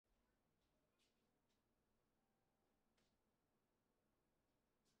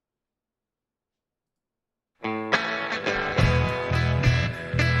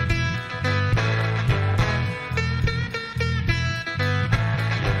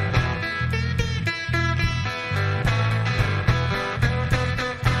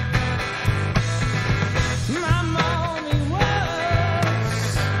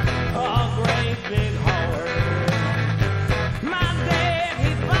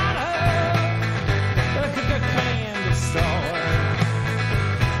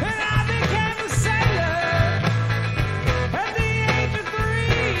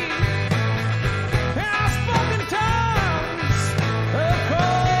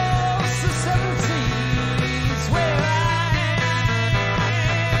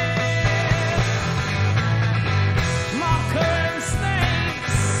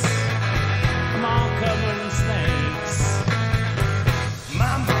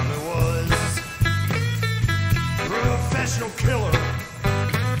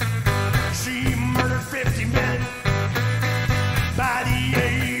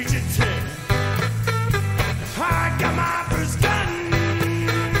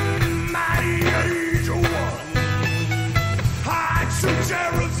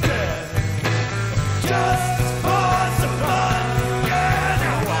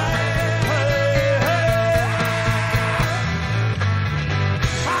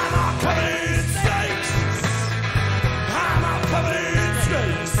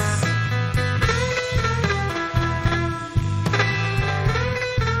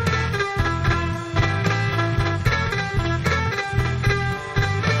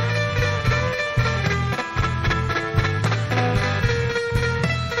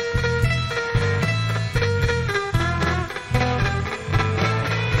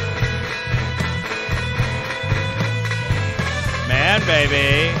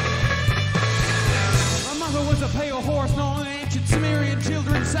was a pale horse, known ancient Sumerian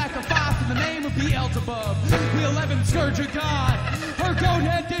children sacrificed in the name of Beelzebub, the 11th scourge of God. Her goat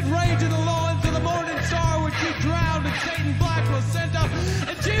head did rage in the loins of the morning star, which she drowned, and Satan Black was sent up,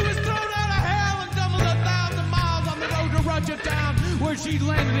 and she was thrown out of hell and tumbled 1,000 miles on the road to Russia town, where she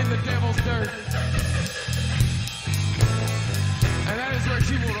landed in the devil's dirt. And that is where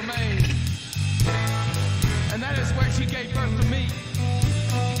she will remain. And that is where she gave birth to me.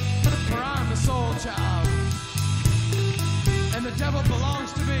 For I'm the soul child. And the devil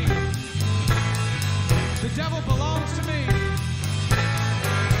belongs to me. The devil belongs to me.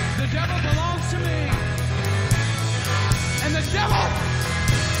 The devil belongs to me. And the devil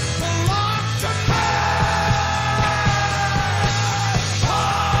belongs to me.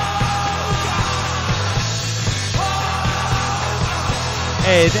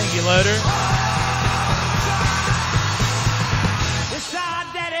 Hey, thank you, Loader. Yes, our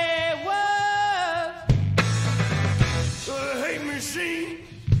daddy was a hate machine.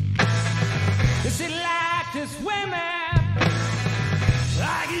 Yes, he liked his women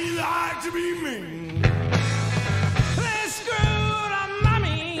like he liked to be mean. They screwed on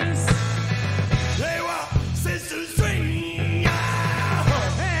mummies. They were sisters swing. They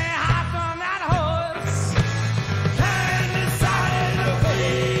hopped on that horse and decided to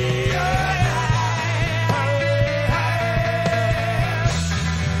flee.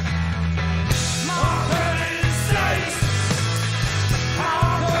 My burning states. My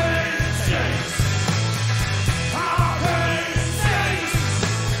burning states. My burning states.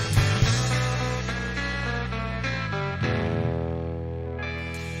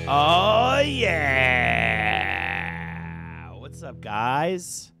 Oh, yeah. What's up,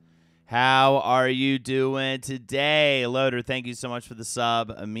 guys? How are you doing today? Loader, thank you so much for the sub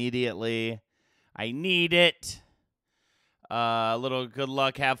immediately. I need it. A little good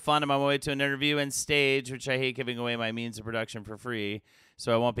luck, have fun on my way to an interview and stage, which I hate giving away my means of production for free,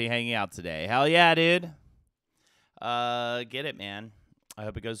 so I won't be hanging out today. Hell yeah, dude. Get it, man. I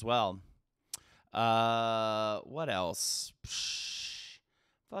hope it goes well. What else?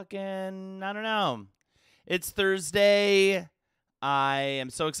 Fucking, I don't know. It's Thursday. I am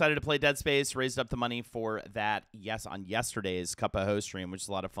so excited to play Dead Space. Raised up the money for that, yes, on yesterday's Cup of Ho stream, which is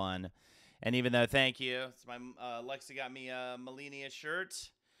a lot of fun. And even though, thank you, it's my Lexi got me a Melania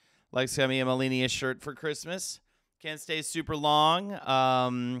shirt. Lexi got me a Melania shirt for Christmas. Can't stay super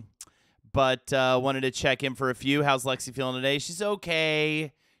long, but wanted to check in for a few. How's Lexi feeling today? She's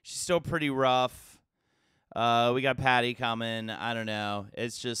okay. She's still pretty rough. We got Patty coming. I don't know.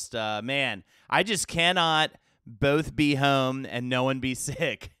 It's just, man, I just cannot both be home and no one be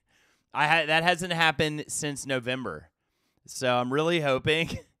sick. That hasn't happened since November. So I'm really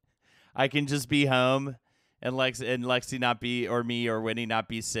hoping I can just be home and Lexi not be, or me or Winnie not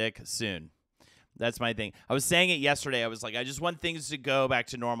be sick soon. That's my thing. I was saying it yesterday. I was like, I just want things to go back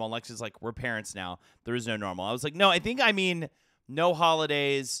to normal. And Lexi's like, we're parents now. There is no normal. I was like, no, I think I mean no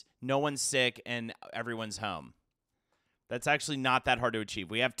holidays, no one's sick, and everyone's home. That's actually not that hard to achieve.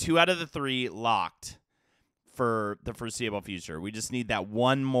 We have 2 out of the 3 locked for the foreseeable future. We just need that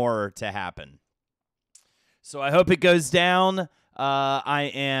one more to happen. So I hope it goes down. I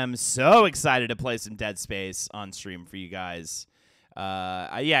am so excited to play some Dead Space on stream for you guys.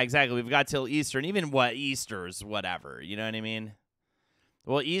 Yeah, exactly. We've got till Easter, and even Easter's whatever. You know what I mean?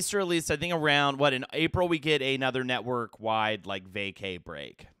 Well, Easter, at least, I think around, in April we get another network-wide, vacay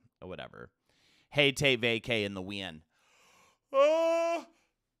break or whatever. Hey, Tate vacay in the win. Oh,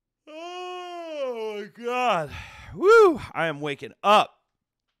 my God. Woo, I am waking up.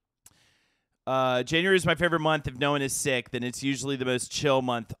 January is my favorite month. If no one is sick, then it's usually the most chill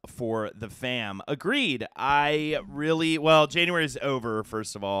month for the fam. Agreed. January is over,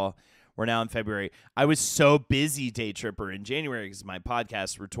 first of all. We're now in February. I was so busy, Day Tripper, in January because my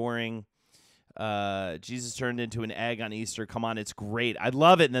podcasts were touring. Jesus turned into an egg on Easter. Come on, it's great. I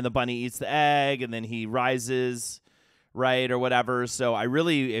love it. And then the bunny eats the egg, and then he rises, right, or whatever. So I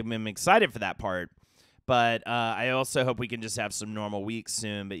really am excited for that part. But I also hope we can just have some normal weeks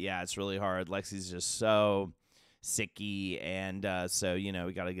soon. But, yeah, it's really hard. Lexi's just so sicky, and so,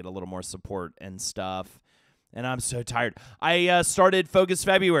 we got to get a little more support and stuff. And I'm so tired. I started Focus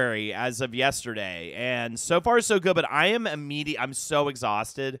February as of yesterday, and so far so good, but I'm so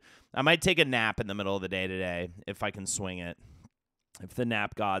exhausted. I might take a nap in the middle of the day today if I can swing it, if the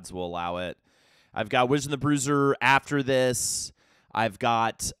nap gods will allow it. I've got Wizard and the Bruiser after this. I've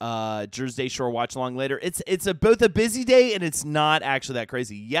got Jersey Shore watch along later. It's both a busy day, and it's not actually that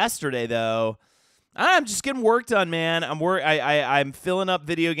crazy. Yesterday, though, I'm just getting work done, man. I'm filling up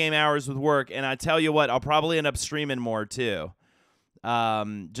video game hours with work, and I tell you what, I'll probably end up streaming more too.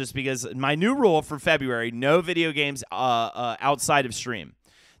 Just because my new rule for February, no video games outside of stream.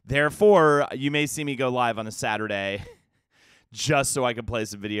 Therefore, you may see me go live on a Saturday just so I can play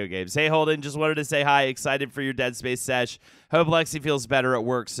some video games. Hey, Holden, just wanted to say hi. Excited for your Dead Space sesh. Hope Lexi feels better at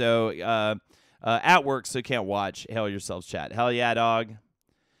work, so can't watch. Hail yourselves, chat. Hell yeah, dog.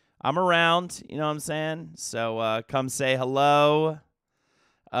 I'm around, you know what I'm saying? So come say hello.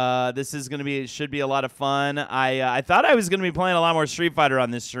 This is should be a lot of fun. I thought I was gonna be playing a lot more Street Fighter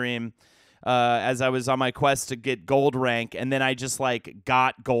on this stream, as I was on my quest to get gold rank, and then I just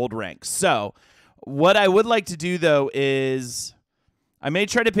got gold rank. So what I would like to do though is I may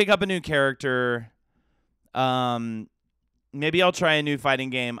try to pick up a new character. Maybe I'll try a new fighting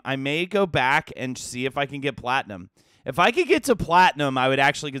game. I may go back and see if I can get platinum. If I could get to platinum, I would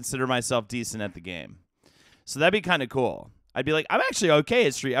actually consider myself decent at the game. So that'd be kind of cool. I'd be like, I'm actually okay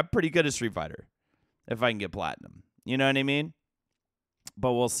at I'm pretty good at Street Fighter if I can get platinum. You know what I mean?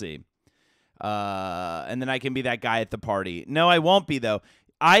 But we'll see. And then I can be that guy at the party. No, I won't be, though.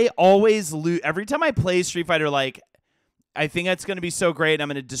 I always lose. Every time I play Street Fighter, I think it's going to be so great. I'm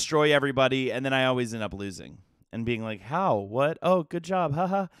going to destroy everybody. And then I always end up losing and being like, how? What? Oh, good job.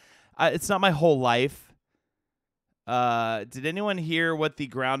 Haha. It's not my whole life. Did anyone hear what the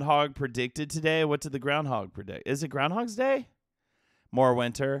groundhog predicted today? What did the groundhog predict? Is it Groundhog's Day? More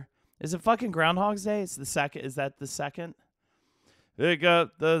winter. Is it fucking Groundhog's Day? It's the second. Is that the second? Pick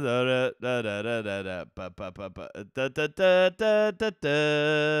up Groundhog's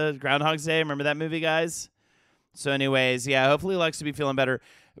Day. Remember that movie, guys? So anyways, yeah, hopefully Lex will be feeling better.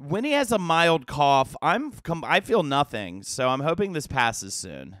 When he has a mild cough, I feel nothing, so I'm hoping this passes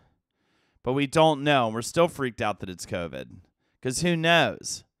soon. But we don't know. We're still freaked out that it's COVID. Because who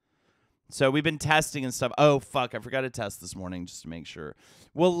knows? So we've been testing and stuff. Oh, fuck. I forgot to test this morning just to make sure.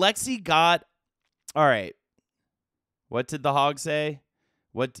 Well, Lexi got... All right. What did the hog say?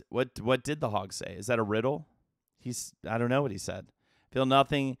 What did the hog say? Is that a riddle? I don't know what he said. Feel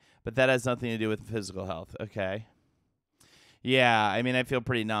nothing, but that has nothing to do with physical health. Okay. Yeah, I mean, I feel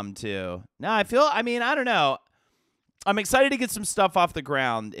pretty numb, too. No, I don't know. I'm excited to get some stuff off the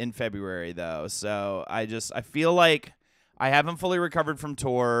ground in February, though. So I feel like I haven't fully recovered from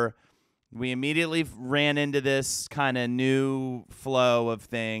tour. We immediately ran into this kind of new flow of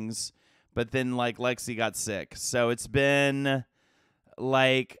things, but then Lexi got sick. So it's been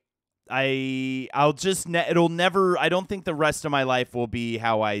it'll never, I don't think the rest of my life will be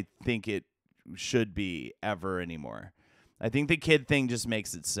how I think it should be ever anymore. I think the kid thing just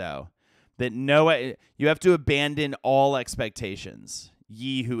makes it so. That you have to abandon all expectations,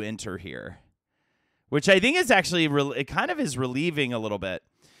 ye who enter here. Which I think is actually, it kind of is relieving a little bit.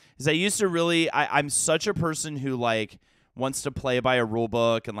 Because I used to I'm such a person who wants to play by a rule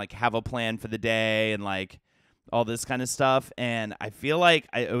book and have a plan for the day and all this kind of stuff. And I feel like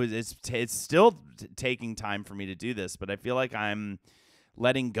it's still taking time for me to do this, but I feel like I'm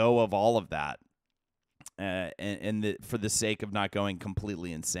letting go of all of that. For the sake of not going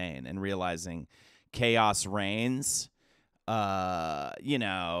completely insane and realizing chaos reigns.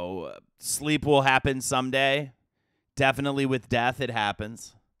 Sleep will happen someday. Definitely with death, it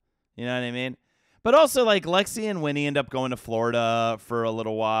happens. You know what I mean? But also, Lexi and Winnie end up going to Florida for a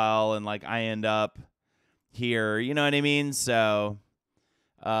little while, and I end up here. You know what I mean? So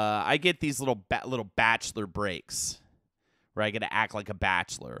I get these little bachelor breaks. Where I get to act like a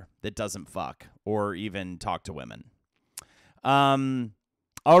bachelor that doesn't fuck or even talk to women. All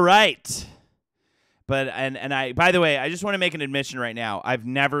right. But I, by the way, I just want to make an admission right now. I've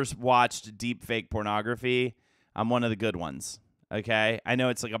never watched deep fake pornography. I'm one of the good ones. Okay. I know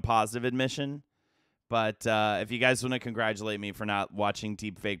it's a positive admission, but if you guys want to congratulate me for not watching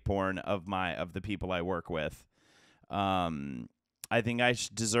deep fake porn of the people I work with, I think I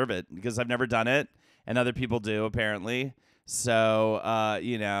deserve it because I've never done it and other people do apparently. So,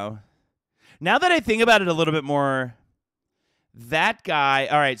 now that I think about it a little bit more, that guy,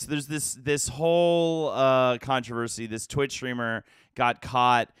 all right, so there's this whole controversy. This Twitch streamer got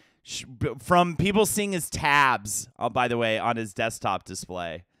caught from people seeing his tabs, by the way, on his desktop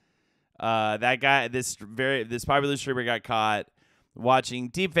display. That guy, this popular streamer got caught watching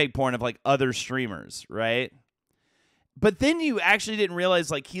deepfake porn of other streamers, right? But then you actually didn't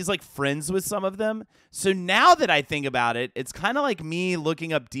realize he's friends with some of them. So now that I think about it, it's kind of like me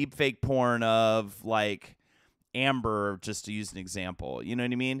looking up deepfake porn of Amber, just to use an example. You know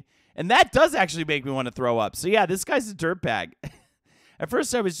what I mean? And that does actually make me want to throw up. So yeah, this guy's a dirtbag. At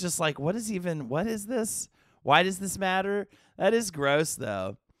first I was just what is this? Why does this matter? That is gross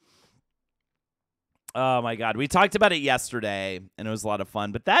though. Oh my God. We talked about it yesterday and it was a lot of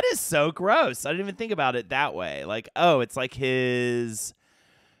fun, but that is so gross. I didn't even think about it that way. Like, oh, it's like his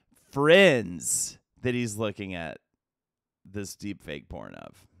friends that he's looking at this deep fake porn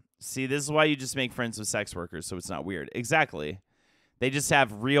of. See, this is why you just make friends with sex workers so it's not weird. Exactly. They just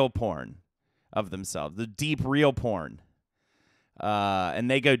have real porn of themselves, the deep real porn. And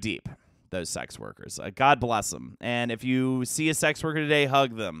they go deep, those sex workers. God bless them. And if you see a sex worker today,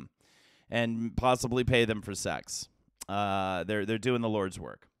 hug them. And possibly pay them for sex. They're doing the Lord's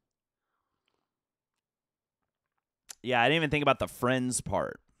work. Yeah, I didn't even think about the friends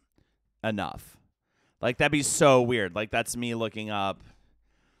part enough. Like, that'd be so weird. Like, that's me looking up,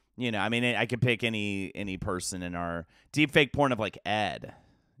 you know, I mean, I could pick any person in our deepfake porn of, like, Ed.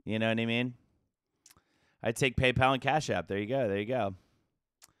 You know what I mean? I'd take PayPal and Cash App. There you go. There you go.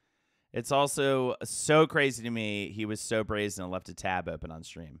 It's also so crazy to me. He was so brazen and left a tab open on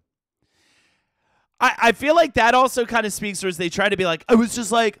stream. I feel like that also kind of speaks, or as they try to be like, I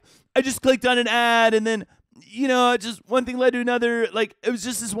just clicked on an ad and then, you know, just one thing led to another. Like, it was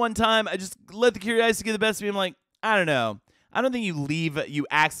just this one time. I just let the curiosity get the best of me. I'm like, I don't know. I don't think you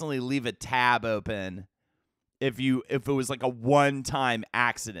accidentally leave a tab open if it was like a one-time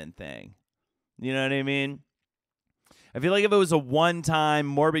accident thing. You know what I mean? I feel like if it was a one-time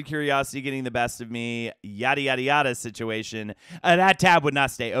morbid curiosity getting the best of me, yada, yada, yada situation, that tab would not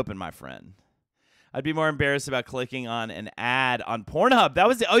stay open, my friend. I'd be more embarrassed about clicking on an ad on Pornhub. That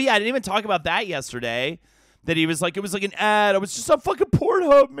was oh yeah, I didn't even talk about that yesterday. That he was like, it was like an ad. I was just on fucking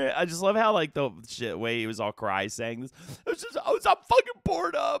Pornhub, man. I just love how like the shit way he was all cry saying this. I was on fucking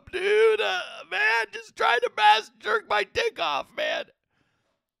Pornhub, dude. Man, just trying to mass jerk my dick off, man.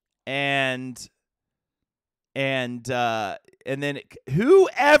 And then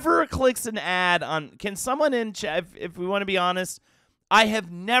whoever clicks an ad on, can someone in chat, if we want to be honest, I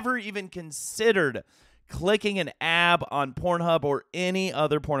have never even considered clicking an ad on Pornhub or any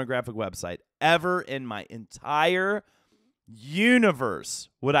other pornographic website ever in my entire universe.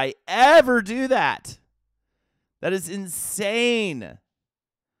 Would I ever do that? That is insane.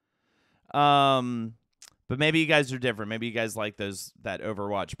 But maybe you guys are different. Maybe you guys like that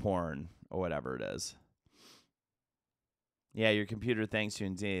Overwatch porn or whatever it is. Yeah, your computer thanks you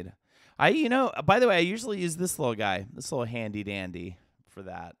indeed. By the way, I usually use this little guy, this little handy dandy for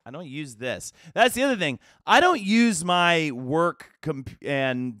that. I don't use this. That's the other thing. I don't use my work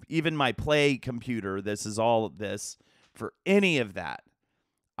and even my play computer. This is all of this for any of that.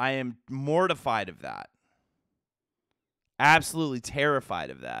 I am mortified of that. Absolutely terrified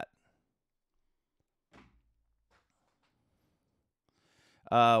of that.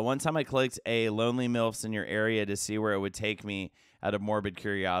 One time I clicked a Lonely MILFs in your area to see where it would take me out of morbid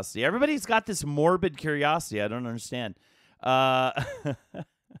curiosity. Everybody's got this morbid curiosity. I don't understand.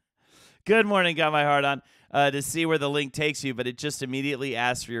 Good morning, got my heart on. To see where the link takes you, but it just immediately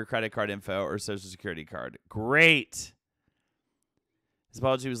asks for your credit card info or social security card. Great. His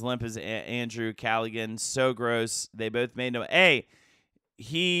apology was limp as Andrew Callaghan. So gross. They both made no. Hey,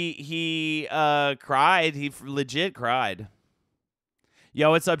 he cried. He legit cried. Yo,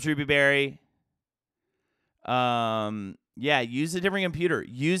 what's up, Droopy Berry? Yeah, use a different computer.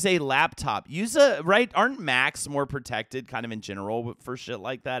 Use a laptop. Aren't Macs more protected kind of in general for shit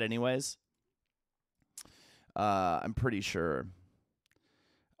like that anyways? I'm pretty sure.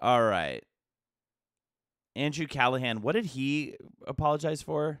 All right. Andrew Callahan, what did he apologize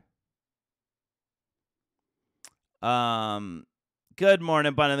for? Good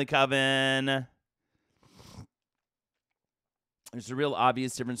morning, Bun in the Coven. There's a real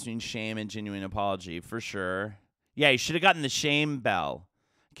obvious difference between shame and genuine apology, for sure. Yeah, you should have gotten the shame bell.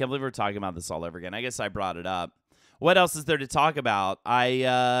 I can't believe we're talking about this all over again. I guess I brought it up. What else is there to talk about?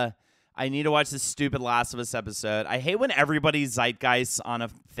 I need to watch this stupid Last of Us episode. I hate when everybody's zeitgeist on a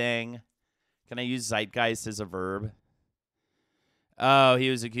thing. Can I use zeitgeist as a verb? Oh, he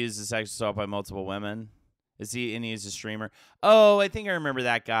was accused of sexual assault by multiple women. He's a streamer? Oh, I think I remember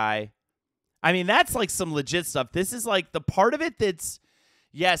that guy. I mean, that's like some legit stuff. This is like the part of it that's,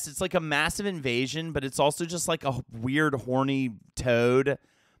 yes, it's like a massive invasion, but it's also just like a weird, horny toad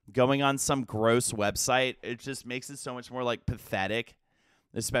going on some gross website. It just makes it so much more like pathetic,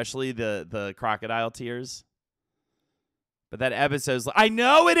 especially the crocodile tears. But that episode's like, I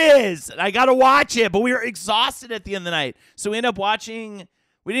know it is. I got to watch it, but we were exhausted at the end of the night. So we end up watching.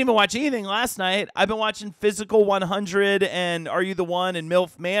 We didn't even watch anything last night. I've been watching Physical 100 and Are You the One and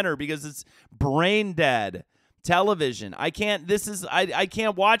MILF Manor because it's brain dead television. I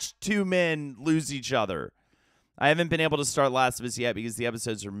can't watch two men lose each other. I haven't been able to start Last of Us yet because the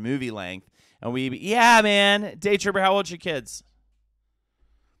episodes are movie length. And yeah, man. Day Tripper, how old's your kids?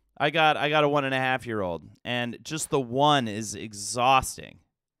 I got a 1.5-year-old, and just the one is exhausting.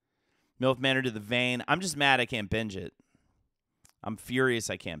 MILF Manor to the vein. I'm just mad I can't binge it. I'm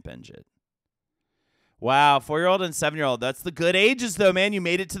furious I can't binge it. Wow, 4-year-old and 7-year-old. That's the good ages, though, man. You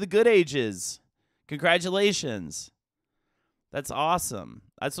made it to the good ages. Congratulations. That's awesome.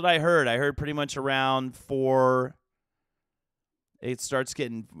 That's what I heard. I heard pretty much around 4. It starts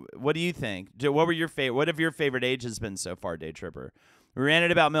getting. What do you think? What were your favorite? What have your favorite ages been so far, Day Tripper? We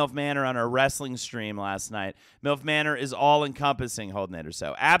ranted about MILF Manor on our wrestling stream last night. MILF Manor is all encompassing, Holden it or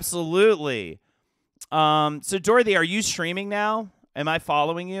so. Absolutely. So Dorothy, are you streaming now? Am I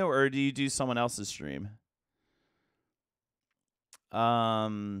following you, or do you do someone else's stream?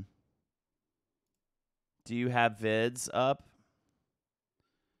 Do you have vids up?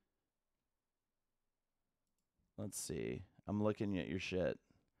 Let's see. I'm looking at your shit.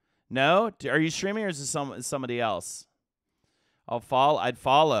 No? Are you streaming, or is this somebody else? I'd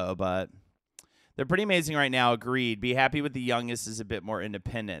follow, but they're pretty amazing right now. Agreed. Be happy with the youngest is a bit more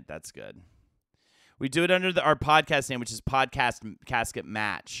independent. That's good. We do it under our podcast name, which is Podcast Casket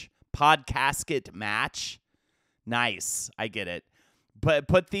Match. Podcasket Match. Nice. I get it. But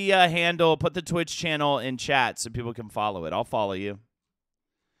put the handle, put the Twitch channel in chat so people can follow it. I'll follow you.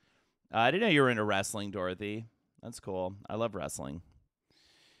 I didn't know you were into wrestling, Dorothy. That's cool. I love wrestling.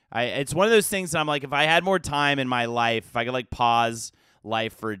 It's one of those things that I'm like, if I had more time in my life, if I could like pause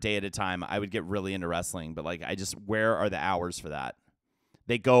life for a day at a time, I would get really into wrestling. But like, where are the hours for that?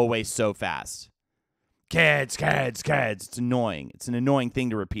 They go away so fast. Kids. It's annoying. It's an annoying thing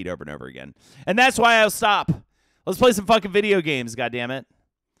to repeat over and over again. And that's why I'll stop. Let's play some fucking video games, goddammit.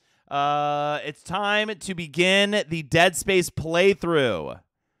 It's time to begin the Dead Space playthrough.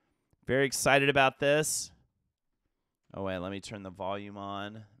 Very excited about this. Oh, wait, let me turn the volume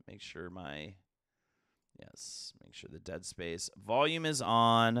on. Make sure the Dead Space volume is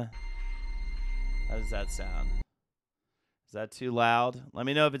on. How does that sound? Is that too loud? Let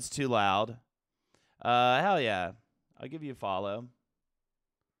me know if it's too loud. Hell yeah. I'll give you a follow.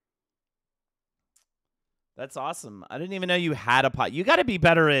 That's awesome. I didn't even know you had a pod. You got to be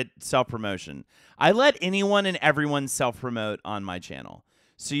better at self-promotion. I let anyone and everyone self-promote on my channel.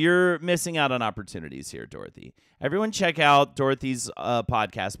 So you're missing out on opportunities here, Dorothy. Everyone check out Dorothy's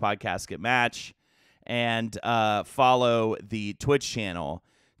podcast Get Match, and follow the Twitch channel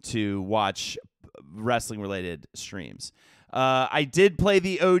to watch wrestling-related streams. I did play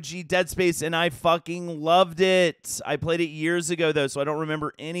the OG Dead Space, and I fucking loved it. I played it years ago, though, so I don't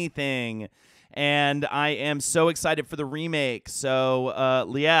remember anything. And I am so excited for the remake. So,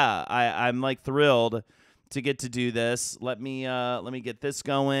 yeah, I'm like thrilled to get to do this. Let me get this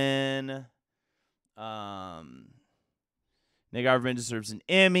going. Nick Overman deserves an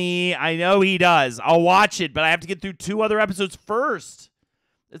Emmy. I know he does. I'll watch it, but I have to get through 2 other episodes first.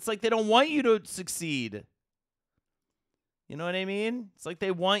 It's like they don't want you to succeed. You know what I mean? It's like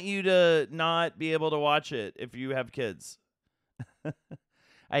they want you to not be able to watch it if you have kids.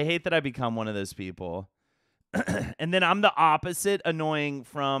 I hate that I become one of those people. And then I'm the opposite annoying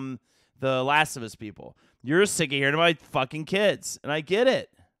from the Last of Us people. You're sick of hearing about my fucking kids. And I get it.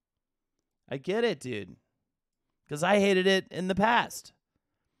 I get it, dude. Because I hated it in the past.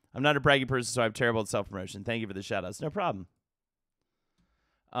 I'm not a braggy person, so I have terrible self-promotion. Thank you for the shout-outs. No problem.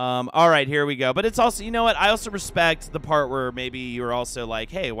 All right, here we go. But it's also, you know what? I also respect the part where maybe you're also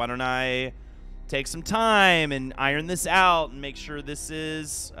like, hey, why don't I take some time and iron this out and make sure this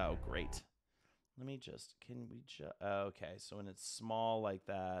is... Oh, great. Let me just... Can we just... Okay, so when it's small like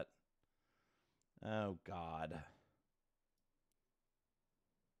that... Oh, God.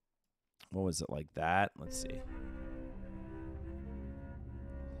 What was it like that? Let's see.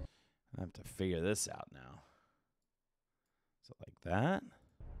 I have to figure this out now. Is it like that?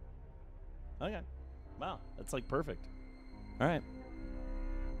 Okay. Wow, that's like perfect. All right.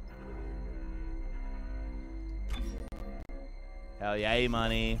 Hell yeah,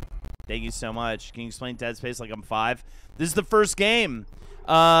 money. Thank you so much. Can you explain Dead Space like I'm 5? This is the first game.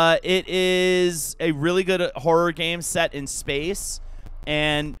 It is a really good horror game set in space,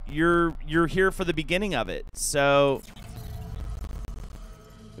 and you're here for the beginning of it. So,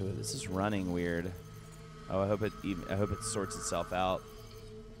 ooh, this is running weird. Oh, I hope it sorts itself out.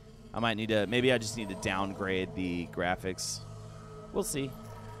 I might need to, maybe I just need to downgrade the graphics. We'll see.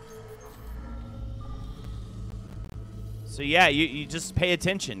 So yeah, you just pay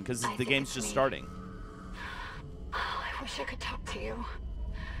attention because the game's just starting. Oh, I wish I could talk to you.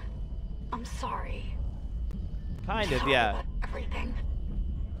 I'm sorry. Kind of, yeah. About everything.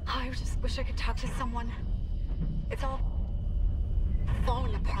 I just wish I could talk to someone. It's all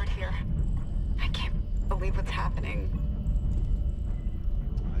falling apart here. I can't believe what's happening.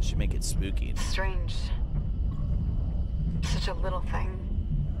 I should make it spooky. Strange. Such a little thing.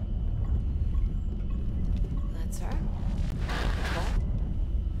 That's her?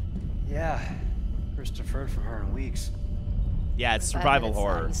 Yeah. First deferred from her in weeks. Yeah, it's 5 survival minutes long,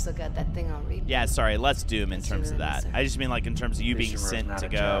 horror. You still got that thing on repeat. Yeah, sorry, less Doom in Let's terms do of it, that. sir. I just mean like in terms of you being Mission sent not to a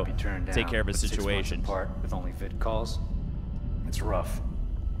go job you turned take down, care of a but 6 months situation. apart with only vid calls. It's rough.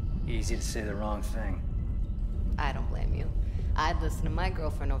 Easy to say the wrong thing. I don't blame you. I'd listen to my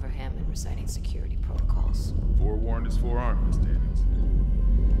girlfriend over Hammond reciting security protocols. Forewarned is forearmed, Miss Daniels.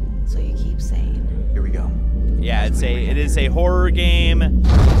 So you keep saying. Here we go. Yeah, it is a horror game.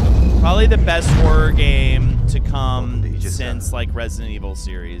 Probably the best horror game to come since like Resident Evil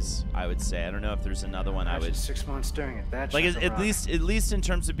series, I would say. I don't know if there's another one I Imagine would 6 months staring at that. like. shit from At rock. least in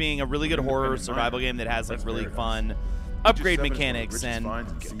terms of being a really good horror Independent survival mind. game that has like That's really paradise. fun upgrade 7 is one of the mechanics richest and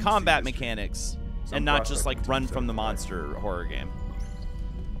finds in CEC combat history. mechanics, Some and not just like prospect run teams from the have a plan. monster horror game.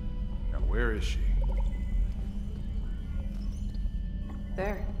 Now where is she?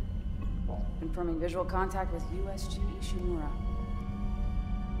 There. Confirming visual contact with USG Ishimura.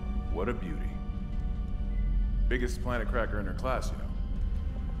 What a beauty. Biggest planet cracker in her class, you know.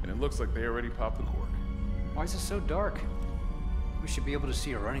 And it looks like they already popped the cork. Why is it so dark? We should be able to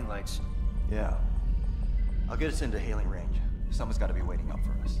see her running lights. Yeah. I'll get us into hailing range. Someone's got to be waiting up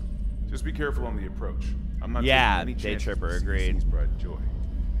for us. Just be careful on the approach. I'm not Yeah, taking any Day chances Tripper, with agreed. CEC's pride and joy.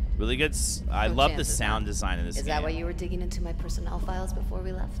 Really good. I No love the chances, sound huh? design in this Is game. that why you were digging into my personnel files before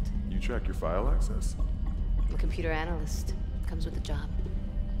we left? You track your file access? I'm a computer analyst. Comes with the job.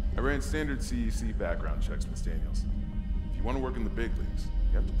 I ran standard CEC background checks, Miss Daniels. If you want to work in the big leagues,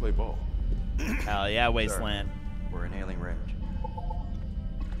 you have to play ball. Hell yeah, Wasteland. We're in hailing range.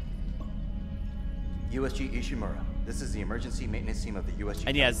 USG Ishimura. This is the emergency maintenance team of the USG.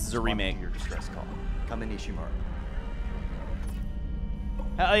 And yes, this is a Responding remake. to Your distress call. Come in, Ishimura.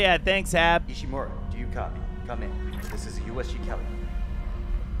 Hell yeah, thanks, Hab. Ishimura, do you copy? Come in. This is the USG Kelly.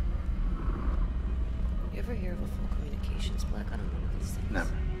 You ever hear of a full communications blackout on one of these things?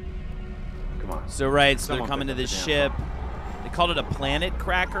 Never. Come on. So right, so they're Someone coming to pick up this the damn ship. They called it a planet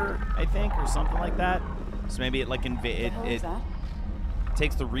cracker, I think, or something like that. So maybe it like What the hell is it that?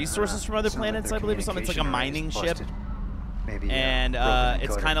 takes the resources from other Sounds like planets, their I believe, or something. It's like a communication array is mining ship, busted. Maybe, and broken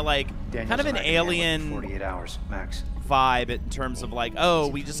it's encoder. kind of like Daniels kind of and an I can handle it in alien 48 hours max. vibe in terms of like, oh,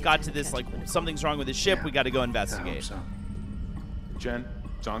 we just got to this, like something's wrong with the ship, Yeah. we got to go I hope investigate. so. Jen,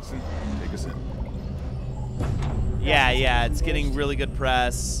 Johnson, take us in. Yeah, it's getting really good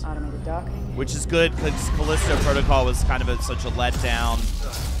press, Automated docking. which is good because Callisto Protocol was kind of such a letdown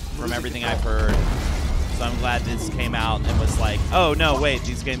from everything I've heard. So I'm glad this came out and was like, oh no, wait,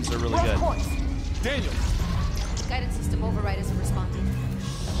 these games are really good. Daniel, Guidance system override isn't responding.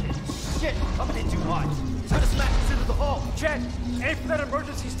 Shit! Up there too hot. He's gonna smack us into the hull. Jen, aim for that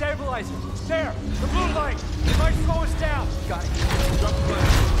emergency stabilizer. There, the blue light. It might slow us down. Got it.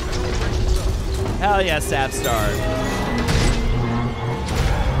 Hell yeah, Sapstar.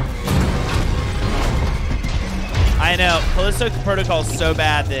 I know, Callisto Protocol is so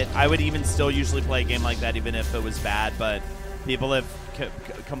bad that I would even still usually play a game like that even if it was bad, but people have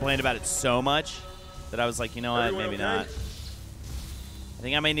complained about it so much that I was like, you know what, Everyone maybe okay? not. I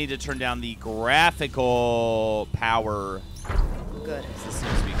think I may need to turn down the graphical power. Good. This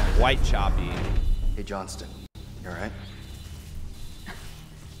seems to be quite choppy. Hey, Johnston. You all right?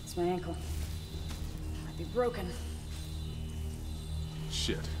 It's my ankle. Might be broken.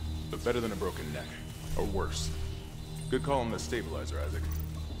 Shit, but better than a broken neck. Or worse. Good call on the stabilizer, Isaac.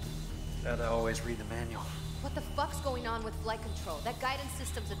 Gotta always read the manual. What the fuck's going on with flight control? That guidance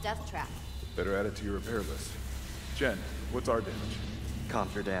system's a death trap. Better add it to your repair list. Jen, what's our damage?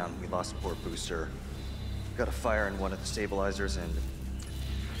 Comms are down. We lost a port booster. Got a fire in one of the stabilizers and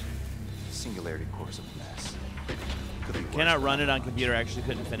singularity core's a mess. Could be worse. Cannot run it on computer. Actually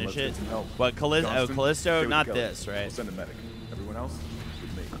couldn't finish Let's it. get some help. What, Johnston, stay Callisto? with Not Kelly. this, We'll right? send a medic. Everyone else,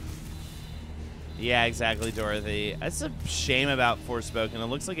 with me. Yeah, exactly, Dorothy. That's a shame about Forspoken. It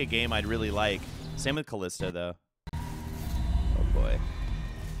looks like a game I'd really like. Same with Callisto, though. Oh, boy.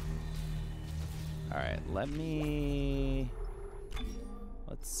 All right, let me...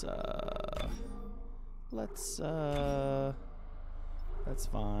 That's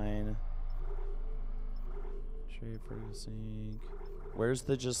fine. Trade vertical sync. Where's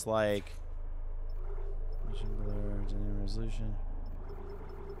the just, like... Mission blur, dynamic resolution.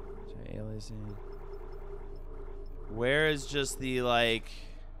 Aliasing. Where is just the like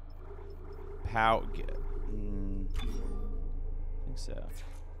I think so.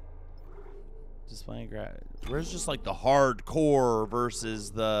 Displaying where's just like the hardcore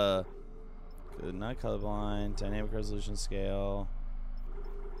versus the not colorblind, dynamic resolution scale.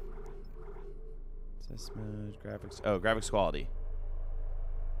 This mode, graphics. Oh, graphics quality.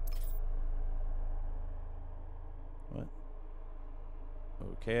 What?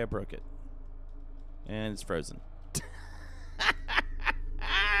 Okay, I broke it. And it's frozen.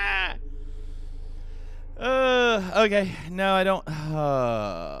 Okay. No, I don't.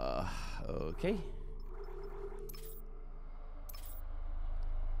 Okay.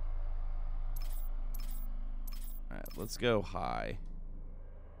 Alright, let's go high.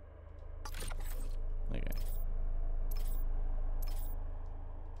 Okay.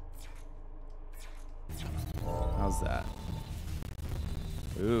 How's that?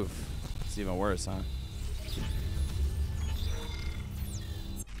 Oof. It's even worse, huh?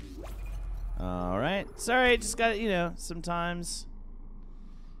 Alright. Sorry, just got, you know, sometimes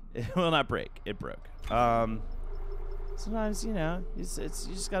it will not break. It broke. Sometimes, you know, you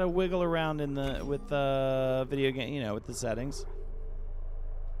just gotta wiggle around in the with the video game, you know, with the settings.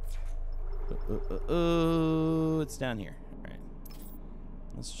 It's down here. All right.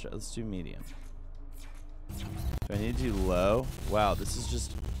 Let's do medium. Do I need to do low? Wow, this is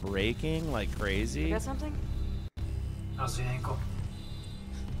just breaking like crazy. You got something? How's the ankle?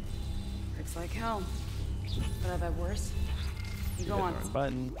 Hurts like hell. But I've had worse. You go on.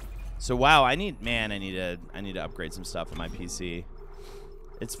 Button. So wow, I need to upgrade some stuff on my PC.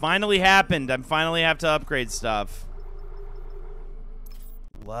 It's finally happened. I finally have to upgrade stuff.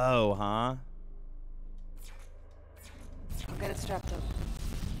 Low, huh? I'll get it strapped up.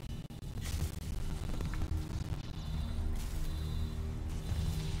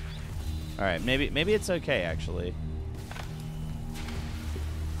 All right, maybe it's okay actually.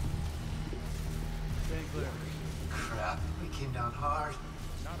 Crap, we came down hard.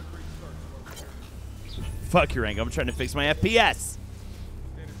 Fuck your ankle. I'm trying to fix my FPS.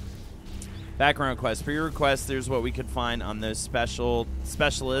 Background request. For your request, there's what we could find on those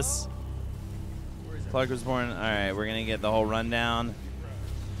specialists. Clark was born. All right, we're gonna get the whole rundown.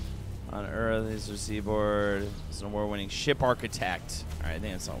 On Earth, he's a seaboard. He's an award-winning ship architect. All right, I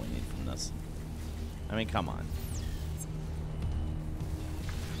think that's all we need from this. I mean, come on.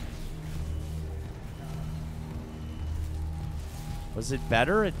 Was it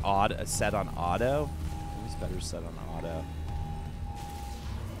better at set on auto? It was better set on auto.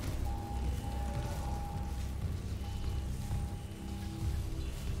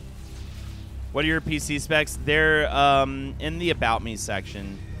 What are your PC specs? They're in the About Me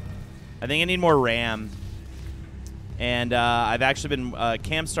section. I think I need more RAM. And I've actually been...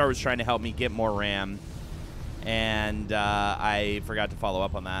 Camstar was trying to help me get more RAM. And I forgot to follow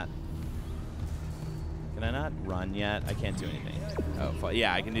up on that. Can I not run yet? I can't do anything. Oh,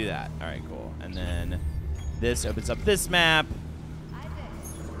 yeah, I can do that. All right, cool. And then this opens up this map.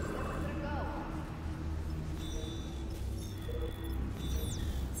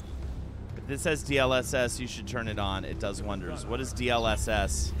 If this says DLSS, you should turn it on. It does wonders. What is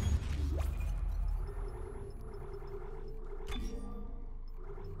DLSS?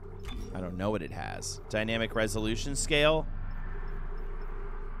 I don't know what it has. Dynamic resolution scale.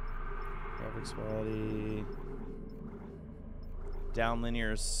 Graphics quality. Down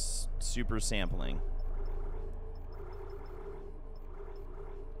linear super sampling.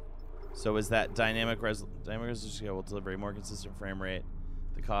 So is that dynamic resolution scale will deliver a more consistent frame rate,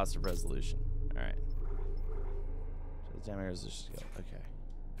 the cost of resolution. All right. So the dynamic resolution scale. Okay.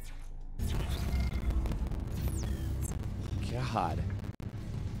 God.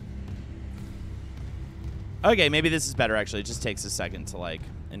 Okay, maybe this is better actually. It just takes a second to like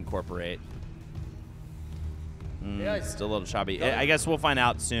incorporate. Still a little choppy. I guess we'll find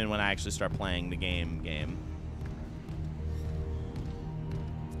out soon when I actually start playing the game.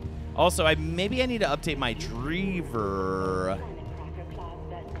 Also, maybe I need to update my driver.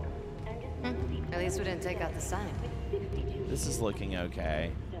 At least we didn't take out the sign. This is looking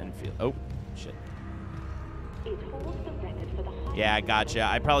okay. And feel. Oh, shit. Yeah, I gotcha.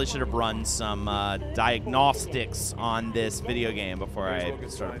 I probably should have run some diagnostics on this video game before I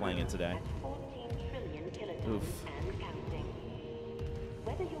started playing it today. Oof.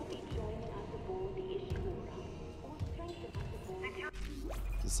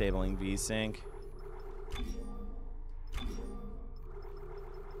 Disabling VSync.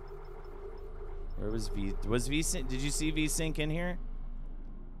 Where was VSync? Did you see VSync in here?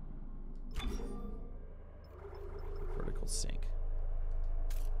 Vertical sync.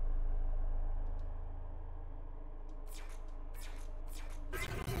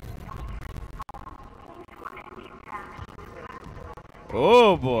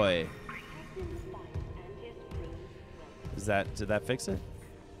 Oh boy. Did that fix it?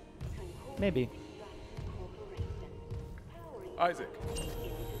 Maybe. Isaac.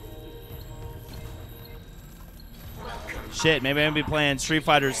 Shit, maybe I'm gonna be playing Street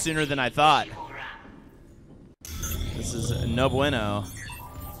Fighter sooner than I thought. This is no bueno.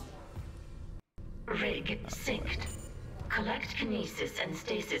 Rig synced. Collect kinesis and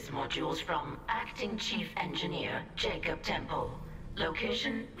stasis modules from Acting Chief Engineer Jacob Temple.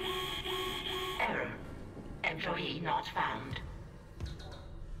 Location? Error. Employee not found.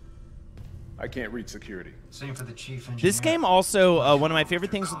 I can't reach security. Same for the chief engineer. This game also, one of my favorite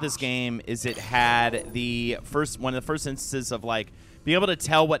things with this game is it had one of the first instances of like being able to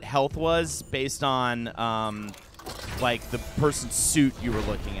tell what health was based on like the person's suit you were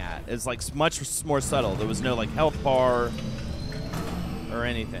looking at. It's like much more subtle. There was no like health bar or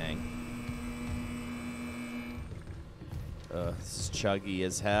anything. This is chuggy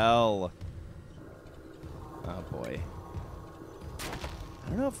as hell. Oh boy. I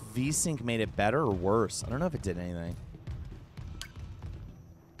don't know if VSync made it better or worse. I don't know if it did anything.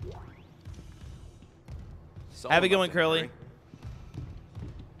 Have a good one, Curly.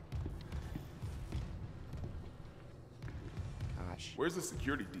 Gosh. Where's the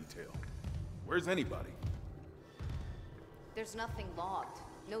security detail? Where's anybody? There's nothing logged.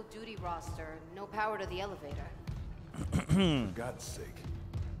 No duty roster, no power to the elevator. For God's sake.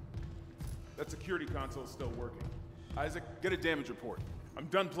 That security console's still working. Isaac, get a damage report. I'm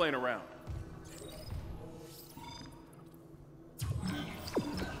done playing around.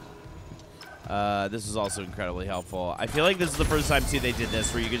 This was also incredibly helpful. I feel like this is the first time, too, they did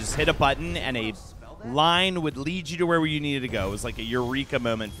this, where you could just hit a button and a line would lead you to where you needed to go. It was like a eureka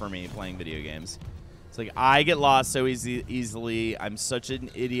moment for me playing video games. It's like, I get lost so easily. I'm such an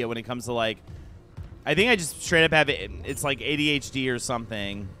idiot when it comes to, like... I think I just straight up have it. It's like ADHD or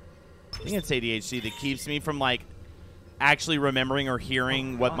something. I think it's ADHD that keeps me from, like, actually remembering or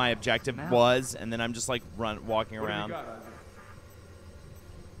hearing what my objective was, and then I'm just, like, walking around.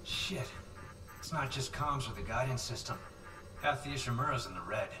 Shit. It's not just comms or the guidance system. Half the Ishimura's in the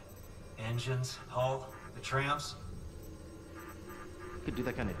red. Engines, hull, the trams. Could do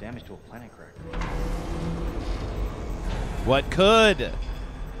that kind of damage to a planet cracker. What could?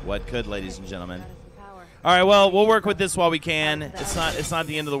 What could, ladies and gentlemen? All right, well, we'll work with this while we can. It's not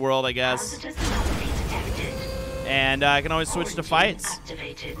the end of the world, I guess. And I can always switch to fights.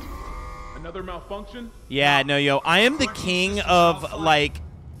 Another malfunction? Yeah, no, yo, I am the king of like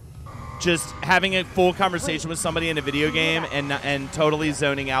just having a full conversation with somebody in a video game and totally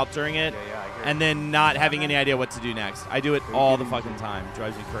zoning out during it, and then not having any idea what to do next. I do it all the fucking time. It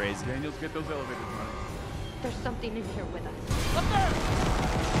drives me crazy. Daniels, get those elevators running. There's something in here with us. Up there!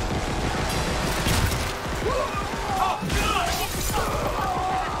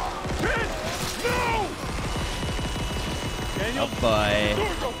 Oh boy.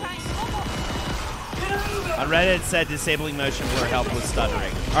 On Reddit it said disabling motion blur helped with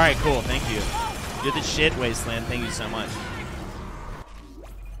stuttering. Alright, cool, thank you. You're the shit, Wasteland. Thank you so much.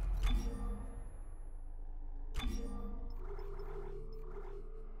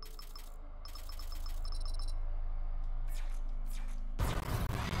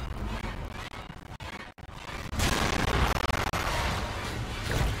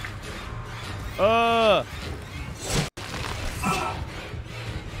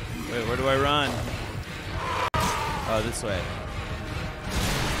 Wait, where do I run? Oh, this way.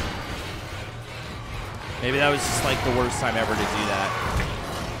 Maybe that was just like the worst time ever to do that.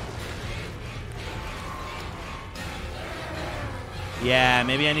 Yeah,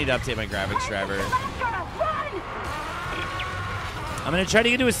 maybe I need to update my graphics driver. I'm going to try to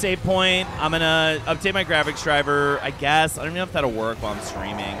get to a save point. I'm going to update my graphics driver, I guess. I don't know if that'll work while I'm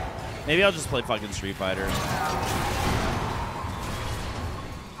streaming. Maybe I'll just play fucking Street Fighter.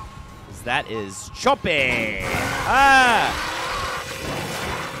 Because that is choppy. Ah!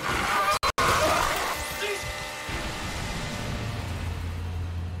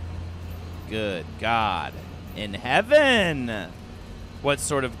 Good God. In heaven! What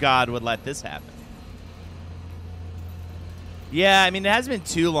sort of God would let this happen? Yeah, I mean, it hasn't been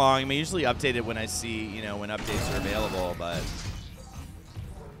too long. I mean, I usually update it when I see, you know, when updates are available, but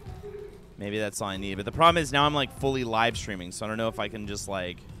maybe that's all I need. But the problem is now I'm, like, fully live streaming, so I don't know if I can just,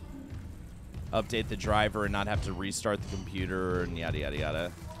 like, update the driver and not have to restart the computer and yada, yada,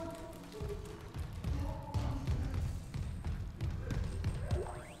 yada.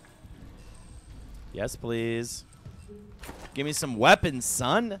 Yes, please. Give me some weapons,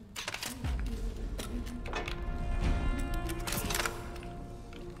 son.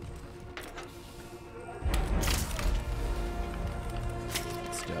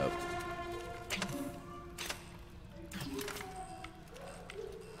 That's dope.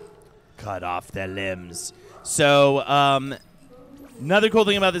 Cut off their limbs. So, another cool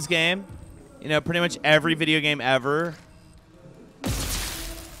thing about this game You know, pretty much every video game ever.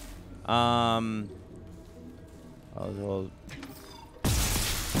 Oh, well.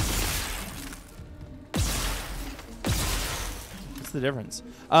 What's the difference?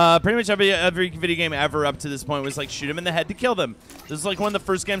 Pretty much every video game ever up to this point was like shoot them in the head to kill them. This is like one of the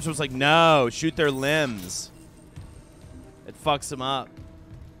first games where it was like, no, shoot their limbs. It fucks them up.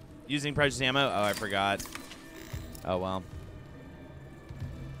 Using precious ammo? Oh, I forgot. Oh, well.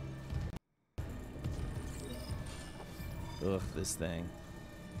 Ugh, this thing.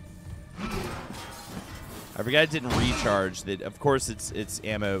 I forgot it didn't recharge. That, of course, it's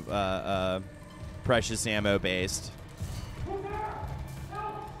ammo, precious ammo based.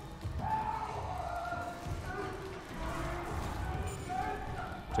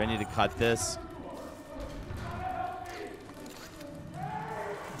 Do I need to cut this?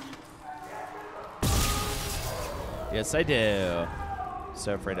 Yes, I do.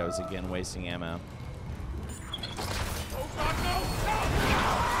 So afraid I was again wasting ammo.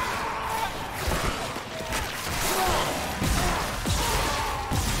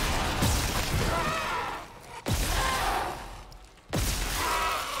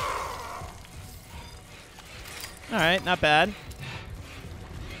 All right, not bad.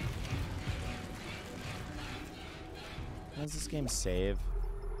 How does this game save?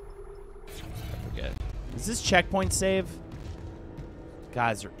 I forget. Is this checkpoint save?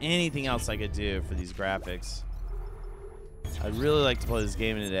 God, is there anything else I could do for these graphics? I'd really like to play this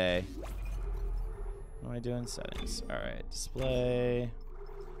game today. What am I doing? Settings. All right, display.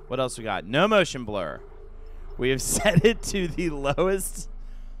 What else we got? No motion blur. We have set it to the lowest.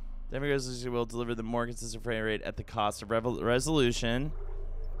 Dynamic resolution will deliver the more consistent frame rate at the cost of resolution.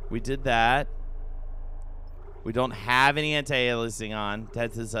 We did that. We don't have any anti-aliasing on.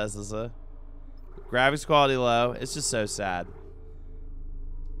 Graphics quality low. It's just so sad.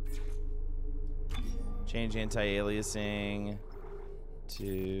 Change anti-aliasing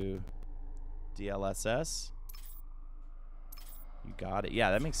to DLSS. You got it.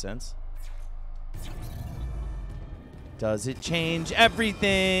 Yeah, that makes sense. Does it change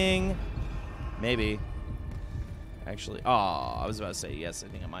everything? Maybe. Actually, oh, I was about to say yes. I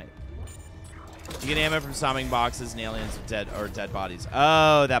think I might. You get ammo from stomping boxes and aliens with dead bodies.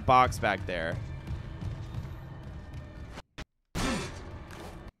 Oh, that box back there.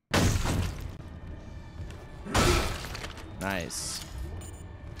 Nice.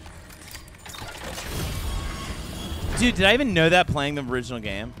 Dude, did I even know that playing the original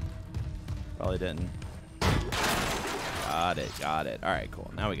game? Probably didn't. Got it, got it. All right,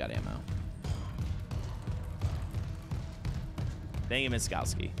 cool. Now we got ammo. Thank you,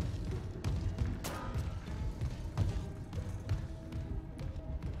 Miskowski.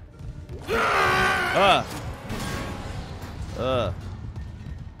 Ugh. Ugh.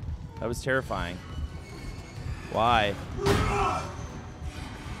 That was terrifying. Why?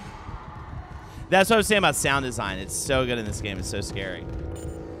 That's what I was saying about sound design. It's so good in this game. It's so scary.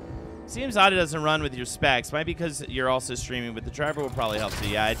 Seems odd it doesn't run with your specs. Might be because you're also streaming, but the driver will probably help too.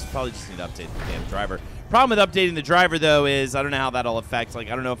 Yeah, I probably just need to update the damn driver. Problem with updating the driver, though, is I don't know how that'll affect. Like,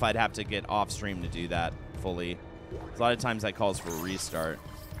 I don't know if I'd have to get off stream to do that fully. A lot of times that calls for a restart,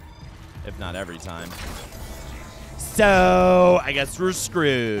 if not every time. So I guess we're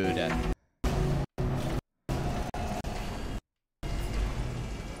screwed.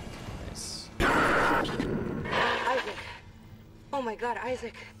 Nice. Isaac. Oh my God,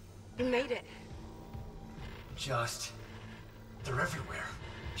 Isaac. You made it. Just. They're everywhere.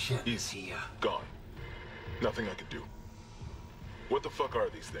 Shit. He's gone. Nothing I can do. What the fuck are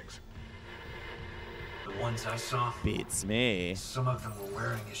these things? The ones I saw. Beats me. Some of them were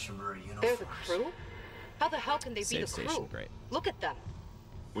wearing Ishimura uniforms. They're the crew? How the hell can they be the crew? Station, great. Look at them.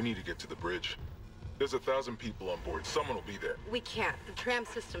 We need to get to the bridge. There's 1,000 people on board. Someone will be there. We can't. The tram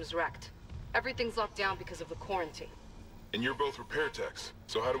system's wrecked. Everything's locked down because of the quarantine. And you're both repair techs.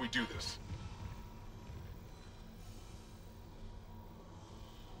 So how do we do this?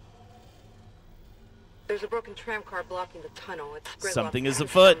 There's a broken tram car blocking the tunnel. It's Gridlock Something is Town.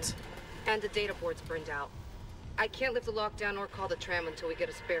 afoot. And the data board's burned out. I can't lift the lockdown or call the tram until we get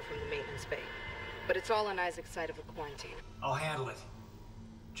a spare from the maintenance bay. But it's all on Isaac's side of the quarantine. I'll handle it.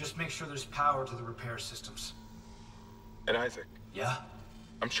 Just make sure there's power to the repair systems. And Isaac. Yeah?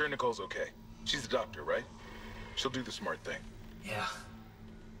 I'm sure Nicole's okay. She's a doctor, right? She'll do the smart thing. Yeah.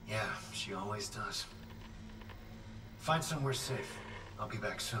 Yeah, she always does. Find somewhere safe. I'll be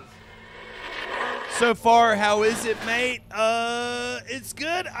back soon. So far, how is it, mate? It's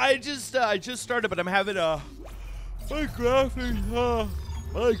good. I just started, but I'm having my graphics.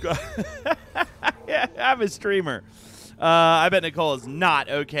 Yeah, I'm a streamer. I bet Nicole is not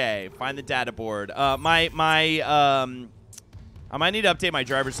okay. Find the data board. I might need to update my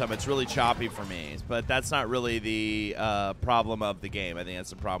driver stuff. It's really choppy for me, but that's not really the problem of the game. I think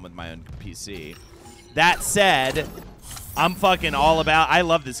that's the problem with my own PC. That said, I'm fucking all about. I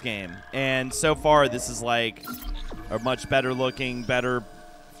love this game, and so far this is like a much better looking, better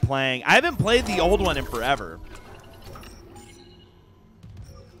playing. I haven't played the old one in forever.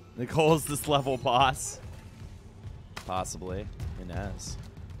 Nicole's this level boss. Possibly. Who knows?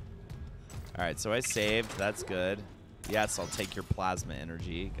 All right, so I saved. That's good. Yes, I'll take your plasma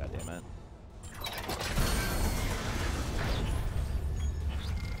energy. God damn it.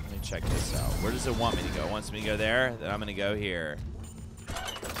 Let me check this out. Where does it want me to go? It wants me to go there? Then I'm going to go here.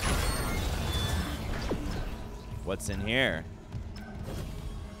 What's in here?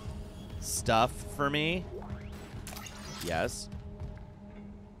 Stuff for me? Yes.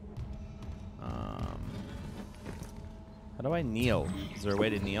 How do I kneel? Is there a way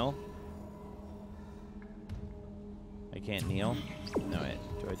to kneel? I can't kneel? No, wait.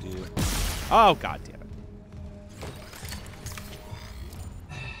 Do I do... Oh, god damn it.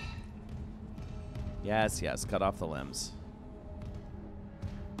 Yes, yes. Cut off the limbs.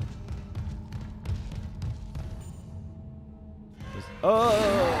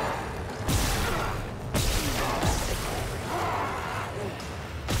 Oh!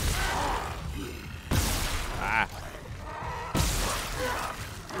 Ah.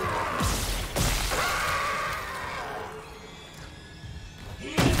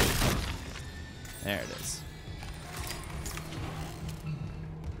 There it is.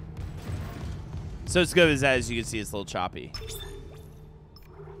 So it's good as you can see, it's a little choppy.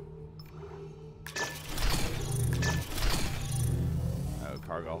 Oh,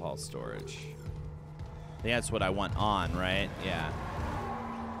 cargo hall storage. I think that's what I want on, right? Yeah.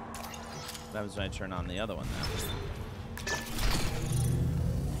 That was when I turn on the other one then.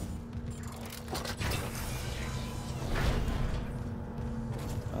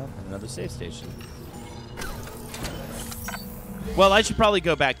 Oh, another save station. Well, I should probably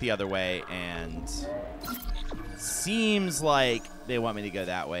go back the other way, and seems like they want me to go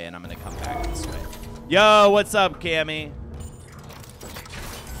that way, and I'm going to come back this way. Yo, what's up, Cammy?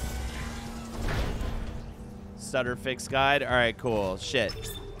 Stutter fix guide? All right, cool. Shit.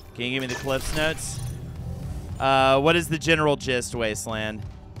 Can you give me the Cliff's Notes? What is the general gist, Wasteland?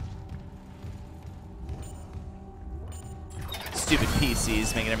 Stupid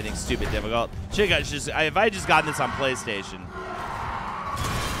PCs making everything stupid difficult. If I just gotten this on PlayStation.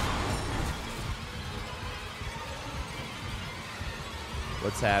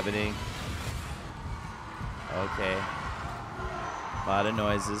 What's happening? Okay. A lot of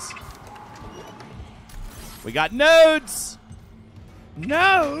noises. We got nodes!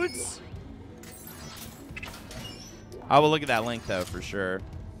 Nodes! I will look at that link, though, for sure.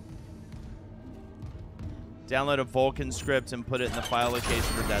 Download a Vulkan script and put it in the file location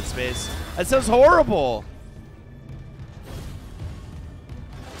for Dead Space. That sounds horrible!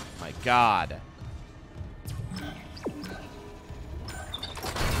 My God.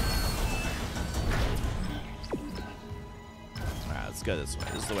 Alright, let's go this way.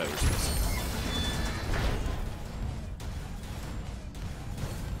 This is the way we're supposed to go.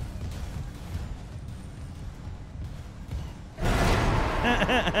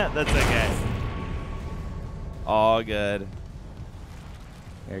 That's okay. All good.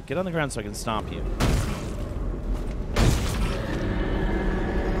 Here, get on the ground so I can stomp you.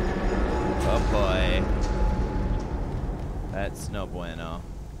 Oh boy. That's no bueno.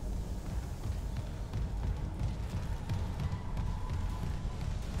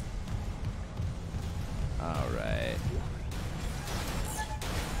 All right.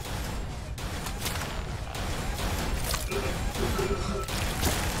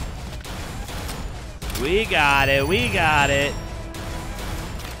 We got it. We got it.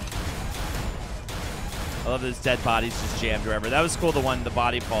 I love those dead bodies just jammed wherever. That was cool, the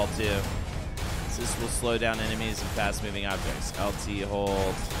body fall, too. So this will slow down enemies and fast-moving objects. LT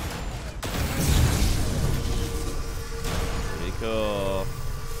hold. Pretty cool.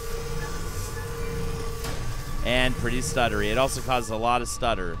 And pretty stuttery. It also causes a lot of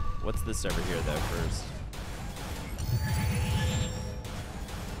stutter. What's this over here, though, first?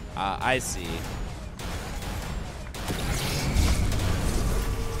 I see.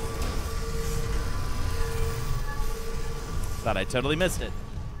 Thought I totally missed it.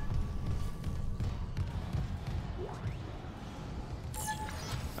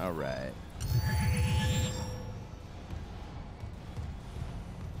 All right.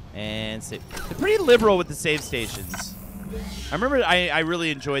 And save. They're pretty liberal with the save stations. I remember I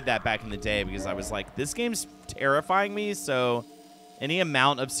really enjoyed that back in the day because I was like, this game's terrifying me, so any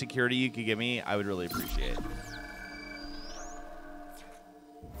amount of security you could give me, I would really appreciate.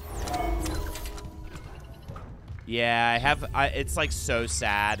 Yeah, it's like so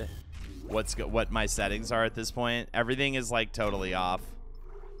sad what my settings are at this point. Everything is like totally off.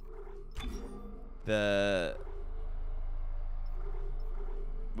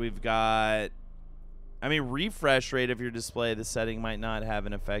 We've got, I mean, refresh rate of your display. The setting might not have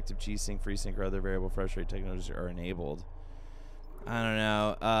an effect if G-Sync, FreeSync, or other variable refresh rate technologies are enabled. I don't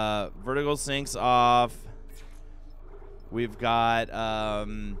know. Vertical sync's off. We've got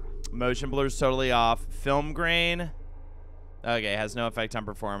motion blur's totally off. Film grain, okay, has no effect on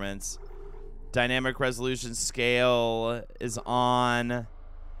performance. Dynamic resolution scale is on.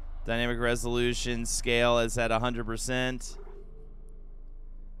 Dynamic resolution scale is at 100%.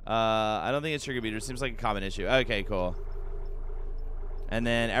 I don't think it's trigger beater. Seems like a common issue. Okay, cool. And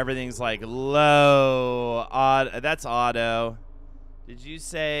then everything's like low. That's auto. Did you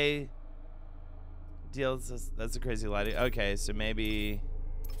say that's a crazy lighting? Okay, so maybe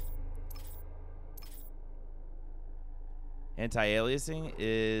anti-aliasing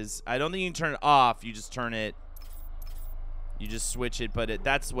is, I don't think you can turn it off. You just turn it, you just switch it, but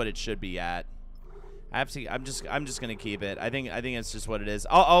that's what it should be at. I'm just gonna keep it. I think it's just what it is.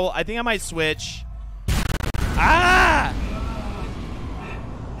 I think I might switch. Ah!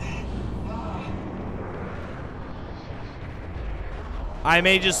 I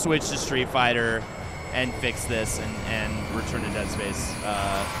may just switch to Street Fighter and fix this and return to Dead Space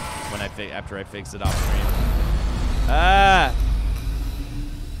after I fix it off screen. Ah!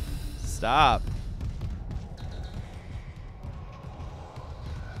 Stop.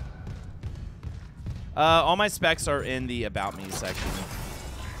 All my specs are in the About Me section.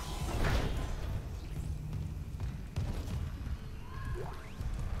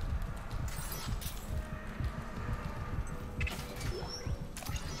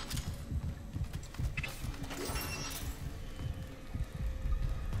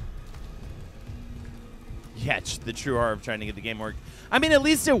 Yeah, the true horror of trying to get the game work. I mean, at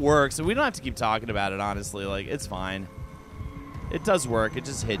least it works, and we don't have to keep talking about it, honestly. Like, it's fine. It does work. It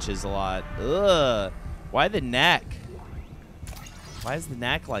just hitches a lot. Ugh. Why the neck? Why is the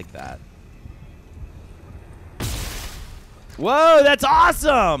neck like that? Whoa, that's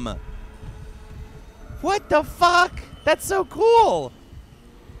awesome! What the fuck? That's so cool!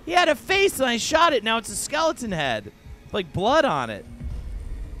 He had a face and I shot it. Now it's a skeleton head. Like blood on it.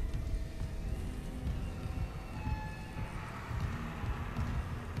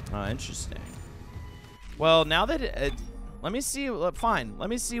 Oh, interesting. Well, now that let me see. Fine. Let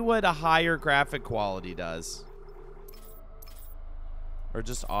me see what a higher graphic quality does. Or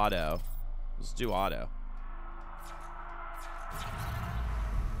just auto. Let's do auto.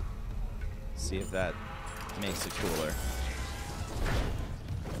 See if that makes it cooler.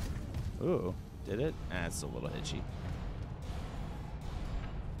 Ooh, did it? Ah, it's a little itchy.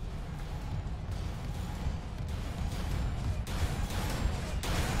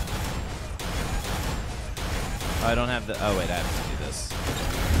 Oh, I don't have the. Oh wait, I have to do this.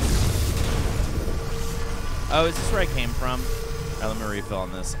 Oh, is this where I came from? All right, let me refill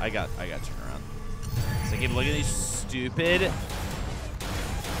on this. I got to turn around. So I keep looking at these stupid.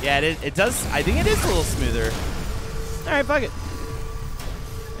 Yeah, it does. I think it is a little smoother. All right, fuck it.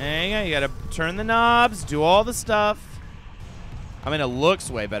 There you go. You gotta turn the knobs, do all the stuff. I mean, it looks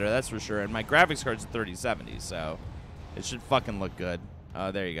way better, that's for sure. And my graphics card's a 3070, so it should fucking look good.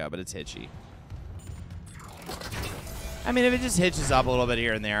 Oh, there you go. But it's hitchy. I mean, if it just hitches up a little bit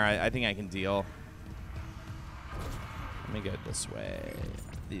here and there, I think I can deal. Let me go this way.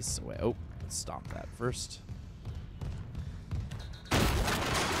 This way. Oh, let's stomp that first.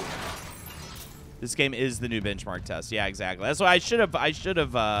 This game is the new benchmark test. Yeah, exactly. That's why I should have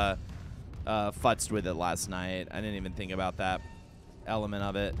futzed with it last night. I didn't even think about that element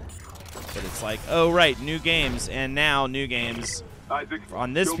of it. But it's like, oh right, new games, and now new games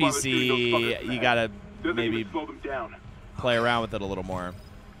on this PC. You gotta maybe play around with it a little more.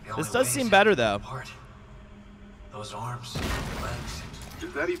 This does seem better though. Those arms, legs.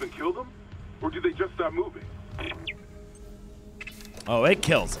 Does that even kill them, or do they just stop moving? Oh, it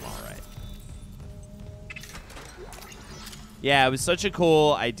kills them all right. Yeah, it was such a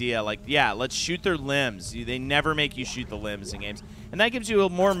cool idea. Like, yeah, let's shoot their limbs. They never make you shoot the limbs in games. And that gives you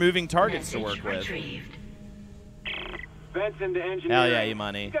more moving targets to work with. Vents into engineering. Hell yeah, you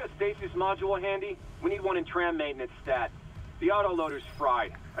money. You got a stasis module handy? We need one in tram maintenance stat. The autoloader's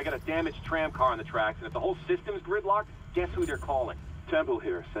fried. I got a damaged tram car on the tracks, and if the whole system's gridlocked, guess who they're calling? Temple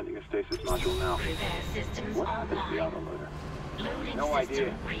here, sending a stasis module now. Repair systems What happened to the online. autoloader? Loading No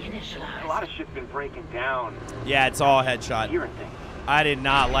system idea. reinitialized. A lot of shit's been breaking down. Yeah, it's all headshot. Hearing things. I did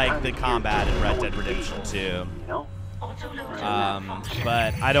not like the combat in Red Dead Redemption 2. No?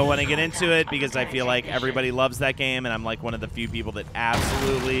 But I don't want to get into it because I feel like everybody loves that game, and I'm like one of the few people that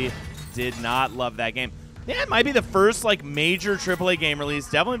absolutely did not love that game. Yeah, it might be the first like major AAA game release,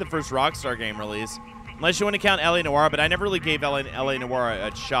 definitely the first Rockstar game release, unless you want to count L.A. Noire, but I never really gave L.A. Noire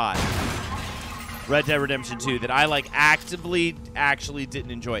a shot. Red Dead Redemption 2 that I like actually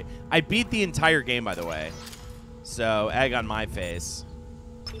didn't enjoy. I beat the entire game, by the way, so egg on my face.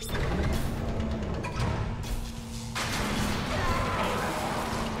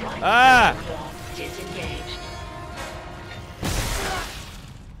 Ah! Disengaged.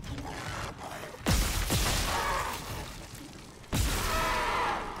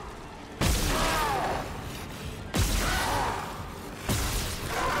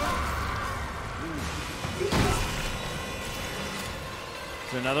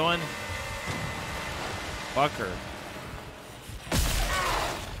 Is there another one? Fucker.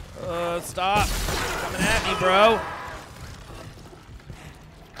 Stop. Coming at me, bro.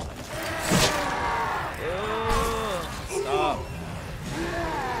 Stop.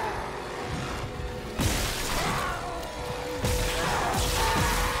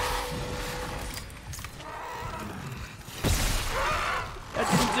 That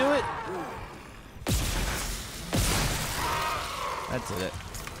didn't do it. That did it.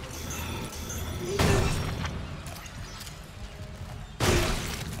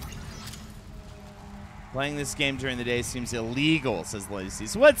 Playing this game during the day seems illegal, says Lacey.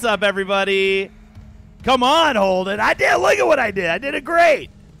 So what's up, everybody? Come on, Holden. I did. Look at what I did. I did it great.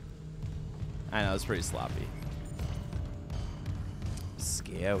 I know, it's pretty sloppy.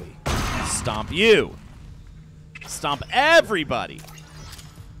 Scary. Stomp you. Stomp everybody.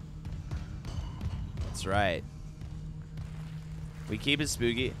 That's right. We keep it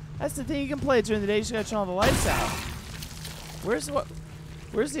spooky. That's the thing, you can play it during the day. You just gotta turn all the lights out. Where's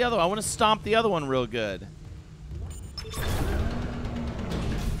the other one? I want to stomp the other one real good.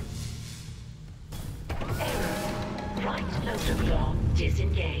 Right loader claw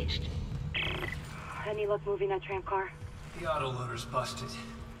disengaged. Any luck moving that tram car? The autoloader's busted,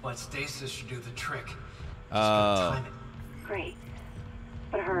 but stasis should do the trick. Just Oh. gotta time it. Great.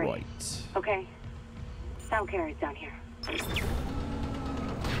 But hurry. Right. Okay. Sound carries down here.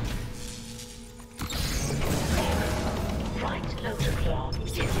 Right loader claw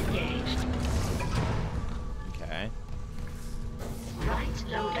disengaged. Okay. Right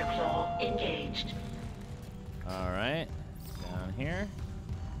loader claw engaged. All right. Down here.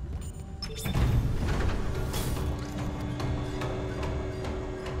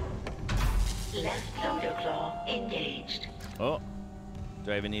 Left loader claw engaged. Oh.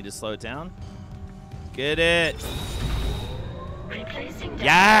 Do I even need to slow it down? Get it. Replacing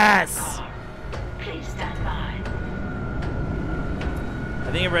Yes! car. Please stand by.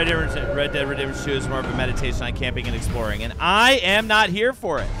 I think Red Dead Redemption 2 is more of a meditation on camping and exploring, and I am not here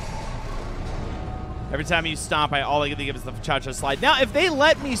for it. Every time you stomp, all I can think of is the cha-cha slide. Now, if they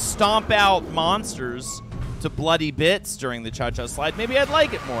let me stomp out monsters to bloody bits during the cha-cha slide, maybe I'd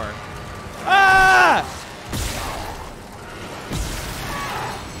like it more. Ah!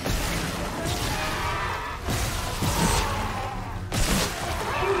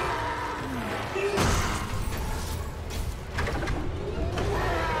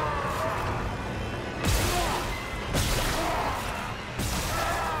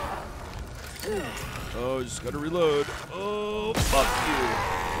 Oh, just gotta reload. Oh, fuck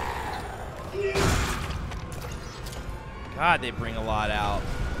you. God, they bring a lot out.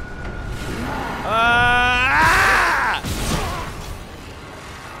 Ah!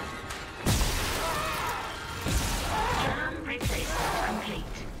 Jam replacement complete.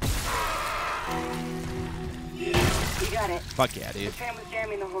 You got it. Fuck yeah, dude. The tram was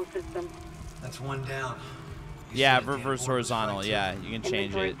jamming the whole system. That's one down. Yeah, reverse horizontal. Yeah, you can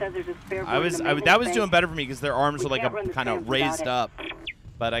change Inventory it. says there's a spare That was maintenance doing bay. better for me because their arms We were like can't run the kind of trams without raised it. up.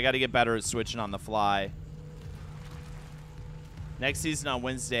 But I got to get better at switching on the fly. Next season on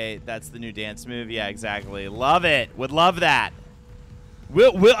Wednesday, that's the new dance move. Yeah, exactly. Love it. Would love that.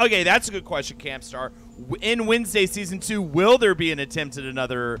 Okay, that's a good question, Campstar. In Wednesday season 2, will there be an attempt at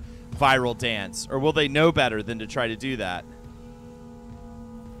another viral dance, or will they know better than to try to do that?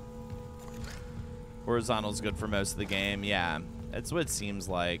 Horizontal's good for most of the game. Yeah, that's what it seems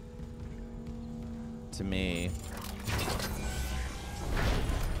like to me.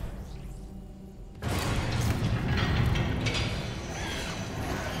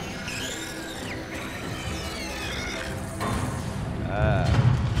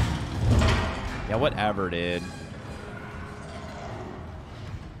 whatever, dude.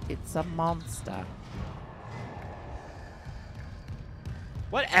 It's a monster.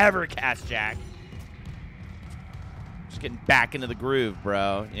 Whatever, Cash Jack. Just getting back into the groove,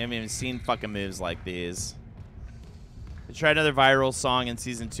 bro. You haven't even seen fucking moves like these. They tried another viral song in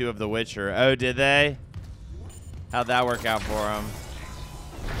season 2 of The Witcher. Oh, did they? How'd that work out for them?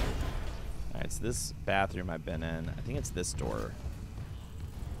 All right, it's this bathroom I've been in. I think it's this door.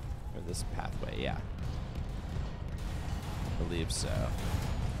 Or this pathway, yeah. I believe so.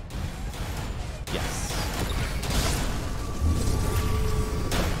 Yes.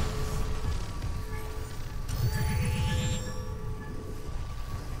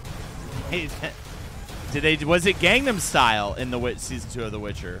 Hey, was it Gangnam Style in the season 2 of The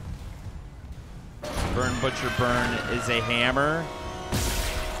Witcher? Burn, butcher, burn is a hammer.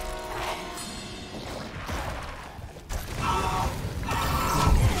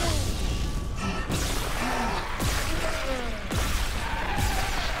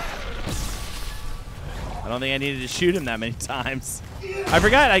 I don't think I needed to shoot him that many times. I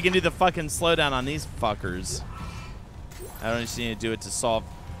forgot I can do the fucking slowdown on these fuckers. I don't just need to do it to solve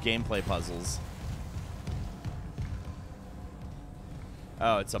gameplay puzzles.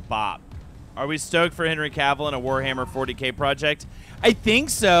 Oh, it's a bop. Are we stoked for Henry Cavill in a Warhammer 40K project? I think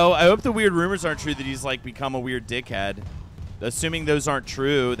so. I hope the weird rumors aren't true that he's like become a weird dickhead. Assuming those aren't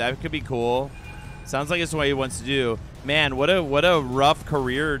true, that could be cool. Sounds like it's what he wants to do. Man, what a rough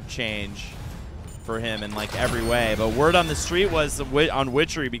career change for him in like every way. But word on the street was on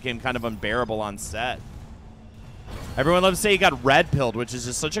Witcher he became kind of unbearable on set. Everyone loves to say he got red pilled, which is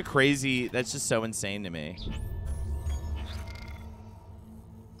just such a crazy. That's just so insane to me.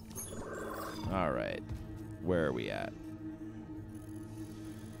 All right, where are we at?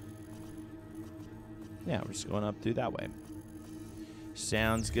 Yeah, we're just going up through that way.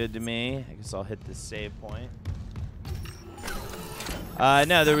 Sounds good to me. I guess I'll hit the save point.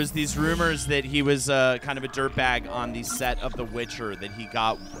 No, there was these rumors that he was kind of a dirtbag on the set of The Witcher, that he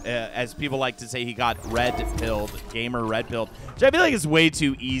got, as people like to say, he got red-pilled, gamer red-pilled, which I feel like is way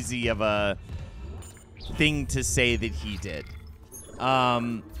too easy of a thing to say that he did.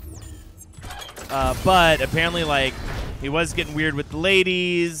 But apparently, like, he was getting weird with the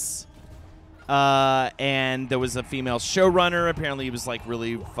ladies, and there was a female showrunner. Apparently, he was, like,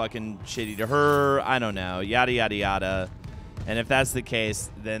 really fucking shitty to her. I don't know. Yada, yada, yada. And if that's the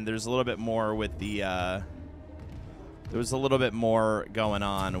case, then there's a little bit more with the, there was a little bit more going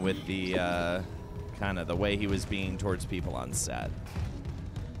on with the, kind of the way he was being towards people on set.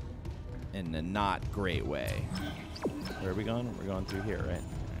 In a not great way. Where are we going? We're going through here, right?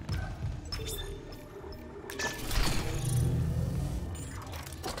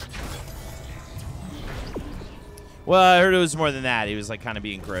 Well, I heard it was more than that. He was like kind of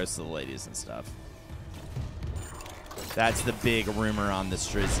being gross to the ladies and stuff. That's the big rumor on the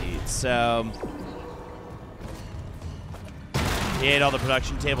Strizzy. So he ate all the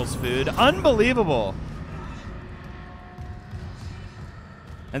production table's food. Unbelievable.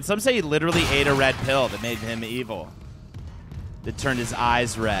 And some say he literally ate a red pill that made him evil. That turned his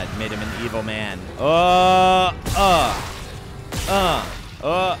eyes red, made him an evil man. Let's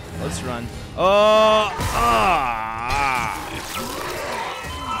run.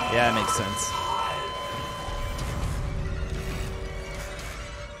 Yeah, that makes sense.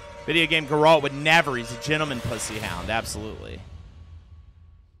 Video game Geralt would never. He's a gentleman pussy hound. Absolutely.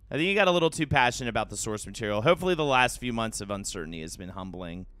 I think you got a little too passionate about the source material. Hopefully the last few months of uncertainty has been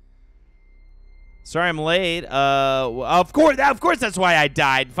humbling. Sorry I'm late. Of course that's why I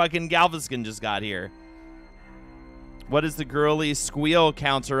died. Fucking Galveston just got here. What is the girly squeal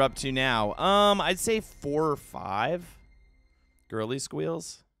counter up to now? I'd say 4 or 5 girly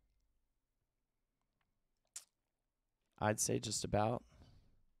squeals. I'd say just about.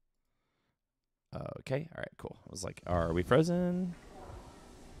 Okay, all right, cool. I was like, are we frozen?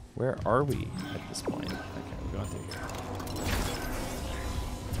 Where are we at this point? Okay, we're going through here.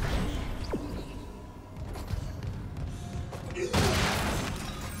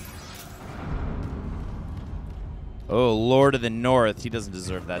 Oh, Lord of the North. He doesn't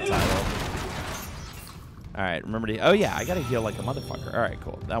deserve that title. All right, remember to... Oh, yeah, I got to heal like a motherfucker. All right,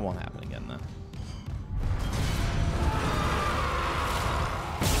 cool. That won't happen again, though.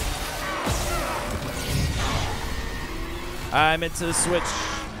 I meant to switch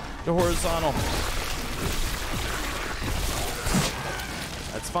to horizontal.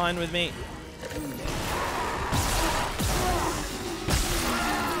 That's fine with me.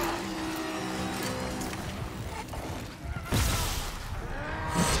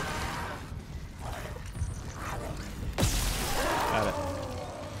 Got it.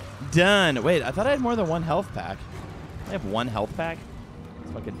 done. Wait, I thought I had more than one health pack. I have one health pack?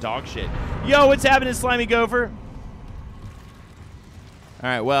 It's fucking dog shit. Yo, what's happening, Slimy Gopher? All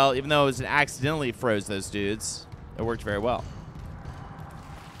right, well, even though it was an accidentally froze those dudes, it worked very well.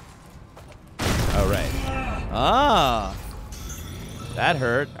 Oh, right. Ah. That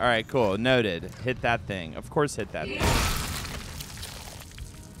hurt. All right, cool. Noted. Hit that thing. Of course hit that thing.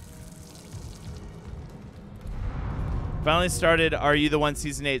 Finally started Are You the One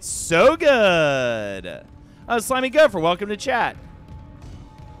Season 8. So good. Oh, Slimy Gopher, welcome to chat.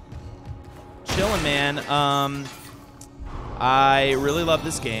 Chilling, man. I really love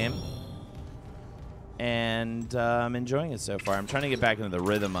this game. And I'm enjoying it so far. I'm trying to get back into the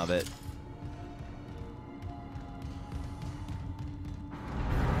rhythm of it.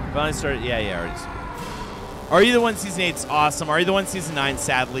 Finally started. Yeah, already. Are You the One Season 8's awesome. Are You the One Season 9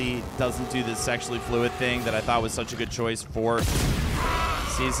 sadly doesn't do this sexually fluid thing that I thought was such a good choice for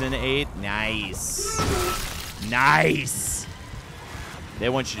Season 8. Nice. Nice. They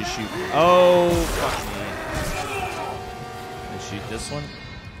want you to shoot. Oh, fuck me. Can I shoot this one?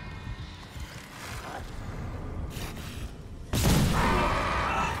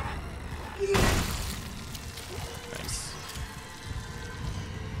 Nice.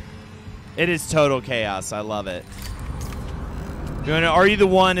 It is total chaos. I love it. Are You the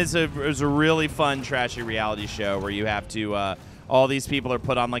One is a really fun, trashy reality show where you have to, all these people are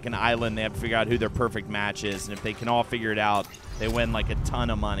put on like an island. They have to figure out who their perfect match is. And if they can all figure it out, they win like a ton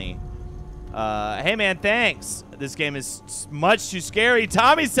of money. Hey, man, thanks. This game is much too scary.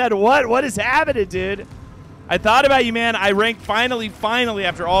 Tommy said, what? What is happening, dude? I thought about you, man. I ranked finally,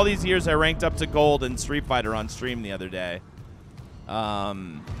 after all these years, I ranked up to gold in Street Fighter on stream the other day.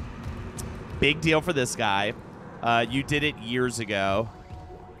 Big deal for this guy. You did it years ago.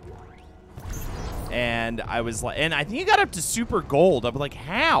 And I was like, and I think you got up to super gold. I was like,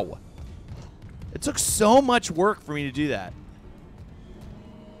 how? It took so much work for me to do that.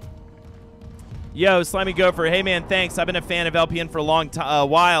 Yo, Slimy Gopher. Hey, man, thanks. I've been a fan of LPN for a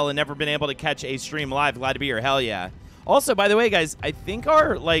while and never been able to catch a stream live. Glad to be here. Hell yeah. Also, by the way, guys, I think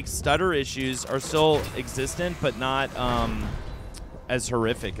our like stutter issues are still existent, but not as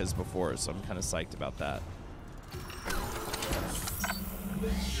horrific as before. So I'm kind of psyched about that.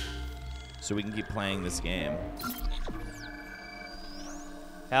 So we can keep playing this game.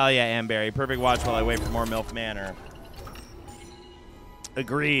 Hell yeah, Amberry. Perfect watch while I wait for more MILF Manor.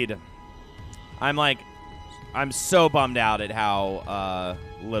 Agreed. I'm so bummed out at how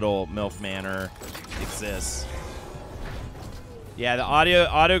little MILF Manor exists. Yeah, the audio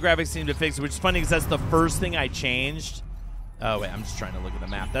graphics seem to fix it, which is funny because that's the first thing I changed. Oh, wait, I'm just trying to look at the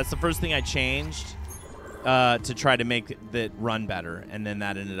map. That's the first thing I changed to try to make it run better, and then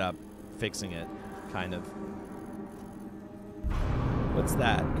that ended up fixing it, kind of. What's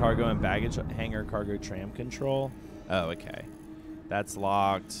that? Cargo and baggage hangar cargo tram control? Oh, okay. That's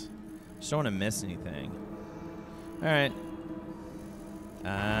locked. Just don't want to miss anything. All right.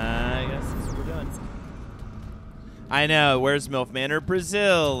 I guess that's what we're doing. I know. Where's MILF Manor?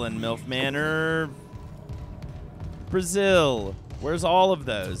 Brazil. And MILF Manor... Brazil. Where's all of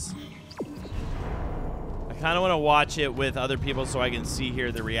those? I kind of want to watch it with other people so I can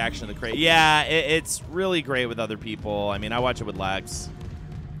hear the reaction of the crate. Yeah, it's really great with other people. I mean, I watch it with Lex.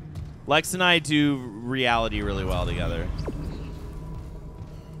 Lex and I do reality really well together.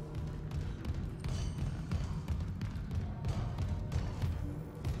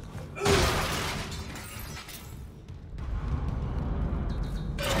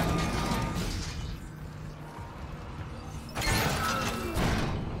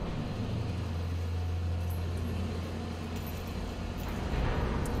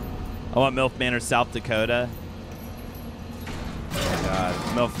 I want MILF Manor, South Dakota. Oh my God.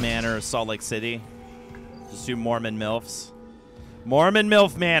 MILF Manor, Salt Lake City. Just do Mormon MILFs. Mormon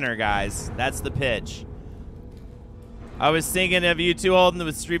MILF Manor, guys. That's the pitch. I was thinking of you two holding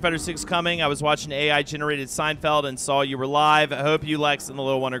with Street Fighter 6 coming. I was watching AI-generated Seinfeld and saw you were live. I hope you, Lex, and the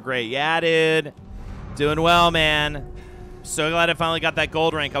little one are great. Yeah, dude. Doing well, man. So glad I finally got that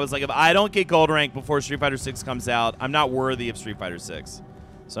gold rank. I was like, if I don't get gold rank before Street Fighter 6 comes out, I'm not worthy of Street Fighter 6.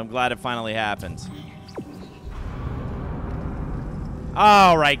 So I'm glad it finally happened.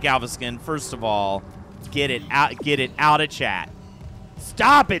 All right, Galveston. First of all, get it out of chat.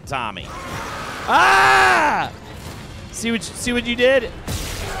 Stop it, Tommy. Ah! See what you did?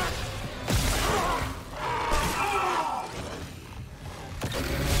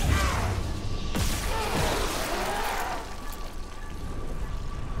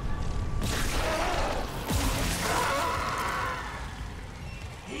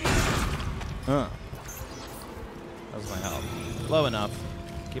 That was my health. Low enough.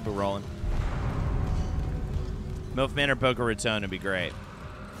 Keep it rolling. Milfman or Boca Raton would be great.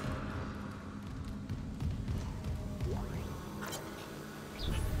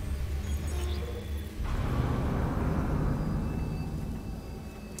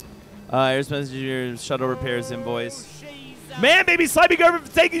 Here's your shuttle repairs invoice. Man, baby, Slimy Government,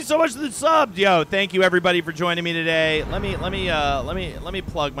 thank you so much for the sub. Yo, thank you everybody for joining me today. Let me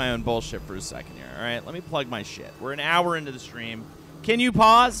plug my own bullshit for a second here. All right, let me plug my shit. We're an hour into the stream. Can you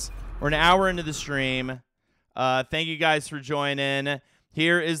pause? We're an hour into the stream. Thank you guys for joining.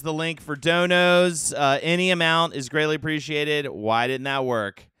 Here is the link for donos. Any amount is greatly appreciated. Why didn't that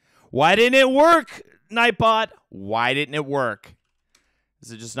work? Why didn't it work, Nightbot? Why didn't it work?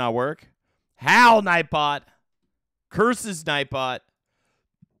 Does it just not work? How, Nightbot? Curses, Nightbot.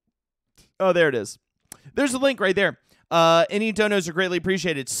 Oh, there it is. There's a link right there. Any donos are greatly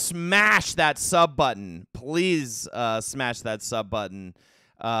appreciated. Smash that sub button. Please smash that sub button.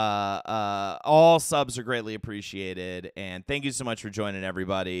 All subs are greatly appreciated. And thank you so much for joining,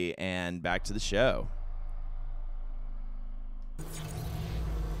 everybody. And back to the show.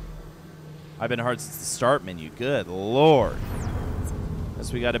 I've been hard since the start menu. Good Lord.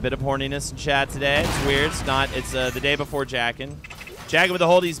 Guess we got a bit of horniness in chat today. It's weird. It's not. It's the day before Jackin. Jackin with the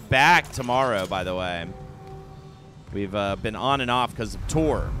Holdies back tomorrow, by the way. We've been on and off because of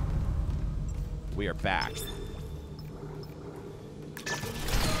tour. We are back.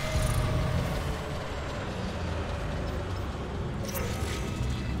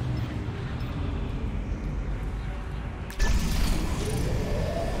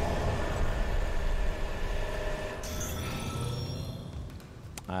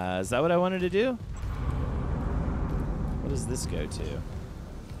 Is that what I wanted to do? What does this go to?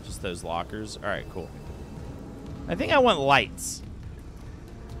 Just those lockers? All right, cool. I think I want lights.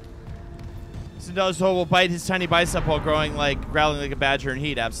 Cindella's Hole will bite his tiny bicep while growling growling like a badger in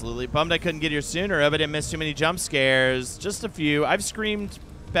heat. Absolutely. Bummed I couldn't get here sooner. Hope I didn't miss too many jump scares. Just a few. I've screamed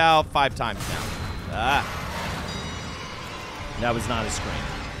about 5 times now. Ah. That was not a scream.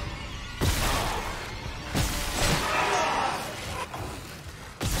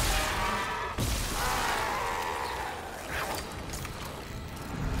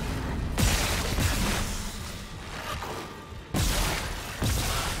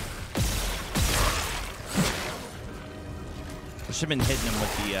 Should have been hitting him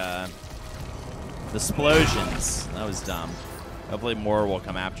with the explosions. That was dumb. Hopefully more will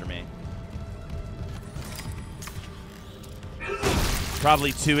come after me.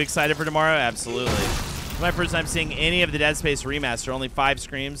 Probably too excited for tomorrow. Absolutely. It's my first time seeing any of the Dead Space remaster. Only 5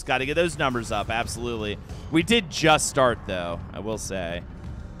 screams. Got to get those numbers up. Absolutely. We did just start though. I will say,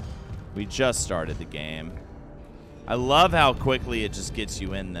 we just started the game. I love how quickly it just gets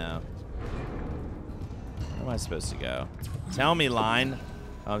you in though. Where am I supposed to go? Tell me, line.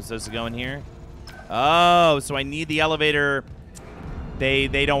 Oh, I'm supposed to go in here? Oh, so I need the elevator. They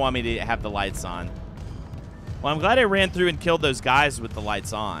don't want me to have the lights on. Well, I'm glad I ran through and killed those guys with the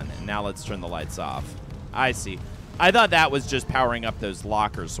lights on. And now let's turn the lights off. I see. I thought that was just powering up those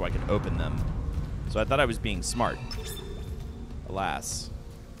lockers so I could open them. So I thought I was being smart. Alas.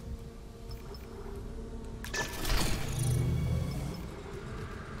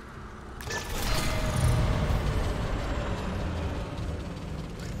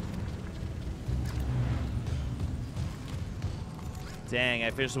 Dang, I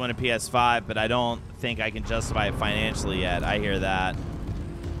officially want a PS5, but I don't think I can justify it financially yet. I hear that.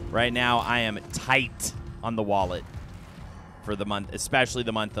 Right now, I am tight on the wallet for the month, especially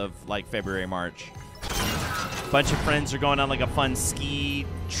the month of like February, March. Bunch of friends are going on like a fun ski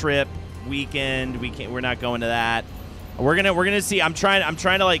trip weekend. We're not going to that. We're gonna see. I'm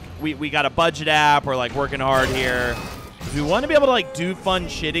trying to like we got a budget app. We're like working hard here. We want to be able to like do fun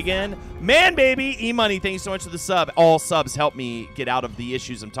shit again. Man, baby, E-Money, thank you so much for the sub. All subs help me get out of the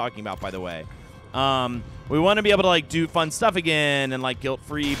issues I'm talking about, by the way. We want to be able to like do fun stuff again and like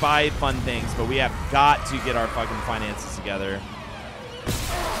guilt-free buy fun things, but we have got to get our fucking finances together.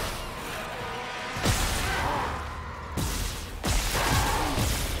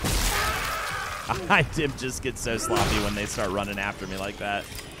 I did just get so sloppy when they start running after me like that.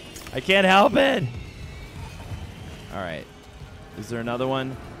 I can't help it. All right. Is there another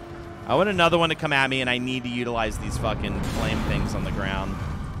one? I want another one to come at me, and I need to utilize these fucking flame things on the ground.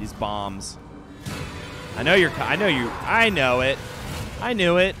 These bombs. I know it. I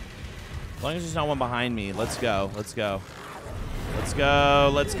knew it. As long as there's not one behind me. Let's go. Let's go. Let's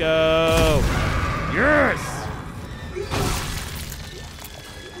go. Let's go. Yes!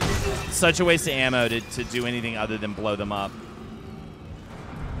 Such a waste of ammo to do anything other than blow them up.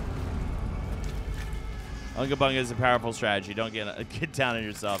 Unga Bunga is a powerful strategy. Don't get down on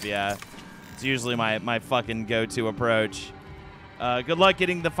yourself. Yeah, it's usually my fucking go-to approach. Good luck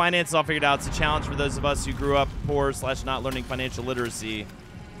getting the finances all figured out. It's a challenge for those of us who grew up poor / not learning financial literacy.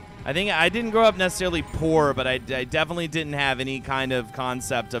 I think I didn't grow up necessarily poor, but I definitely didn't have any kind of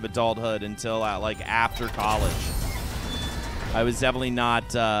concept of adulthood until like after college. I was definitely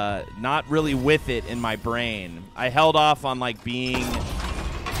not really with it in my brain. I held off on like being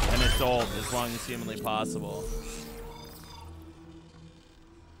an adult as long as humanly possible.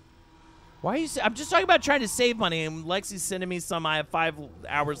 Why are you? I'm just talking about trying to save money, and Lexi's sending me some. I have 5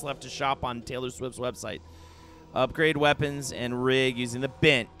 hours left to shop on Taylor Swift's website. Upgrade weapons and rig using the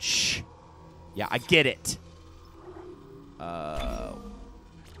bench. Yeah, I get it. How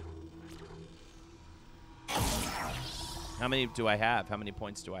many do I have? How many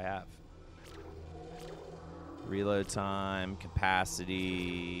points do I have? Reload time,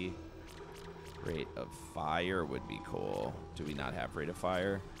 capacity, rate of fire would be cool. Do we not have rate of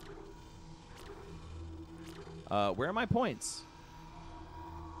fire? Where are my points?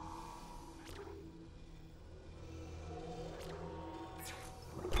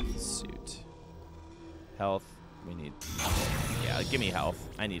 Suit. Health. We need... Yeah, give me health.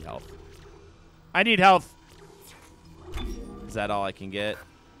 I need health. I need health! Is that all I can get?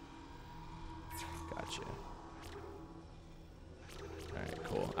 Gotcha. Alright,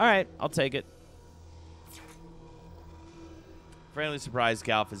 cool. Alright, I'll take it. Frankly surprised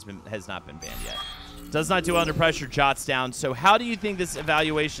Galf has not been banned yet. Does not do under pressure, jots down. So how do you think this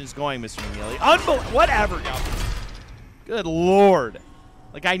evaluation is going, Mr. McNeely? Whatever, Galf. Good lord.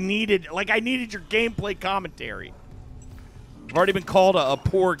 Like I needed your gameplay commentary. I've already been called a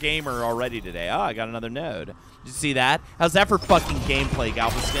poor gamer already today. Oh, I got another node. Did you see that? How's that for fucking gameplay,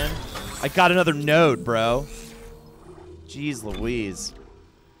 Galveston? I got another node, bro. Jeez Louise.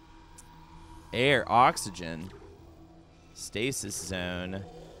 Air, oxygen. Stasis zone.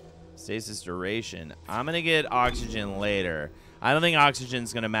 Stasis duration. I'm going to get oxygen later. I don't think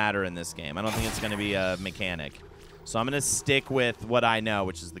oxygen's going to matter in this game. I don't think it's going to be a mechanic. So I'm going to stick with what I know,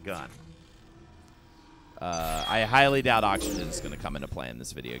 which is the gun. I highly doubt oxygen is going to come into play in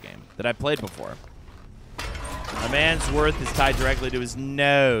this video game that I've played before. A man's worth is tied directly to his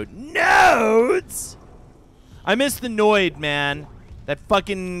node. Nodes! I miss the Noid, man. That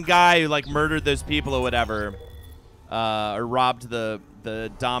fucking guy who, like, murdered those people or whatever. Or robbed the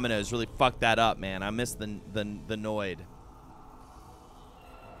dominoes. Really fucked that up, man. I miss the Noid.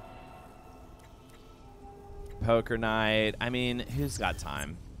 Poker night. I mean, who's got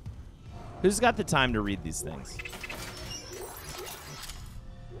time? Who's got the time to read these things?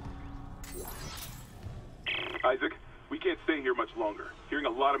 Isaac, we can't stay here much longer. Hearing a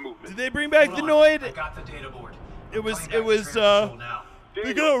lot of movement. Did they bring back the Noid? I got the data board. They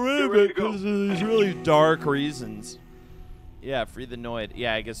got rid of it because of these really dark reasons. Yeah, free the Noid.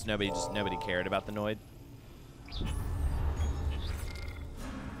 Yeah, I guess nobody cared about the Noid.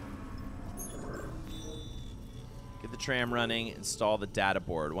 Get the tram running, install the data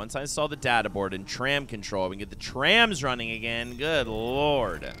board. Once I install the data board and tram control, we can get the trams running again. Good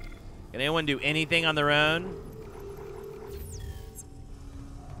lord. Can anyone do anything on their own?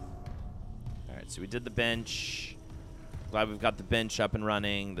 Alright, so we did the bench. Glad we've got the bench up and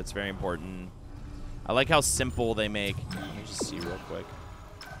running. That's very important. I like how simple they make. Let me just see real quick.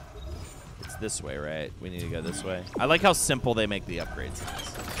 It's this way, right? We need to go this way. I like how simple they make the upgrades in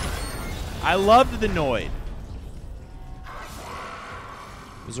this. I loved the Noid.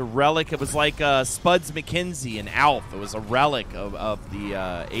 It was a relic. It was like Spuds McKenzie and Alf. It was a relic of the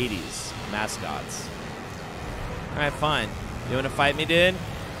 80s mascots. All right, fine. You want to fight me, dude?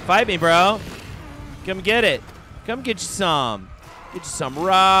 Fight me, bro. Come get it. Come get you some. Get you some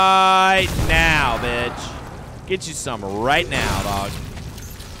right now, bitch. Get you some right now, dog.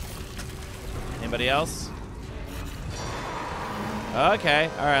 Anybody else? Okay.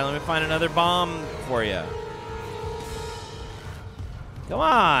 All right, let me find another bomb for you. Come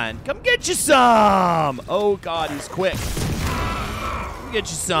on. Come get you some. Oh, God, he's quick. Come get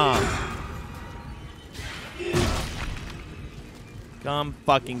you some. Come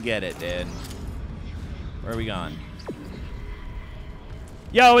fucking get it, dude. Where are we going?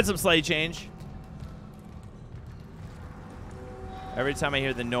 Yo, it's some Slay Change. Every time I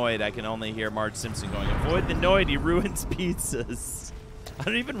hear the Noid, I can only hear Marge Simpson going, avoid the Noid, he ruins pizzas. I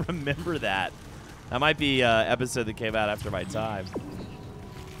don't even remember that. That might be an episode that came out after my time.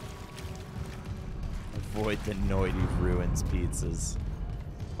 Avoid the Noid, he ruins pizzas.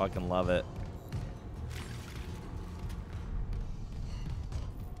 Fucking love it.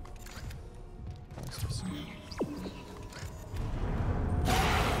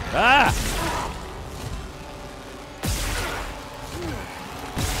 Ah!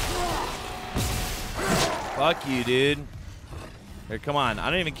 Fuck you, dude. Here, come on. I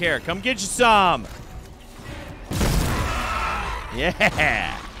don't even care. Come get you some.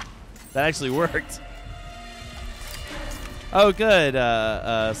 Yeah. That actually worked. Oh, good.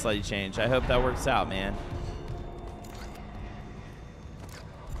 Slightly change. I hope that works out, man.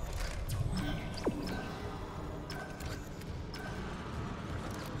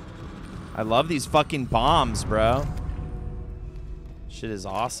 I love these fucking bombs, bro. Shit is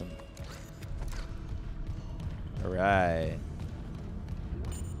awesome. All right.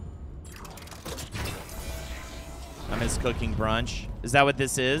 I miss cooking brunch. Is that what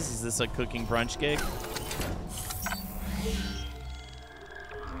this is? Is this a cooking brunch gig?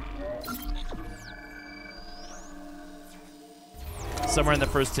 Somewhere in the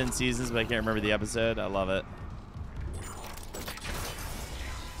first 10 seasons, but I can't remember the episode. I love it.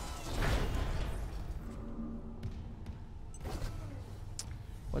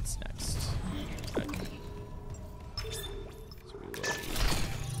 What's next? Okay. So we will be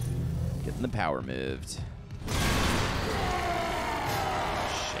getting the power moved. Shit.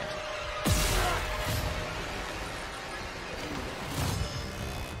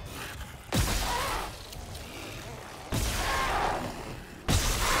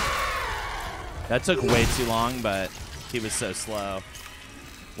 That took way too long, but he was so slow.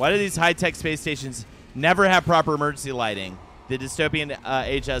 Why do these high-tech space stations never have proper emergency lighting? The dystopian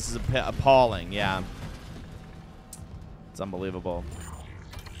HS is appalling, yeah. It's unbelievable.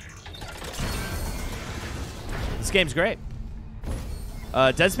 This game's great.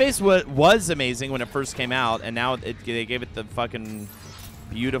 Dead Space was amazing when it first came out, and now they gave it the fucking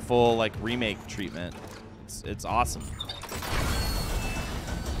beautiful like remake treatment. It's awesome.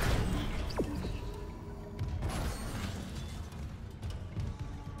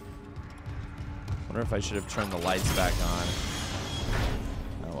 Wonder if I should have turned the lights back on.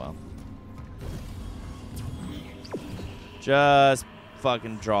 Oh well. Just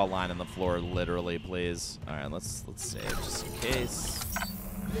fucking draw a line on the floor, literally, please. All right, let's save just in case.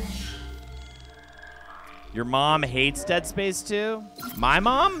 Your mom hates Dead Space 2? My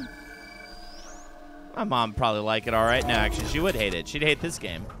mom? My mom probably like it all right. No, actually, she would hate it. She'd hate this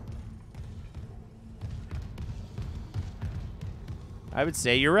game. I would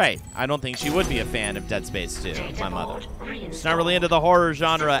say you're right. I don't think she would be a fan of Dead Space 2, my mother. She's not really into the horror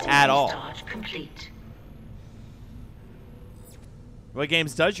genre at all. What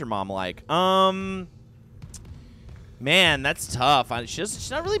games does your mom like? Man, that's tough. She's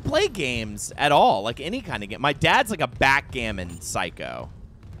not really play games at all, like any kind of game. My dad's like a backgammon psycho.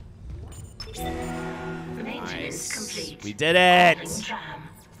 Nice. We did it.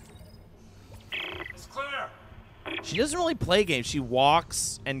 She doesn't really play games. She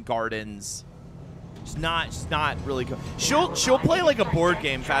walks and gardens. She's not really good. She'll play like a board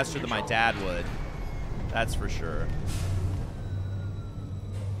game faster than my dad would. That's for sure.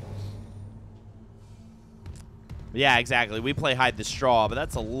 Yeah, exactly. We play hide the straw, but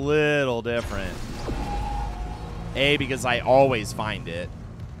that's a little different. Because I always find it.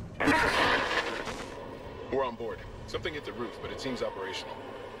 We're on board. Something hit the roof, but it seems operational.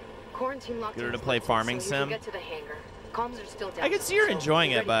 Quarantine locked Get her to play farming so sim. get to the hangar. Comms are still down. I can see her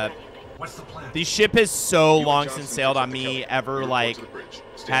enjoying it, but what's the plan? the ship has so long since sailed on me ever like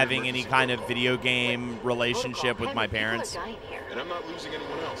having any kind of video game relationship with my parents. And I'm not losing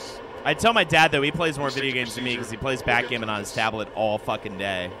anyone else. I tell my dad though he plays more video games than me because he plays backgammon on his tablet all fucking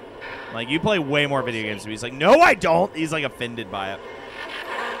day. Like, you play way more video games than me. He's like, no, I don't. He's like offended by it.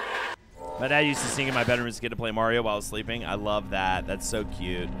 My dad used to sing in my bedroom as a kid to play Mario while I was sleeping. I love that. That's so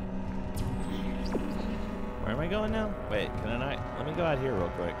cute. Where am I going now? Wait, can I not? Let me go out here real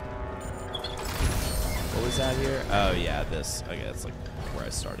quick. What was that here? Oh, yeah, this. Okay, that's like where I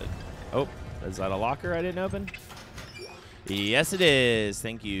started. Oh, is that a locker I didn't open? Yes, it is.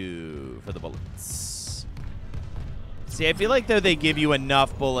 Thank you for the bullets. See, I feel like, though, they give you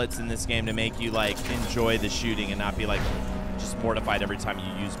enough bullets in this game to make you, like, enjoy the shooting and not be, like, just mortified every time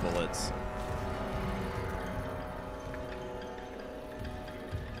you use bullets.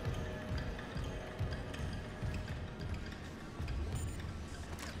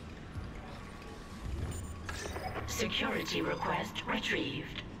 Security request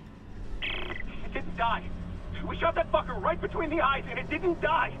retrieved. It didn't die. We shot that fucker right between the eyes and it didn't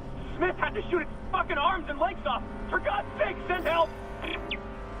die. Smith had to shoot its fucking arms and legs off. For God's sake, send help!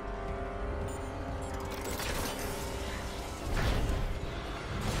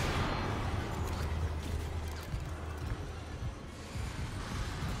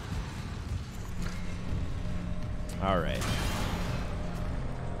 All right.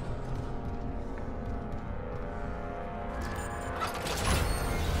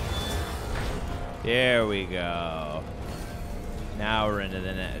 There we go. Now we're in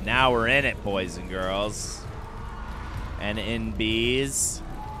it. Now we're in it, boys and girls. And in bees.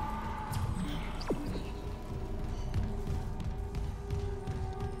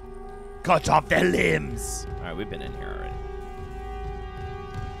 Cut off their limbs. All right, we've been in here already.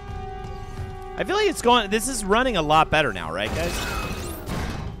 I feel like it's going. This is running a lot better now, right, guys?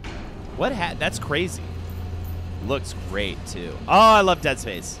 What? That's crazy. Looks great too. Oh, I love Dead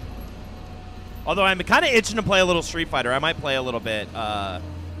Space. Although I'm kind of itching to play a little Street Fighter. I might play a little bit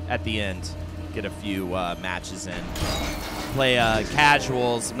at the end. Get a few matches in. Play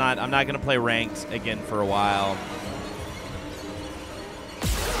casuals. I'm not gonna play ranked again for a while.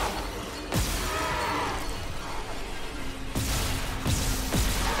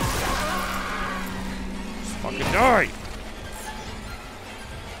 Just fucking die.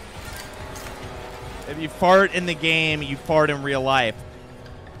 If you fart in the game, you fart in real life.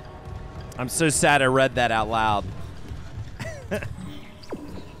 I'm so sad I read that out loud.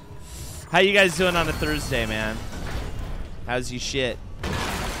 How you guys doing on a Thursday, man? How's you shit?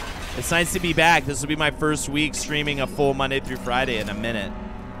 It's nice to be back. This will be my first week streaming a full Monday through Friday in a minute.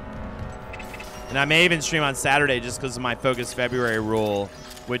 And I may even stream on Saturday just because of my Focus February rule,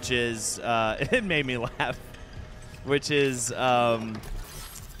 which is, it made me laugh, which is,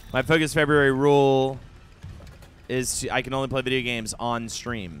 my Focus February rule is I can only play video games on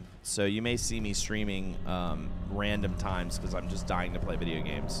stream. So you may see me streaming random times because I'm just dying to play video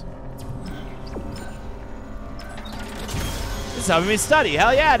games. It's helping me study.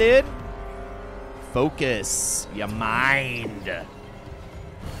 Hell yeah, dude. Focus your mind.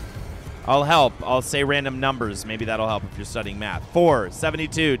 I'll help. I'll say random numbers. Maybe that'll help if you're studying math.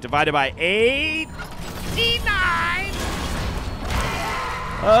 472 divided by 89.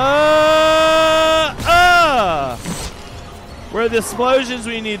 Where are the explosions?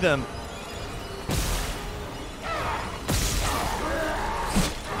 We need them.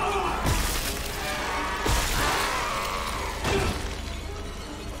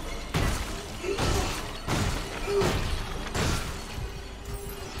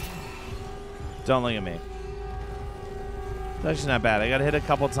 Don't look at me. It's actually not bad. I got to hit a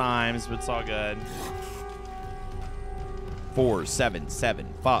couple times, but it's all good. 477.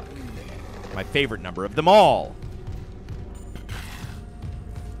 Fuck. My favorite number of them all.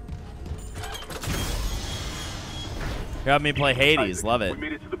 You helped me play Hades. Love it. We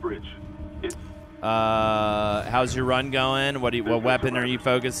made it to the bridge. How's your run going? What weapon are you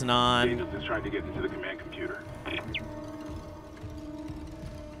focusing on? Daniels is trying to get into the command computer.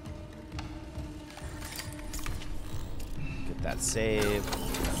 Get that save.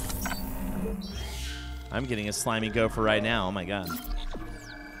 I'm getting a slimy gopher right now. Oh my god.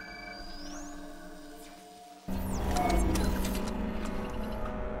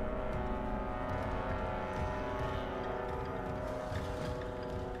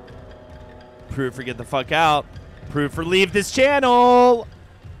 Proof for get the fuck out. Proof for leave this channel.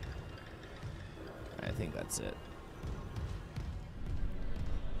 I think that's it.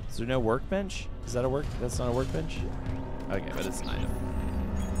 Is there no workbench? Is that a work? That's not a workbench? Okay, but it's an item.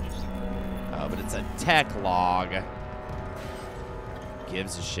 Oh, but it's a tech log.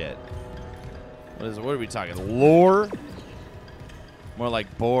 Gives a shit. What are we talking? Lore? More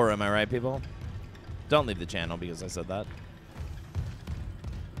like bore, am I right, people? Don't leave the channel because I said that.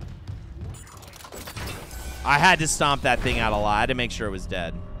 I had to stomp that thing out a lot. I had to make sure it was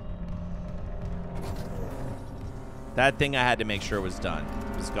dead. That thing I had to make sure it was done.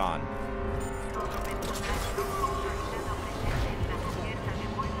 It was gone.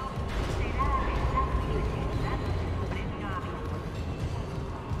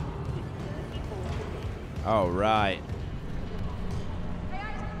 All right.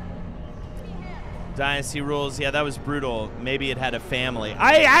 Dynasty rules. Yeah, that was brutal. Maybe it had a family.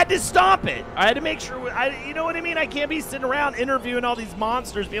 I had to stomp it. I had to make sure. You know what I mean? I can't be sitting around interviewing all these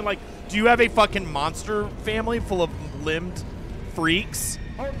monsters being like, do you have a fucking monster family full of limbed freaks?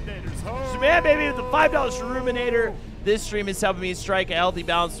 So, man, baby, with the $5 for Ruminator, this stream is helping me strike a healthy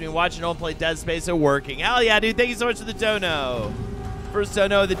balance between watching home play Dead Space and working. Hell yeah, dude. Thank you so much for the dono. First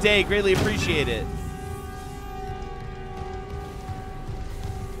dono of the day. Greatly appreciate it.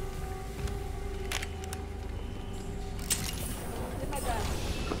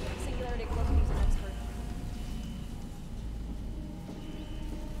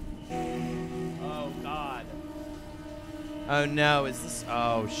 Oh no, is this,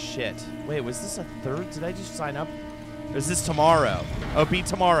 oh shit. Wait, was this a third? Did I just sign up? Or is this tomorrow? Oh, be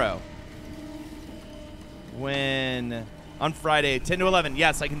tomorrow. When, on Friday, 10 to 11.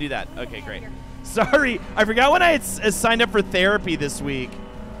 Yes, I can do that. Okay, great. Sorry, I forgot when I had signed up for therapy this week.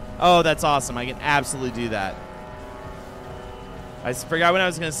 Oh, that's awesome. I can absolutely do that. I forgot when I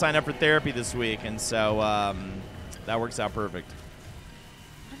was going to sign up for therapy this week, and so that works out perfect.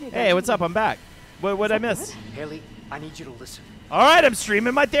 Hey, what's up? I'm back. What'd I miss? Haley, I need you to listen. All right, I'm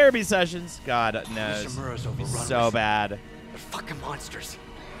streaming my therapy sessions. God knows. Ishimura's overrun So with- bad. They're fucking monsters.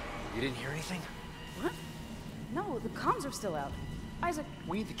 You didn't hear anything? What? No, the comms are still out. Isaac.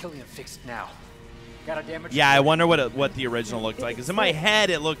 We need the Killian fixed now. Got a damage. Yeah, I wonder what the original looked like. Because in my head,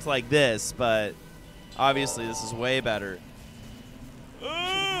 it looked like this, but obviously this is way better.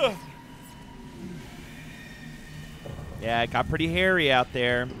 Ugh. Yeah, it got pretty hairy out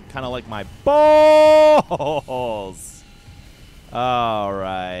there. Kind of like my balls. All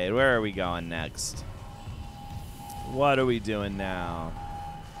right, where are we going next? What are we doing now?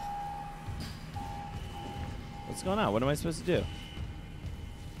 What's going on? What am I supposed to do?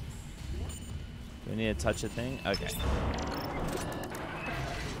 Do I need to touch a thing? Okay.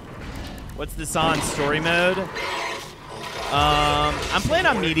 What's this on? Story mode? I'm playing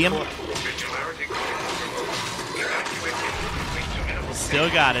on medium. Still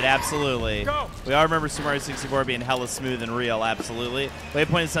got it, absolutely. We all remember Super Mario 64 being hella smooth and real, absolutely.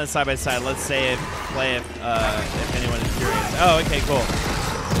 Waypoint and Sun side by side. Let's play if anyone is curious. Oh, okay, cool.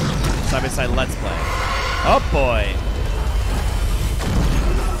 Side by side, let's play. Oh boy.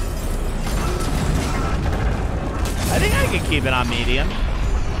 I think I could keep it on medium.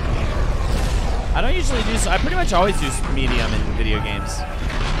 I don't usually do. I pretty much always do medium in video games.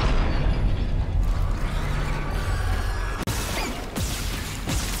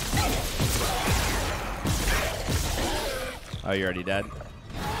 Oh, you're already dead?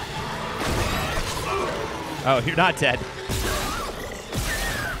 Oh, you're not dead.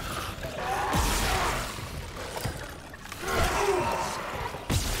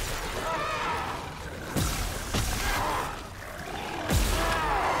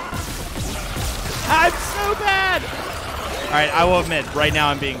 I'm so bad! All right, I will admit, right now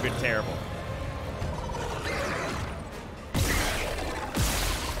I'm being terrible.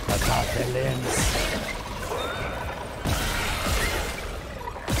 That's our villains.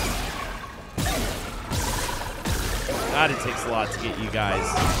 God, it takes a lot to get you guys.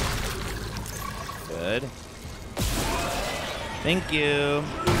 Good. Thank you.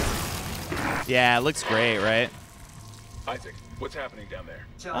 Yeah, it looks great, right? Isaac, what's happening down there?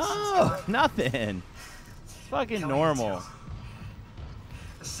 Oh, nothing. It's fucking normal.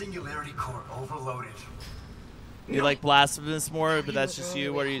 The singularity core overloaded. You like Blasphemous more, but that's just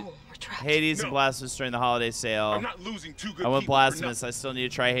you. What are you? Hades and Blasphemous during the holiday sale. I'm not losing two good I went people for Blasphemous. I still need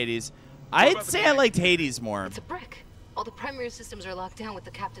to try Hades. I'd say I liked Hades more. It's a brick. All the primary systems are locked down with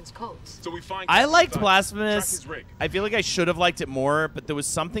the captain's codes. So we find I liked Track Blasphemous. his rig. I feel like I should have liked it more, but there was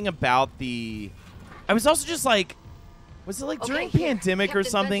something about the... I was also just like... Was it like during Pandemic or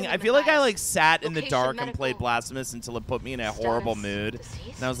something? I feel like I like sat in the dark and played Blasphemous until it put me in a horrible mood.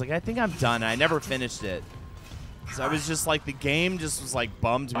 And I was like, I think I'm done. And I never finished it. So I was just like, the game just was like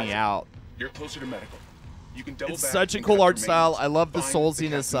bummed me out. You're closer to medical. You can double It's back such a and cool capture art style. maintenance, I love the find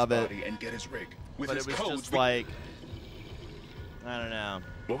soulsiness of it. captain's body and get his rig. With But his it was codes, just we- like... I don't know.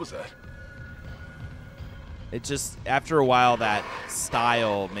 What was that? It just, after a while, that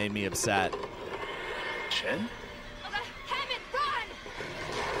style made me upset. Chen?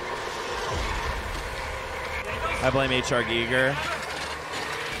 I blame HR Giger.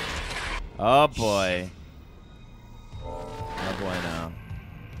 Oh boy. Oh boy, no.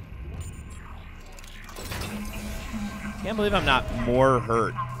 Can't believe I'm not more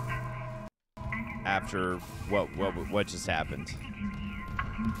hurt after what just happened.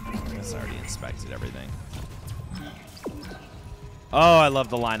 I guess I already inspected everything. Oh, I love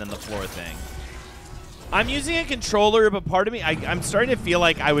the line on the floor thing. I'm using a controller, but part of me, I'm starting to feel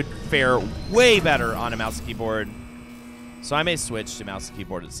like I would fare way better on a mouse and keyboard. So I may switch to mouse and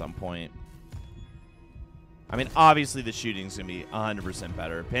keyboard at some point. I mean, obviously the shooting's going to be 100%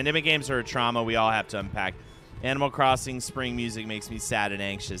 better. Pandemic games are a trauma we all have to unpack. Animal Crossing spring music makes me sad and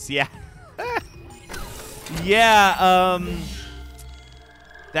anxious. Yeah. Yeah,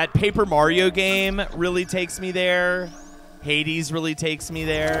 that Paper Mario game really takes me there. Hades really takes me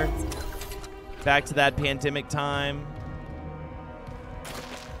there. Back to that pandemic time.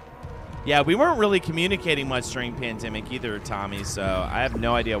 Yeah, we weren't really communicating much during pandemic either, Tommy, so I have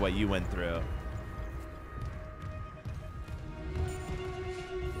no idea what you went through.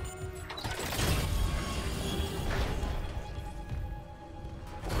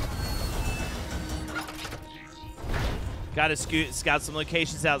 Got to scout some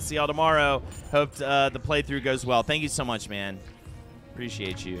locations out. See y'all tomorrow. Hope the playthrough goes well. Thank you so much, man.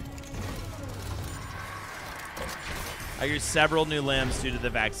 Appreciate you. I grew several new limbs due to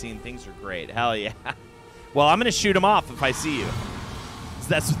the vaccine. Things are great. Hell yeah. Well, I'm going to shoot them off if I see you.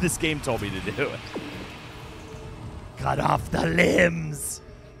 That's what this game told me to do. Cut off the limbs.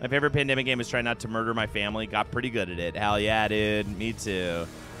 My favorite pandemic game is Try Not to Murder My Family. Got pretty good at it. Hell yeah, dude. Me too.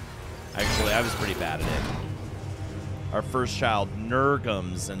 Actually, I was pretty bad at it. Our first child,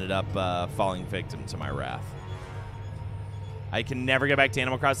 Nurgums, ended up falling victim to my wrath. I can never get back to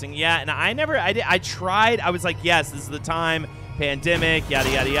Animal Crossing. Yeah, and I tried. I was like, yes, this is the time. Pandemic, yada,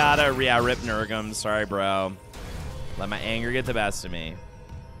 yada, yada. Yeah, rip Nurgums. Sorry, bro. Let my anger get the best of me.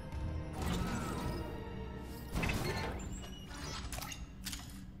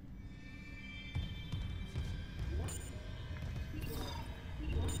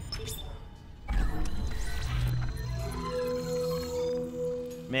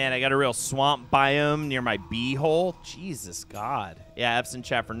 Man, I got a real swamp biome near my beehole. Jesus God. Yeah, F's in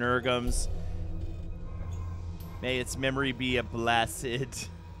chat for Nurgums. May its memory be a blessed.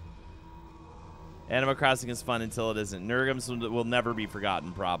 Animal Crossing is fun until it isn't. Nurgums will never be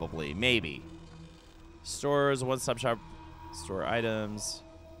forgotten, probably. Maybe. Stores, one-stop shop. Store items.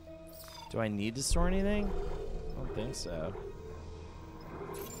 Do I need to store anything? I don't think so.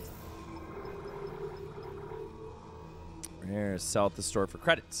 Here, sell at the store for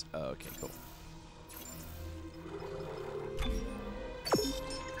credits. Oh, okay, cool.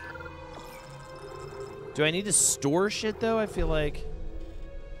 Do I need to store shit, though? I feel like...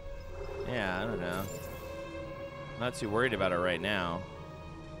 Yeah, I don't know. I'm not too worried about it right now.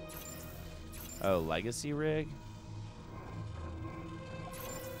 Oh, legacy rig?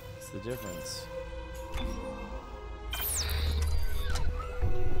 What's the difference?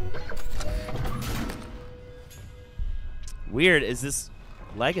 Weird. Is this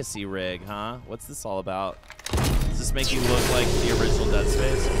legacy rig, huh? What's this all about? Does this make you look like the original Dead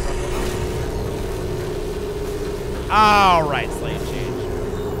Space? All right, slave change.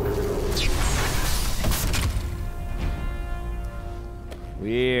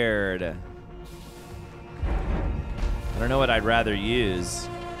 Weird. I don't know what I'd rather use.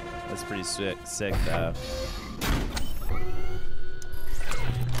 That's pretty sick though.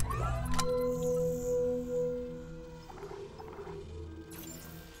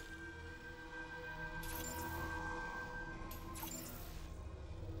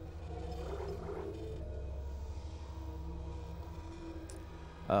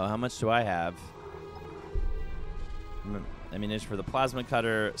 Oh, how much do I have? Ammunition for the plasma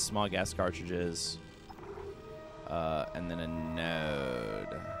cutter, small gas cartridges, and then a node.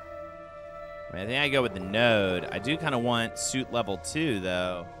 I mean, I think I go with the node. I do kind of want suit level 2,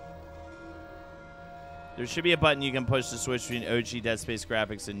 though. There should be a button you can push to switch between OG Dead Space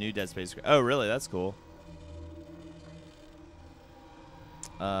graphics and new Dead Space. Oh, really? That's cool.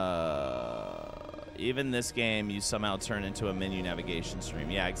 Even this game, you somehow turn into a menu navigation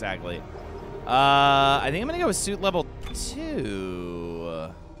stream. Yeah, exactly. I think I'm going to go with suit level 2.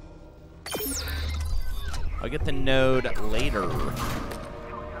 I'll get the node later.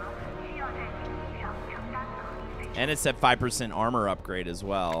 And it's at 5% armor upgrade as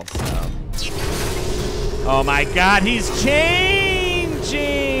well. So. Oh my God, he's changing!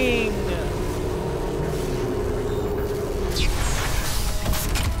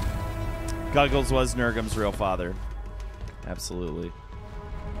 Guggles was Nurgum's real father. Absolutely.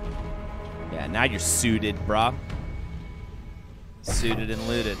 Yeah, now you're suited, brah. Suited and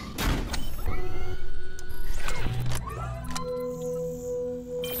looted.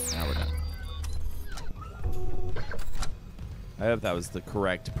 Now we're done. I hope that was the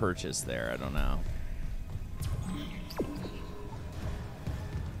correct purchase there. I don't know.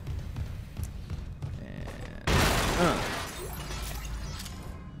 And,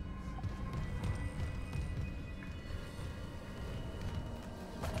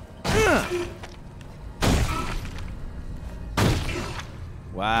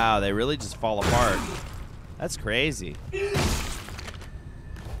 Wow, they really just fall apart. That's crazy.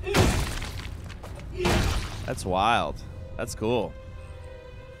 That's wild. That's cool.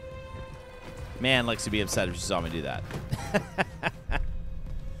 Man, Lexi be upset if she saw me do that.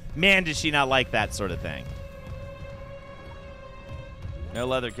 Man, does she not like that sort of thing. No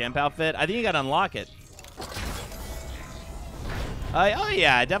leather camp outfit? I think you gotta unlock it. Oh,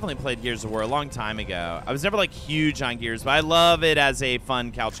 yeah, I definitely played Gears of War a long time ago. I was never, like, huge on Gears, but I love it as a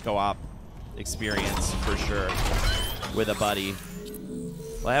fun couch co-op experience, for sure, with a buddy.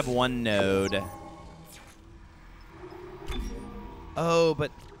 Well, I have one node. Oh,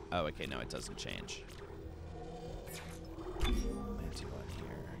 but... Oh, okay, no, it doesn't change. Let's do one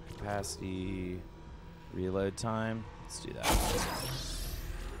here. Capacity, reload time. Let's do that.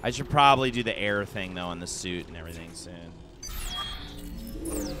 I should probably do the air thing, though, on the suit and everything soon.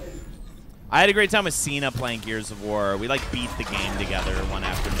 I had a great time with Cena playing Gears of War. We, like, beat the game together one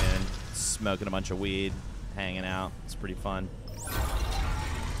afternoon, smoking a bunch of weed, hanging out. It's pretty fun.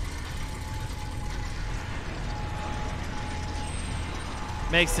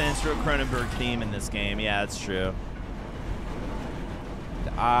 Makes sense for a Cronenberg theme in this game. Yeah, that's true.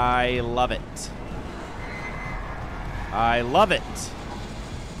 I love it. I love it.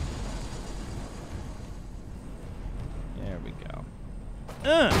 There we go.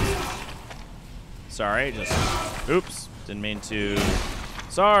 Sorry, just... Oops. Didn't mean to...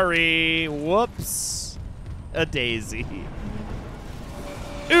 Sorry. Whoops. A daisy.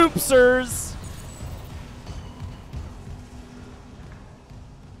 Oopsers.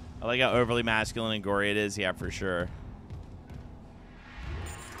 I like how overly masculine and gory it is. Yeah, for sure.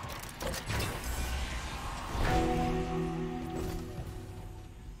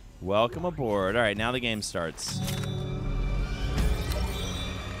 Welcome aboard. All right, now the game starts.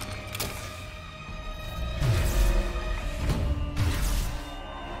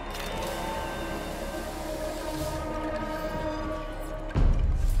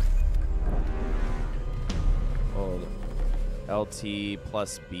 LT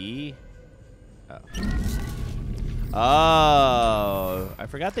plus B. Oh. Oh, I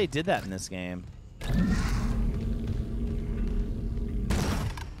forgot they did that in this game.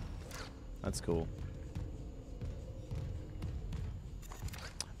 That's cool.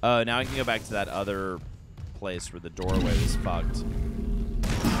 Oh, now I can go back to that other place where the doorway was fucked.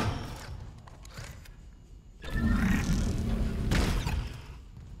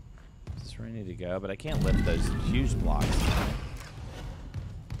 I need to go, but I can't lift those huge blocks.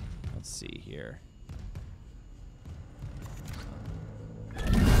 Let's see here.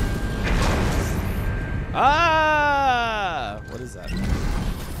 Ah! What is that?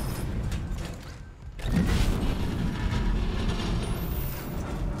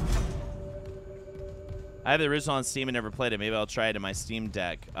 I have the original on Steam and never played it. Maybe I'll try it in my Steam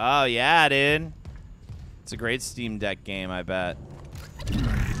Deck. Oh, yeah, dude. It's a great Steam Deck game, I bet.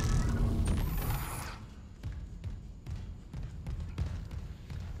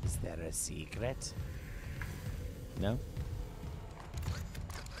 Is there a secret? No?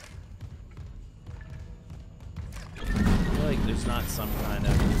 I feel like there's not some kind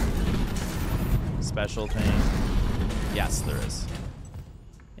of special thing. Yes, there is.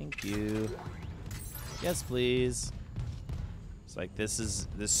 Thank you. Yes, please. It's like this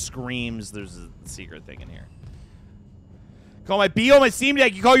screams there's a secret thing in here. Call my B on my Steam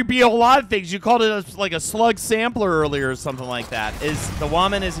Deck. You call your B a whole lot of things. You called it like a slug sampler earlier or something like that. The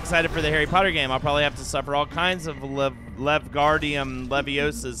woman is excited for the Harry Potter game. I'll probably have to suffer all kinds of Levgardium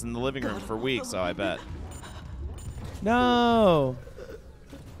Leviosis in the living room for weeks, so I bet. No.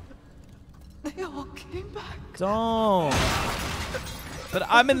 They all came back. Don't. But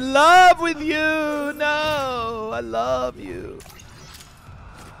I'm in love with you. No, I love you.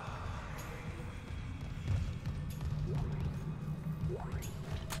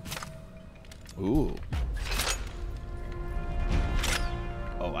 Ooh.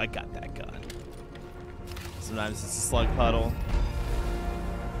 Oh, I got that gun. Sometimes it's a slug puddle.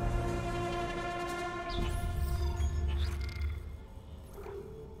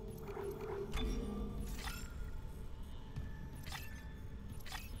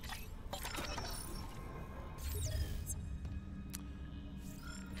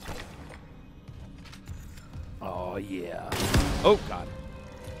 Oh, yeah. Oh, God.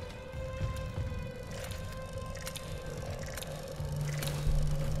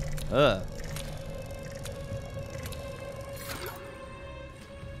 Ugh.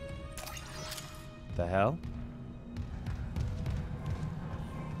 The hell?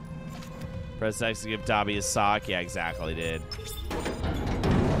 Press X to give Dobby a sock. Yeah, exactly, dude.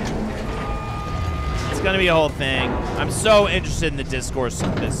 It's gonna be a whole thing. I'm so interested in the discourse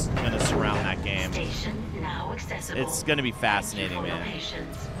that's gonna surround that game. It's gonna be fascinating, man.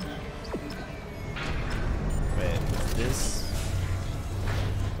 Wait, this...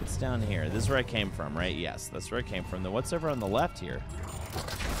 down here. This is where I came from, right? Yes, that's where I came from. Then what's over on the left here?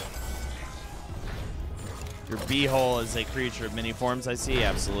 Your beehole is a creature of many forms, I see.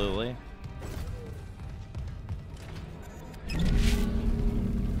 Absolutely. Well,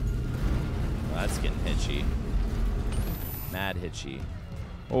 that's getting hitchy. Mad hitchy.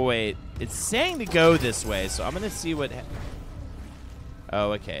 Oh, wait. It's saying to go this way, so I'm going to see what...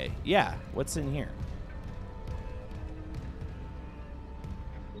 Oh, okay. Yeah. What's in here?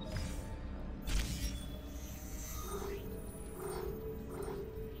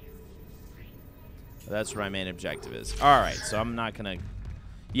 That's where my main objective is. All right, so I'm not going to...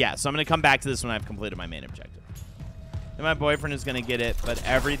 Yeah, so I'm going to come back to this when I've completed my main objective. And my boyfriend is going to get it, but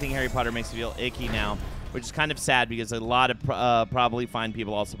everything Harry Potter makes me feel icky now, which is kind of sad because a lot of probably fine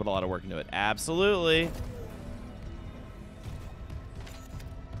people also put a lot of work into it. Absolutely.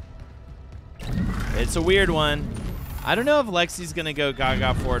 It's a weird one. I don't know if Lexi's going to go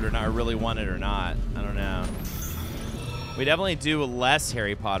gaga for it or not, or really want it or not. I don't know. We definitely do less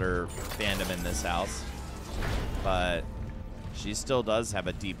Harry Potter fandom in this house, but she still does have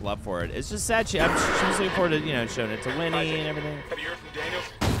a deep love for it. It's just sad. She was looking forward to, you know, showing it to Winnie and everything. Have you heard from Daniels?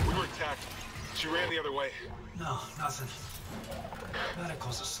 We were attacked. She ran the other way. No, nothing.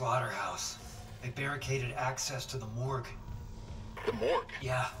 Medical's a slaughterhouse. They barricaded access to the morgue. The morgue?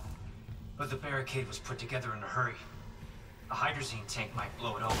 Yeah, but the barricade was put together in a hurry. A hydrazine tank might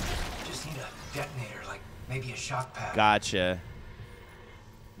blow it open. Just need a detonator, like maybe a shock pad. Gotcha.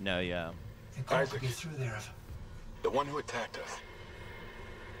 No, yeah. The car could be through there if... The one who attacked us.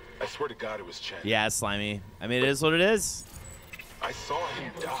 I swear to God it was Chen. Yeah, Slimy. I mean, it is what it is. I saw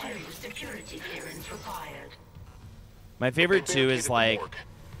him die. Security clearance required. My favorite too is like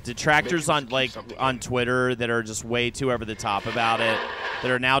detractors on on Twitter that are just way too over the top about it. That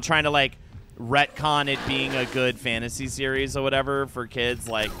are now trying to like retcon it being a good fantasy series or whatever for kids.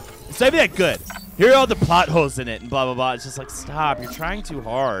 Like, it's not even that good. Here are all the plot holes in it and blah blah blah. It's just like, stop. You're trying too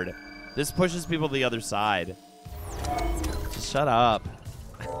hard. This pushes people to the other side. Just shut up.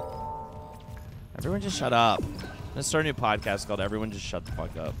 Everyone just shut up. I'm gonna start a new podcast called Everyone Just Shut the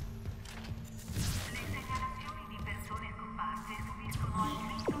Fuck Up.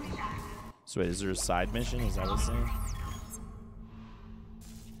 So wait, is there a side mission? Is that what it's saying?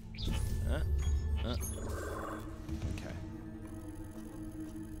 Okay.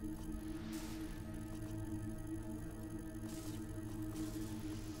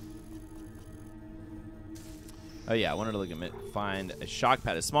 Oh yeah, I wanted to look at it. Find a shock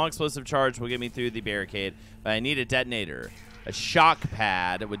pad. A small explosive charge will get me through the barricade, but I need a detonator. A shock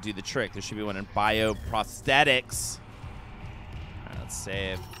pad would do the trick. There should be one in bioprosthetics. All right, let's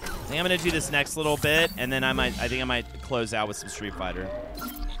save. I think I'm gonna do this next little bit, and then I think I might close out with some Street Fighter.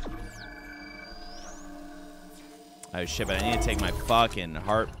 Oh shit, but I need to take my fucking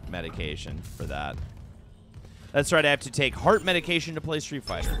heart medication for that. That's right, I have to take heart medication to play Street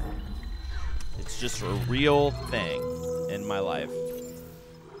Fighter. It's just a real thing in my life.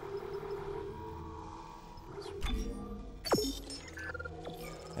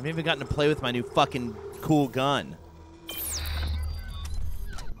 I haven't even gotten to play with my new fucking cool gun.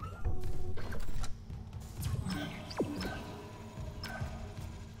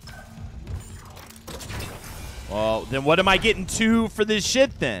 Well, then what am I getting to for this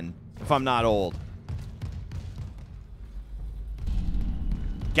shit then, if I'm not old?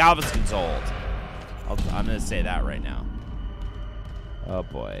 Galveston's old. I'm going to say that right now. Oh,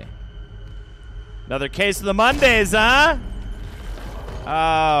 boy. Another case of the Mondays, huh?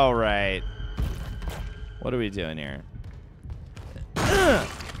 All right. What are we doing here?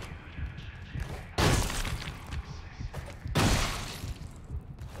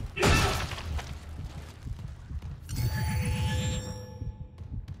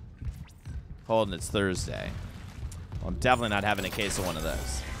 Holden, it's Thursday. Well, I'm definitely not having a case of one of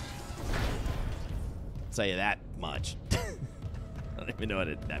those. I'll tell you that much. I don't even know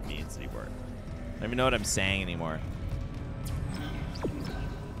what that means anymore. I don't even know what I'm saying anymore.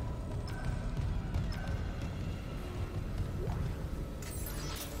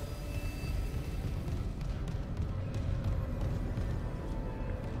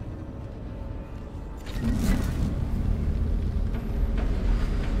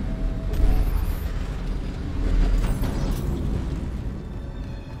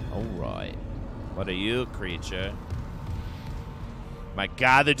 What are you, creature? My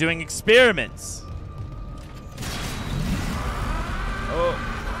God, they're doing experiments. Oh.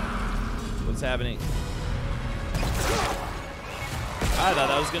 What's happening? I thought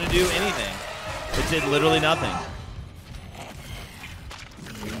I was going to do anything. It did literally nothing.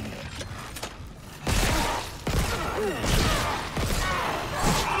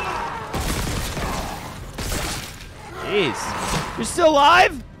 Jeez. You're still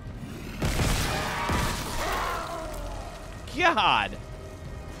alive? God.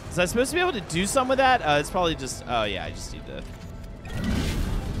 Was I supposed to be able to do something with that? It's probably just... Oh, yeah, I just need to...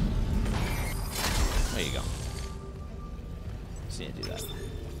 There you go. Just need to do that.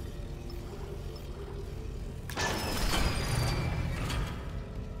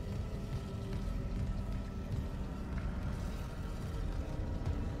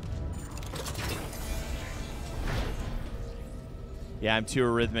 Yeah, I'm too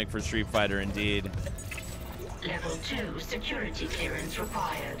arrhythmic for Street Fighter, indeed. Level 2 security clearance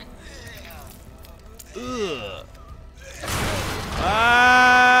required. Ugh.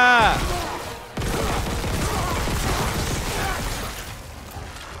 Ah!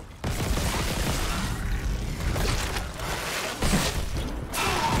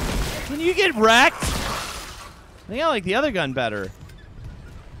 Can you get wrecked? I think I like the other gun better.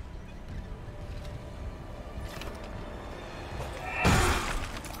 There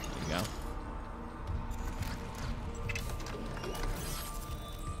you go.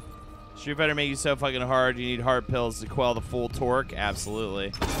 Street Fighter make you so fucking hard, you need heart pills to quell the full torque?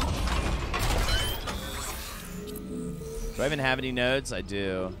 Absolutely. Do I even have any nodes? I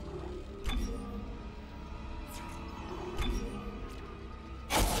do.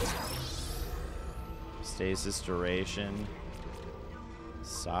 Stasis duration.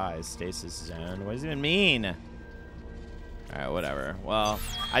 Size. Stasis zone. What does it even mean? Alright, whatever. Well,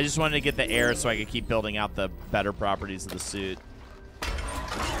 I just wanted to get the air so I could keep building out the better properties of the suit.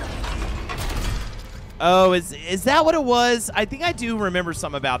 Oh, is that what it was? I think I do remember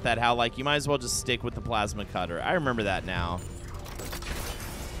something about that, how, like, you might as well just stick with the plasma cutter. I remember that now.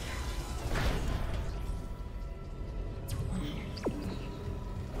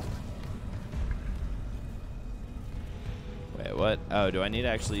 Wait, what? Oh, do I need to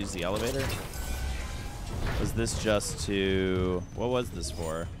actually use the elevator? Was this just to... What was this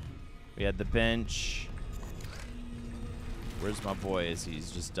for? We had the bench. Where's my boy? Is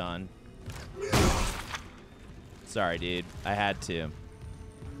he's just done? Sorry, dude. I had to.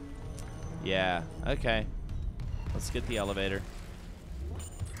 Yeah. Okay. Let's get the elevator.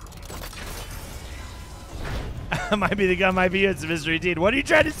 Might be the gun, might be you. It's a mystery, dude. What are you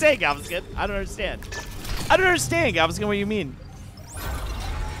trying to say, Galveston? I don't understand. I don't understand, Galveston, what you mean.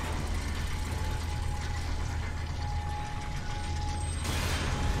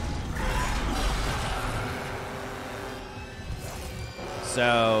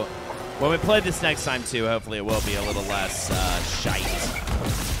 So, when we play this next time, too, hopefully it will be a little less shite.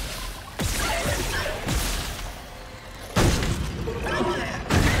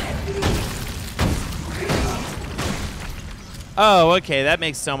 Oh, okay, that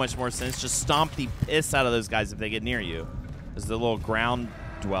makes so much more sense. Just stomp the piss out of those guys if they get near you. As the little ground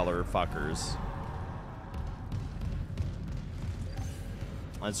dweller fuckers.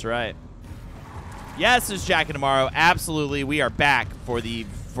 That's right. Yes, it's Jack and Tomorrow. Absolutely, we are back for the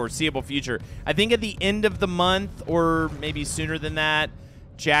foreseeable future. I think at the end of the month, or maybe sooner than that,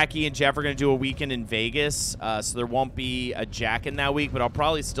 Jackie and Jeff are going to do a weekend in Vegas. So there won't be a Jack in that week, but I'll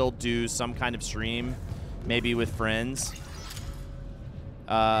probably still do some kind of stream, maybe with friends.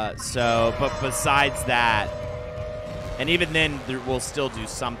 But besides that, and even then, we'll still do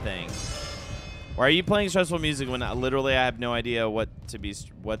something. Why are you playing stressful music when literally I have no idea what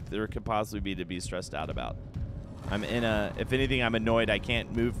there could possibly be to be stressed out about? I'm in a, if anything, I'm annoyed I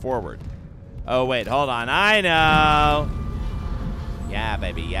can't move forward. Oh, wait, hold on. I know. Yeah,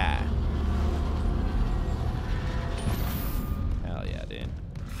 baby, yeah. Hell yeah, dude.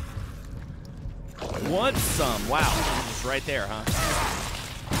 Want some? Wow, just right there, huh?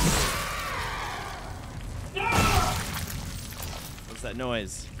 What's that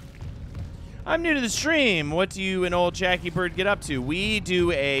noise? I'm new to the stream. What do you and old Jackie Bird get up to? We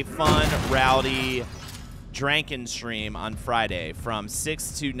do a fun, rowdy, drankin' stream on Friday from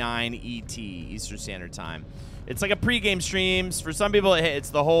 6 to 9 ET, Eastern Standard Time. It's like a pregame stream. For some people, it's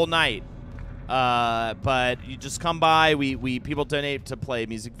the whole night. But you just come by. People donate to play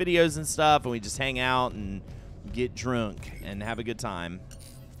music videos and stuff, and we just hang out and get drunk and have a good time.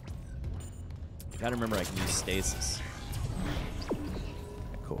 You gotta remember I can use stasis. Okay,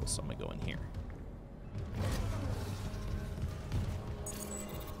 cool, so I'm gonna go in here.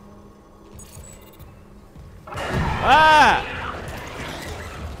 Ah!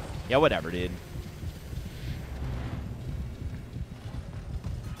 Yeah, whatever, dude.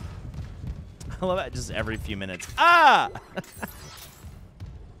 I love that just every few minutes. Ah!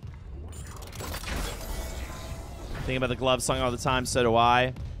 Think about the Glove song all the time, so do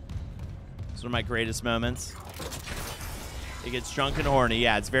I. It's one of my greatest moments. It gets drunk and horny.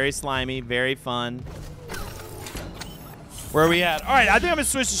 Yeah, it's very slimy, very fun. Where are we at? All right, I think I'm gonna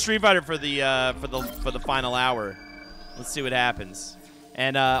switch to Street Fighter for the final hour. Let's see what happens.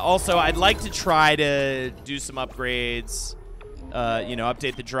 And also, I'd like to try to do some upgrades. You know,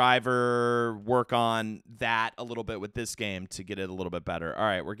 update the driver, work on that a little bit with this game to get it a little bit better. All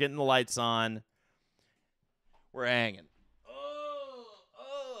right, we're getting the lights on. We're hanging.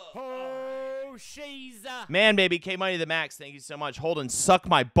 Oh, she's Man, baby, K Money the Max, thank you so much. Holden, suck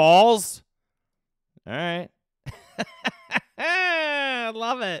my balls. All right. I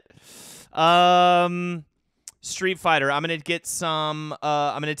love it. Street Fighter. I'm gonna get some.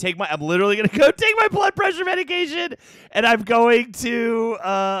 I'm literally gonna go take my blood pressure medication, and I'm going to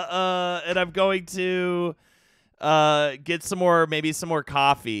get some more, maybe some more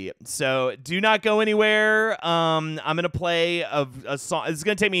coffee. So do not go anywhere. I'm gonna play a song. It's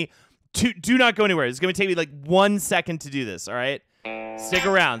gonna take me. Do not go anywhere. It's gonna take me like 1 second to do this. All right. Stick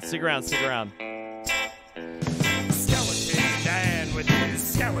around. Stick around. Stick around. Skeleton Dan with his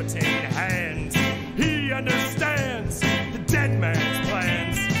skeleton hands. He understands the dead man's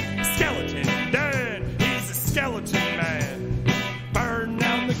plans. Skeleton Dan, he's a skeleton man. Burn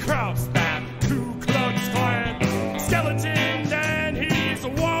down the cross by Ku Klux Klan. Skeleton Dan, he's a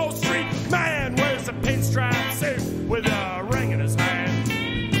Wall Street man. Wears a pinstripe suit with a ring in his hand.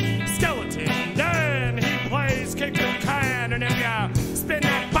 Skeleton Dan, he plays kick the can. And if you spin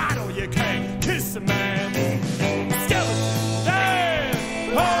that bottle, you can't kiss a man. Skeleton Dan,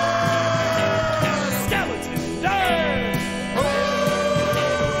 oh!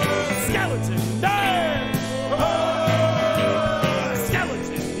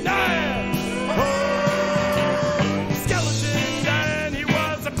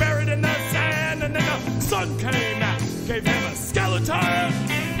 Gave him a skeleton.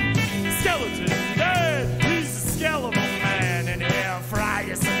 Skeleton Dan, he's a skeletal man, and he'll fry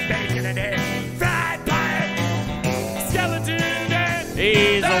you some bacon and eggs. Fried pie. Skeleton Dan,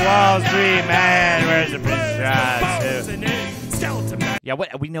 he's a Wall Street man. Where's the pinstripe? Skeleton man. Yeah,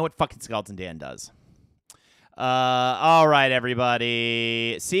 what we know what fucking Skeleton Dan does. All right,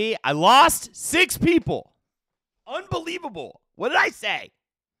 everybody. See, I lost 6 people. Unbelievable. What did I say?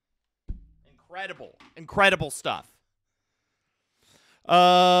 Incredible stuff.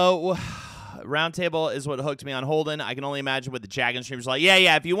 Roundtable is what hooked me on Holden. I can only imagine what the Jack streams are like.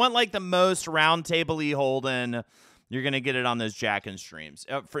 Yeah. If you want like the most roundtable-y Holden, you're gonna get it on those Jack streams.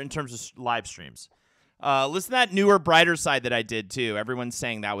 In terms of live streams. Listen to that newer Brighter Side that I did too. Everyone's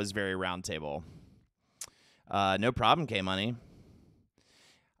saying that was very roundtable. No problem, K-Money.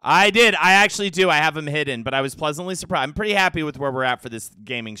 I did. I actually do. I have them hidden, but I was pleasantly surprised. I'm pretty happy with where we're at for this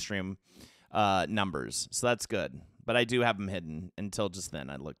gaming stream numbers, so that's good. But I do have them hidden until just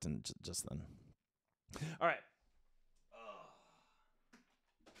then. I looked and just then. All right.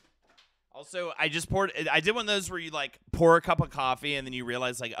 Also, I did one of those where you like pour a cup of coffee and then you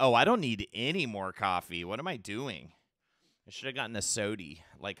realize like, oh, I don't need any more coffee. What am I doing? I should have gotten a sody,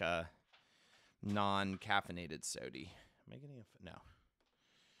 like a non-caffeinated sody. Am I getting a no?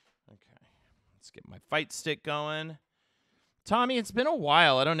 Okay, let's get my fight stick going. Tommy, it's been a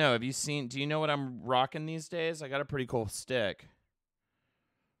while. I don't know. Have you seen? Do you know what I'm rocking these days? I got a pretty cool stick.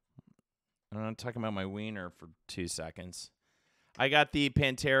 I'm talking about my wiener for 2 seconds. I got the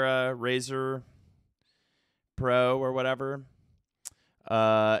Pantera Razor Pro or whatever.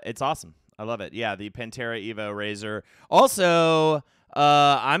 It's awesome. I love it. Yeah, the Pantera Evo Razor. Also,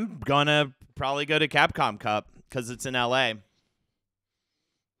 I'm gonna probably go to Capcom Cup because it's in LA.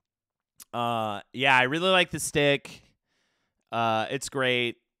 Yeah, I really like the stick. It's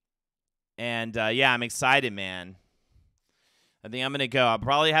great. And, yeah, I'm excited, man. I think I'm going to go. I'll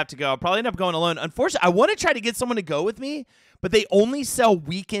probably have to go. I'll probably end up going alone. Unfortunately, I want to try to get someone to go with me, but they only sell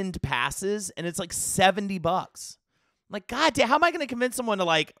weekend passes, and it's like $70. I'm like, God damn, how am I going to convince someone to,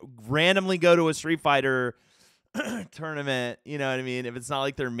 like, randomly go to a Street Fighter tournament? You know what I mean? If it's not,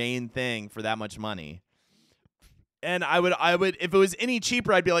 like, their main thing for that much money. And I would, if it was any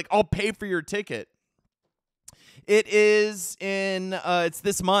cheaper, I'd be like, I'll pay for your ticket. It is in, it's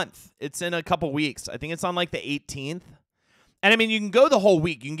this month. It's in a couple weeks. I think it's on like the 18th. And I mean, you can go the whole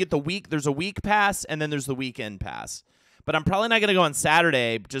week. You can get the week. There's a week pass and then there's the weekend pass. But I'm probably not going to go on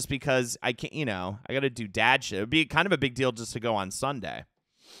Saturday just because I can't, you know, I got to do dad shit. It would be kind of a big deal just to go on Sunday.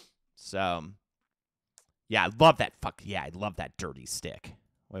 So, yeah, I love that. Yeah, I love that dirty stick.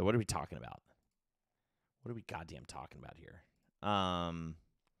 Wait, what are we talking about? What are we goddamn talking about here? All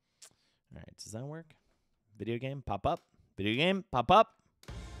right, does that work? Video game, pop up. Video game, pop up.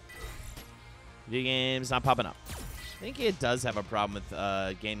 Video game's not popping up. I think it does have a problem with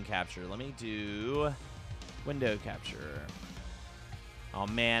game capture. Let me do window capture. Oh,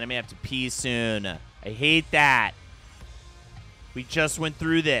 man, I may have to pee soon. I hate that. We just went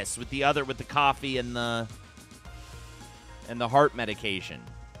through this with the coffee and the heart medication.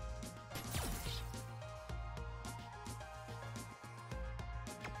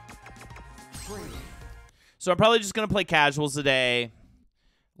 So I'm probably just going to play casuals today,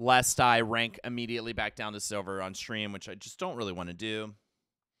 lest I rank immediately back down to silver on stream, which I just don't really want to do.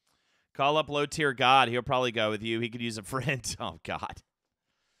 Call up low-tier God. He'll probably go with you. He could use a friend. Oh, God.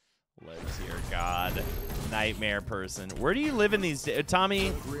 Low-tier God. Nightmare person. Where do you live in these days? Tommy,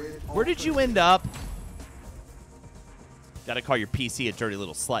 where did you end up? Gotta call your PC a dirty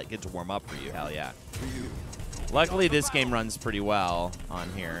little slut. Get to warm up for you. Hell yeah. Luckily, this game runs pretty well on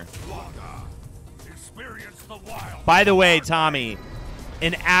here. By the way, Tommy,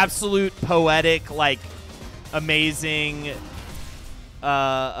 an absolute poetic, like, amazing, what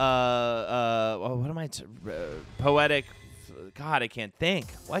am I, poetic, God, I can't think.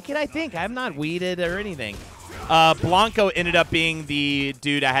 Why can't I think? I'm not weeded or anything. Blanco ended up being the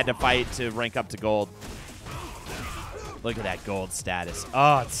dude I had to fight to rank up to gold. Look at that gold status.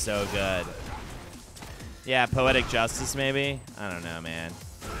 Oh, it's so good. Yeah, poetic justice, maybe? I don't know, man.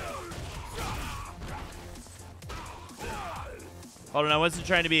 Hold on, I wasn't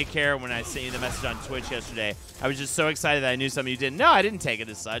trying to be a care when I sent you the message on Twitch yesterday. I was just so excited that I knew something you didn't. No, I didn't take it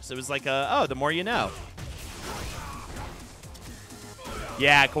as such. It was like, oh, the more you know.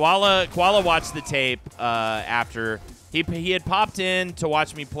 Yeah, Koala watched the tape after. He had popped in to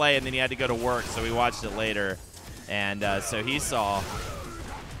watch me play, and then he had to go to work, so we watched it later. And so he saw.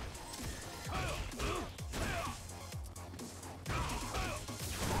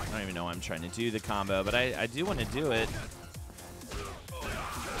 I don't even know why I'm trying to do the combo, but I do want to do it.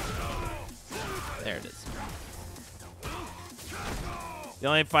 There it is. The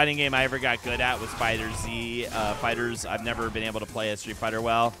only fighting game I ever got good at was Fighter Z. Fighters, I've never been able to play a Street Fighter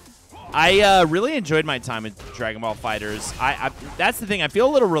well. I really enjoyed my time with Dragon Ball Fighters. That's the thing. I feel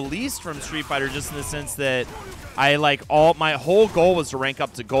a little released from Street Fighter just in the sense that my whole goal was to rank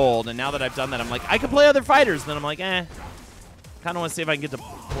up to gold, and now that I've done that, I'm like, I could play other fighters. And then I'm like, kind of want to see if I can get to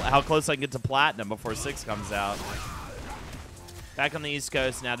how close I can get to platinum before 6 comes out. Back on the East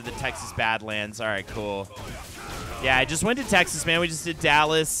Coast, now to the Texas Badlands. All right, cool. Yeah, I just went to Texas, man. We just did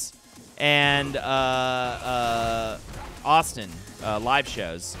Dallas and Austin live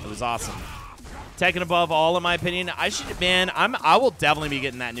shows. It was awesome. Tekken above all, in my opinion. I will definitely be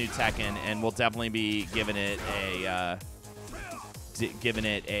getting that new Tekken, and we'll definitely be giving it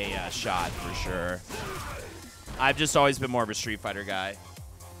a shot for sure. I've just always been more of a Street Fighter guy.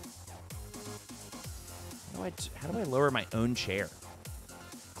 How do I lower my own chair?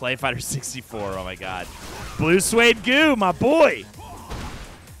 Clay Fighter 64, oh my god. Blue Suede Goo, my boy!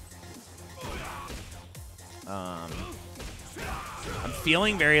 I'm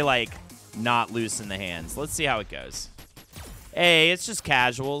feeling very, like, not loose in the hands. Let's see how it goes. Hey, it's just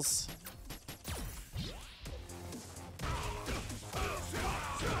casuals.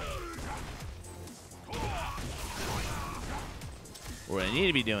 What I need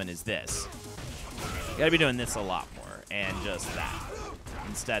to be doing is this. You gotta be doing this a lot more, and just that,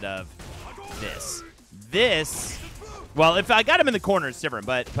 instead of this. This, well, if I got him in the corner, it's different.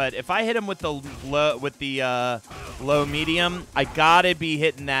 But if I hit him with the low medium, I gotta be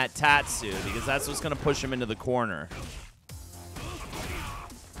hitting that Tatsu because that's what's gonna push him into the corner.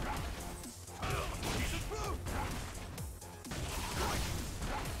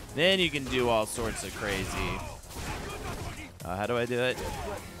 Then you can do all sorts of crazy. How do I do it? All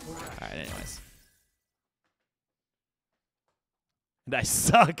right, anyways. And I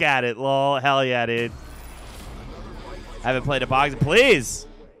suck at it, lol. Hell yeah, dude. I haven't played a boxing. Please.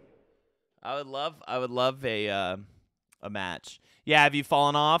 I would love a match. Yeah, have you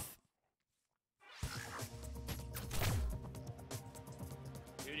fallen off?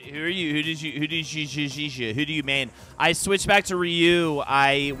 Who are you? Who do you main? I switched back to Ryu.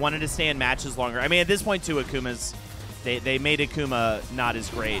 I wanted to stay in matches longer. I mean, at this point, too, Akuma's they made Akuma not as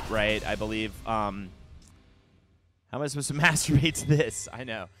great, right? I believe. How am I supposed to masturbate to this? I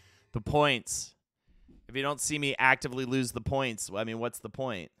know. The points. If you don't see me actively lose the points, I mean, what's the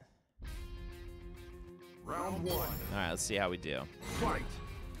point? Round 1. All right, let's see how we do. Fight.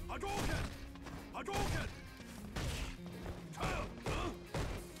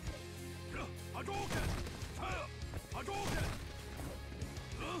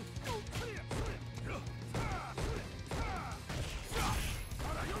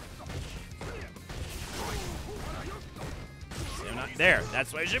 There,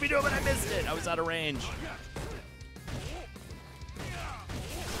 that's what I should be doing, but I missed it. I was out of range.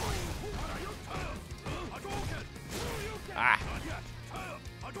 Ah.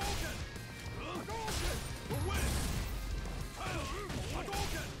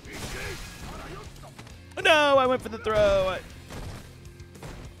 Oh, no, I went for the throw.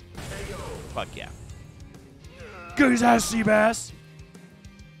 Fuck yeah. Get his ass, Seabass.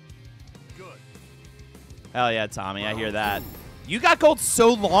 Hell yeah, Tommy, I hear that. You got gold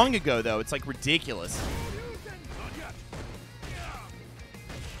so long ago, though. It's, like, ridiculous.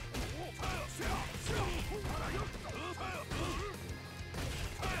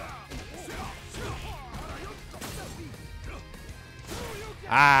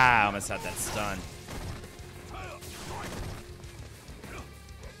 Ah, I almost had that stun.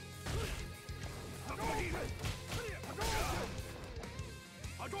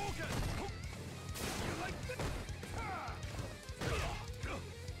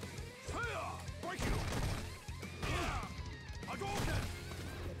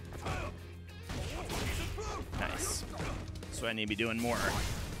 That's what I need to be doing more.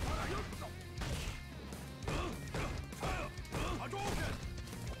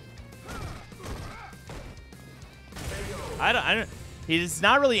 I don't. He's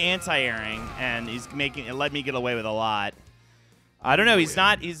not really anti-airing, and he's let me get away with a lot. I don't know. He's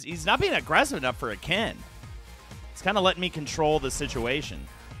not being aggressive enough for a Ken. It's kind of letting me control the situation.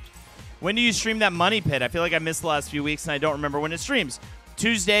 When do you stream that Money Pit? I feel like I missed the last few weeks, and I don't remember when it streams.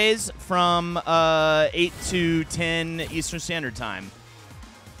 Tuesdays from 8 to 10 Eastern Standard Time.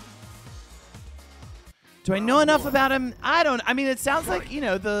 Do I know enough about him? I don't. I mean, it sounds like, you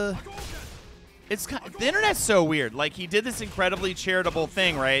know, the internet's so weird. Like, he did this incredibly charitable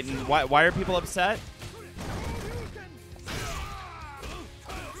thing, right? And why are people upset?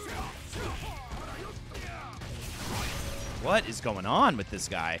 What is going on with this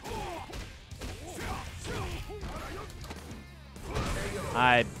guy?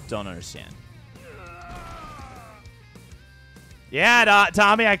 I don't understand. Yeah,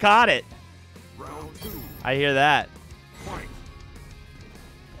 Tommy, I caught it. I hear that.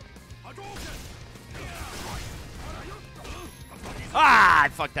 Ah, I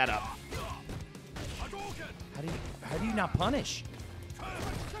fucked that up. How do you not punish?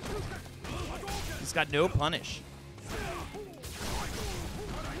 He's got no punish.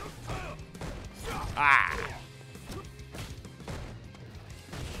 Ah.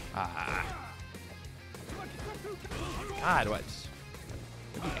 God, what?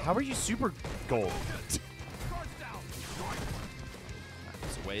 How are you super gold? It's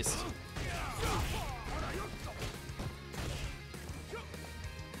a waste.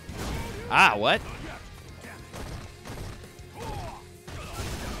 Ah, what?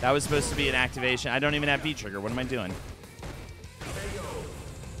 That was supposed to be an activation. I don't even have V-trigger. What am I doing?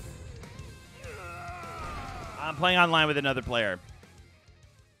 I'm playing online with another player.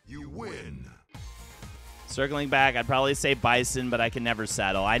 You win. Circling back, I'd probably say Bison, but I can never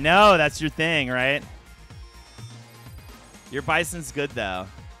settle. I know, that's your thing, right? Your Bison's good, though.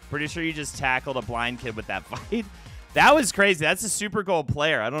 Pretty sure you just tackled a blind kid with that fight. That was crazy. That's a super gold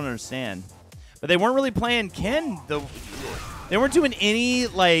player. I don't understand. But they weren't really playing Ken. They weren't doing any,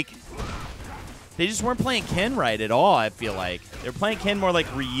 like... They just weren't playing Ken right at all, I feel like. They were playing Ken more like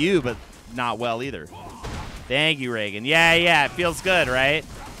Ryu, but not well either. Thank you, Reagan. Yeah, it feels good, right?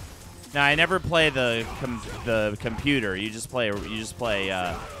 No, I never play the computer. You just play.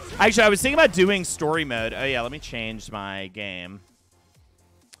 Actually, I was thinking about doing story mode. Oh yeah, let me change my game.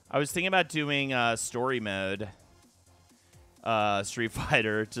 I was thinking about doing story mode, Street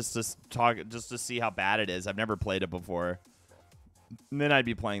Fighter, just to see how bad it is. I've never played it before. And then I'd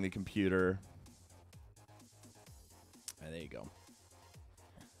be playing the computer. There you go.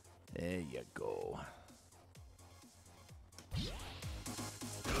 There you go.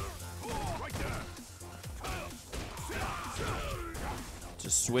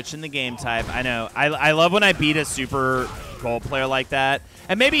 Just switching the game type. I know. I love when I beat a super gold player like that.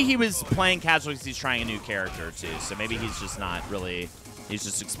 And maybe he was playing casual because he's trying a new character, too. So maybe he's just not really... He's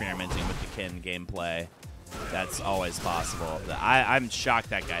just experimenting with the Ken gameplay. That's always possible. I'm shocked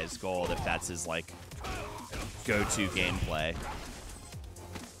that guy's gold if that's his, like, go-to gameplay.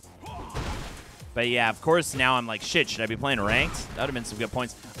 But yeah, of course, now I'm like, shit, should I be playing ranked? That would have been some good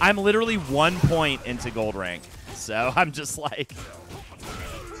points. I'm literally 1 point into gold rank. So I'm just like...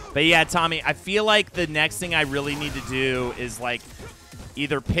 But yeah, Tommy, I feel like the next thing I really need to do is, like,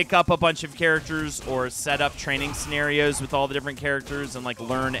 either pick up a bunch of characters or set up training scenarios with all the different characters and, like,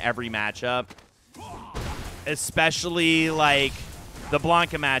 learn every matchup. Especially, like, the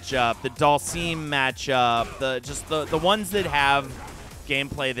Blanca matchup, the Dhalsim matchup, the ones that have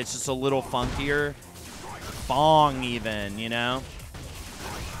gameplay that's just a little funkier. Bong, even, you know?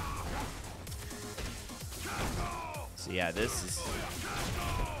 So yeah, this is...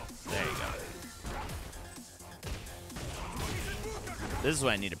 There you go. This is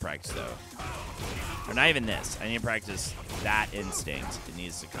what I need to practice, though. Or not even this. I need to practice that instinct. It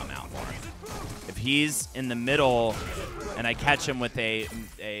needs to come out more. If he's in the middle and I catch him with a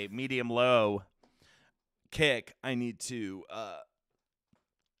medium-low kick, I need to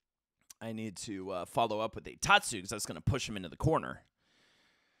follow up with a Tatsu because that's going to push him into the corner.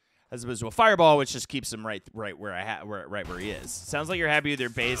 As opposed to a fireball, which just keeps him right where he is. Sounds like you're happy with your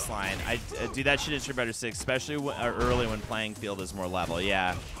baseline. I do that shit in Street Fighter 6, especially early when playing field is more level.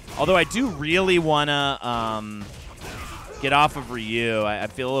 Yeah. Although I do really wanna get off of Ryu. I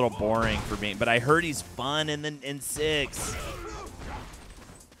feel a little boring for me, but I heard he's fun in 6.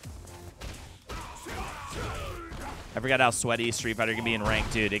 I forgot how sweaty Street Fighter can be in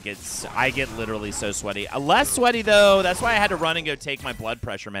ranked, dude. I get literally so sweaty. Less sweaty, though. That's why I had to run and go take my blood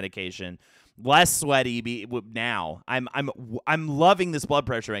pressure medication. less sweaty now. I'm loving this blood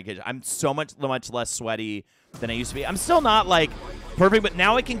pressure medication. I'm so much less sweaty than I used to be. I'm still not like perfect, but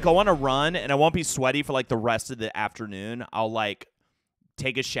now I can go on a run and I won't be sweaty for like the rest of the afternoon. I'll like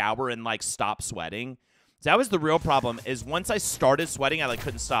take a shower and like stop sweating. So that was the real problem, is once I started sweating, I like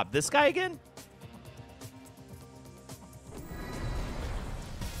couldn't stop. This guy again?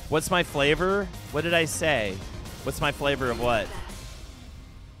 What's my flavor? What did I say? What's my flavor of what?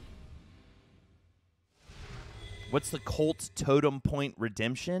 What's the cult totem point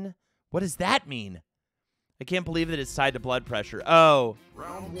redemption? What does that mean? I can't believe that it's tied to blood pressure. Oh.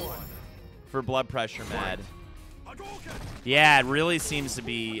 Round 1. For blood pressure, Mad. Yeah, it really seems to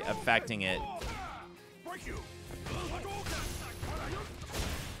be affecting it.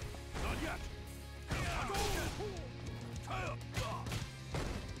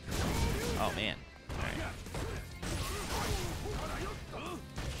 Oh, man. All right.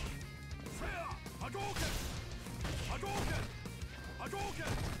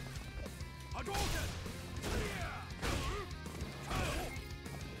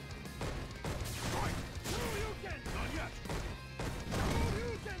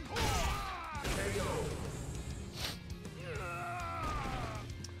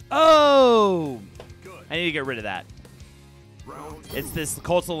 Oh! I need to get rid of that. It's this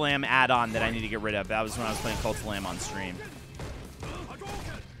Cult of the Lamb add-on that I need to get rid of. That was when I was playing Cult of the Lamb on stream.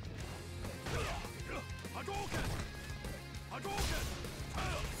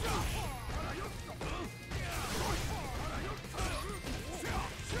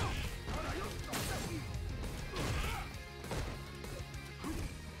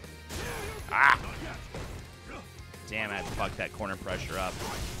 Ah! Damn, I had to fuck that corner pressure up.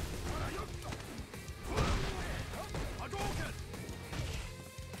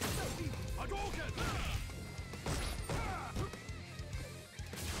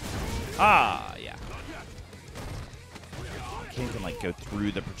 Ah, yeah. Can't even, like, go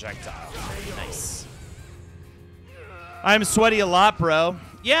through the projectile. Nice. I'm sweaty a lot, bro.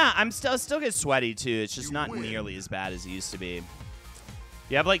 Yeah, I still get sweaty, too. It's just not nearly as bad as it used to be.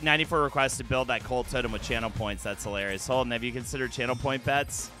 You have, like, 94 requests to build that cult totem with channel points. That's hilarious. Holden, have you considered channel point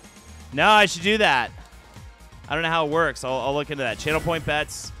bets? No, I should do that. I don't know how it works. I'll look into that. Channel point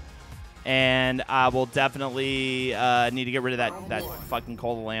bets. And I will definitely need to get rid of that fucking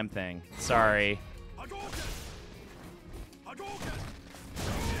Cult of the Lamb thing. Sorry.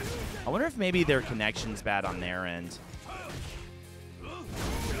 I wonder if maybe their connection's bad on their end. Oh,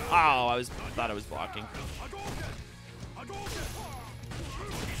 I thought I was blocking.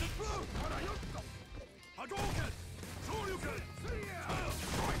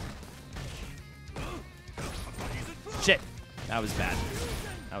 Shit. That was bad.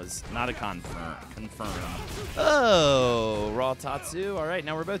 That was not a confirm. Oh, Raw Tatsu. All right,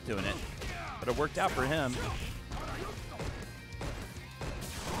 now we're both doing it. But it worked out for him.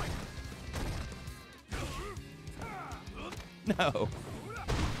 No.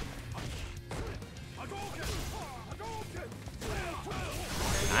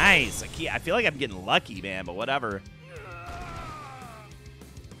 Nice. I feel like I'm getting lucky, man, but whatever.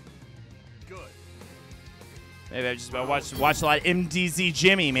 Maybe I just watched a lot of MDZ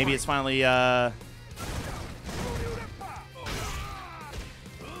Jimmy. Maybe it's finally Ah,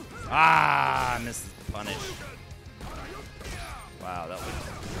 I missed the punish. Wow, that was.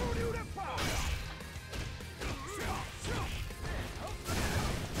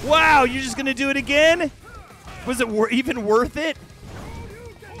 Wow, you're just gonna do it again? Was it even worth it?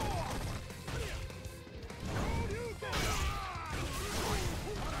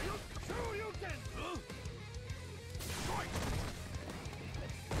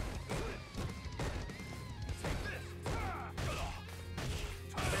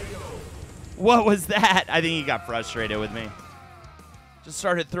 What was that? I think he got frustrated with me. Just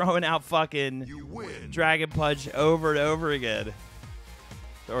started throwing out fucking Dragon Punch over and over again.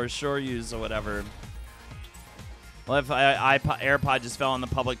 Or Shoryus or whatever. Well, if AirPod just fell in the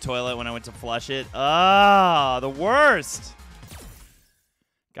public toilet when I went to flush it. Oh, the worst.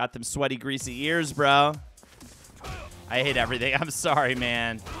 Got them sweaty, greasy ears, bro. I hate everything. I'm sorry,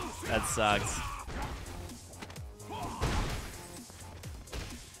 man. That sucks.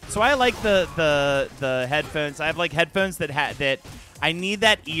 So I like the headphones. I have like headphones that I need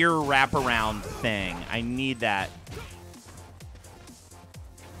that ear wraparound thing. I need that.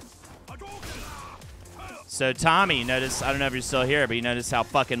 So Tommy, notice, I don't know if you're still here, but you notice how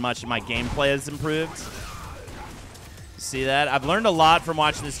fucking much my gameplay has improved. See that? I've learned a lot from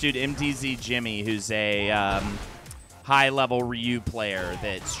watching this dude MTZ Jimmy, who's a high-level Ryu player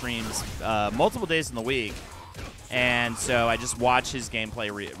that streams multiple days in the week. And so I just watch his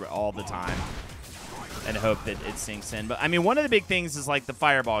gameplay all the time and hope that it sinks in. But, I mean, one of the big things is, like, the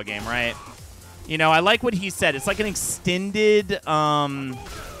Fireball game, right? You know, I like what he said. It's like an extended, it's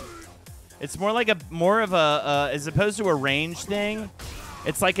more like as opposed to a range thing,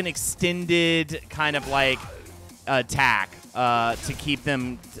 it's like an extended kind of like attack to keep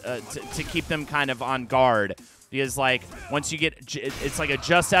them kind of on guard. Because, like, once you get, it's like a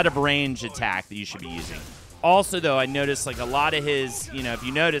just out of range attack that you should be using. Also, though, I noticed, like, a lot of his, you know, if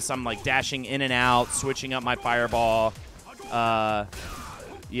you notice, I'm, like, dashing in and out, switching up my Fireball,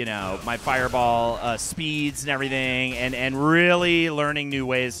 you know, my Fireball speeds and everything, and really learning new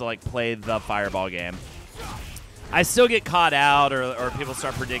ways to, like, play the Fireball game. I still get caught out, or people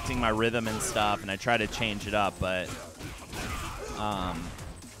start predicting my rhythm and stuff, and I try to change it up, but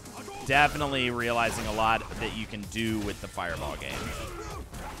definitely realizing a lot that you can do with the Fireball game.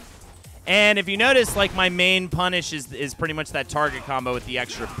 And if you notice, like, my main punish is pretty much that target combo with the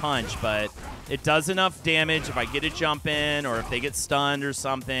extra punch, but it does enough damage if I get a jump in or if they get stunned or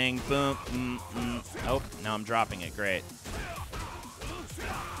something. Boom. Oh, now I'm dropping it. Great.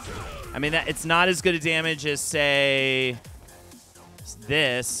 I mean, it's not as good a damage as, say,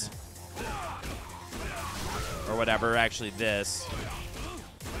 this. Or whatever, actually this.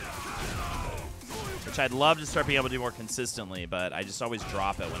 Which I'd love to start being able to do more consistently, but I just always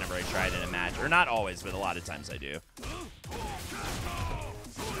drop it whenever I try it in a match. Or not always, but a lot of times I do.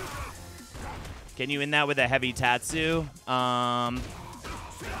 Can you end that with a heavy Tatsu? I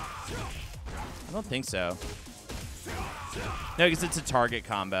don't think so. No, because it's a target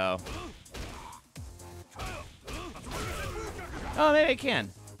combo. Oh, maybe I can.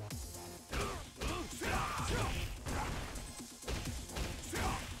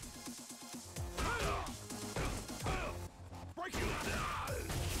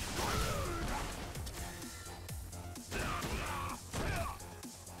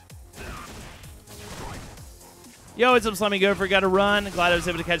 Yo, what's up, Slimy Gopher? Got to run. Glad I was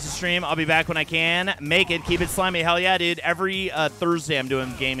able to catch the stream. I'll be back when I can. Make it. Keep it slimy. Hell yeah, dude. Every Thursday I'm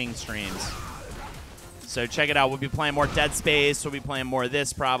doing gaming streams. So check it out. We'll be playing more Dead Space. We'll be playing more of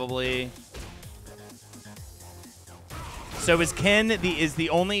this probably. So is Ken is the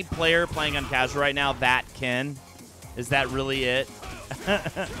only player playing on casual right now that Ken? Is that really it?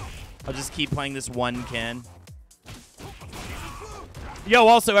 I'll just keep playing this one Ken. Yo,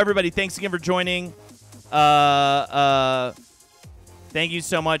 also, everybody, thanks again for joining. Thank you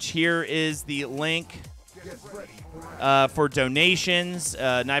so much. Here is the link for donations.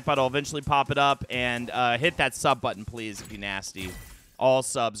 Nightbot will eventually pop it up, and hit that sub button, please, if you're nasty. All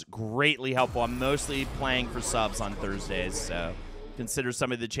subs, greatly helpful. I'm mostly playing for subs on Thursdays, so consider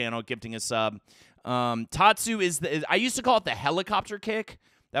somebody to the channel gifting a sub. Tatsu is I used to call it the helicopter kick.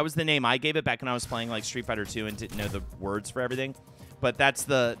 That was the name I gave it back when I was playing like Street Fighter 2 and didn't know the words for everything. But that's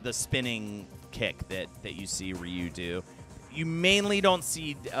the spinning kick that you see Ryu do. You mainly don't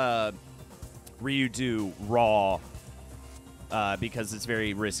see Ryu do raw because it's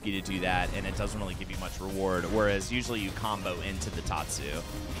very risky to do that, and it doesn't really give you much reward, whereas usually you combo into the Tatsu.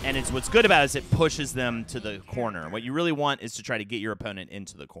 And what's good about it is it pushes them to the corner. What you really want is to try to get your opponent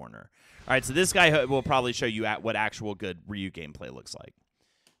into the corner. All right, so this guy will probably show you what actual good Ryu gameplay looks like.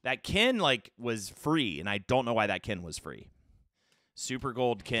 That Ken was free, and I don't know why that Ken was free. Super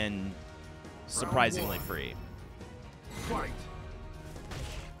Gold Ken, surprisingly free. Fight.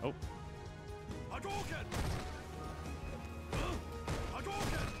 Oh.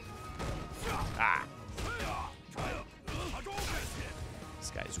 Ah.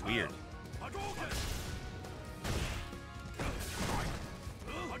 This guy's weird.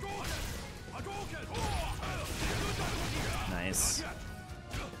 Nice.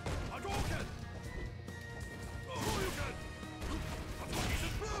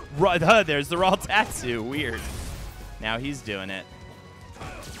 There's the raw Tatsu. Weird. Now he's doing it.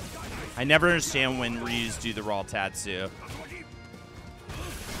 I never understand when Ryus do the raw Tatsu.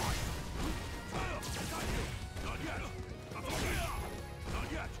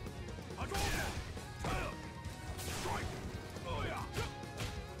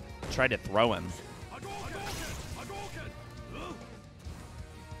 Try to throw him.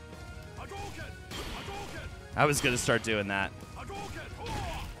 I was going to start doing that.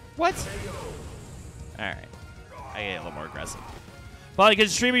 What? Alright. I get a little more aggressive. Well, good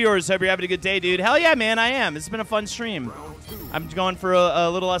stream of yours. Hope you're having a good day, dude. Hell yeah, man, I am. It's been a fun stream. I'm going for a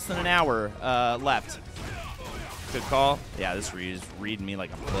little less than an hour left. Good call. Yeah, this is reading me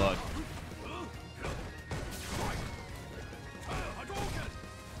like a book.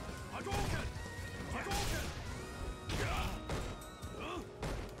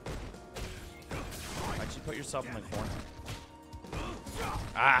 Why'd you put yourself in the corner.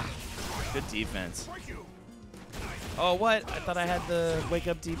 Ah, good defense. Oh, what? I thought I had the wake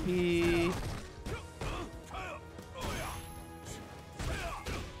up DP.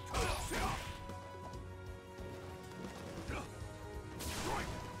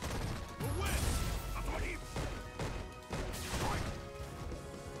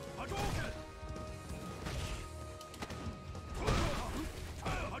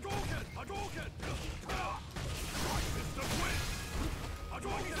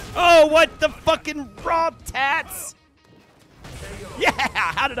 Oh, what the fucking raw tats? Yeah,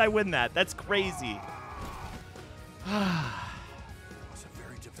 how did I win that? That's crazy. They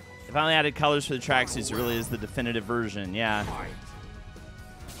finally added colors for the tracksuits. It really is the definitive version. Yeah.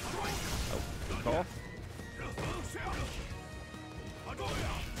 Oh, good call.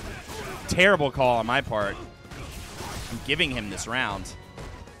 Terrible call on my part. I'm giving him this round.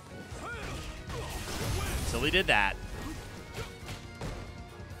 So he did that.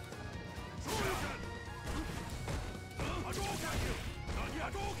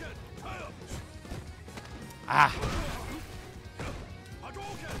 Ah.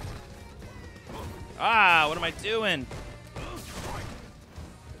 Ah, what am I doing?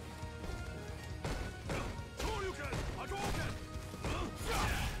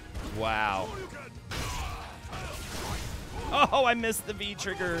 Wow. Oh, I missed the V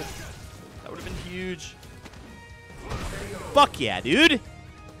trigger. That would have been huge. Fuck yeah, dude. It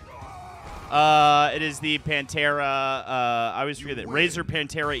is the Pantera, I always forget that. Razor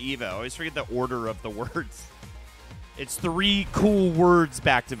Pantera Evo. I always forget the order of the words. It's 3 cool words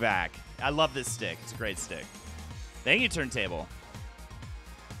back to back. I love this stick. It's a great stick. Thank you, Turntable.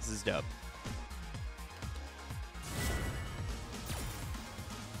 This is dope.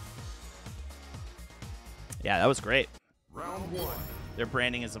 Yeah, that was great. Round 1. Their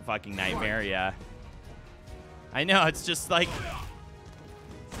branding is a fucking nightmare, yeah. I know, it's just like...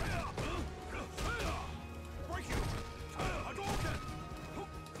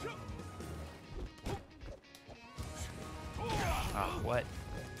 Oh, what?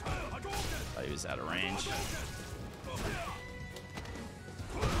 Thought he was out of range.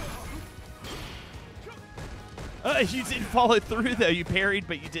 You didn't follow through, though. You parried,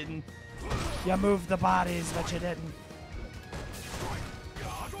 but you didn't. You moved the bodies, but you didn't.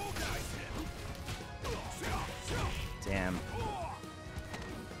 Damn.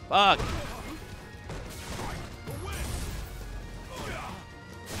 Fuck.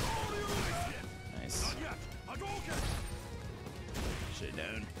 Nice. Should've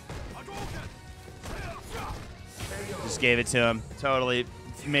known. Just gave it to him. Totally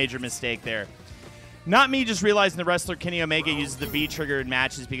major mistake there. Not me just realizing the wrestler Kenny Omega uses the V trigger in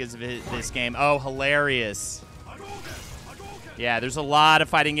matches because of this game. Oh, hilarious. Yeah, there's a lot of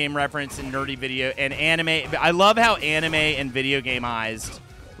fighting game reference in nerdy video and anime. I love how anime and video gameized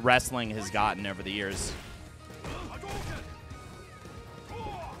wrestling has gotten over the years.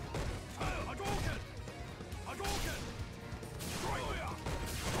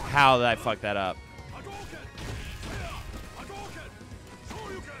 How did I fuck that up?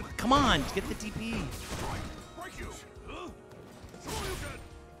 Come on, get the DP.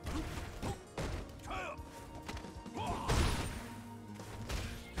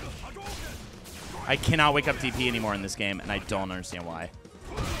 I cannot wake up DP anymore in this game, and I don't understand why.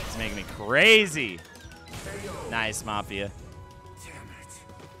 It's making me crazy. Nice, Mafia.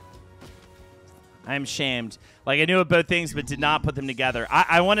 I am shamed. Like, I knew of both things, but did not put them together.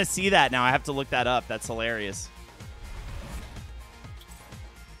 I want to see that now. I have to look that up. That's hilarious.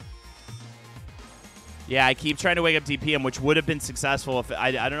 Yeah, I keep trying to wake up DPM, which would have been successful if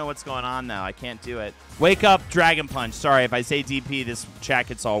I don't know what's going on now. I can't do it. Wake up, Dragon Punch. Sorry, if I say DP, this chat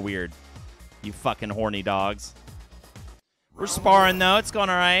gets all weird. You fucking horny dogs. We're sparring, though. It's going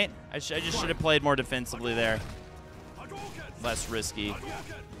all right. I just should have played more defensively there. Less risky.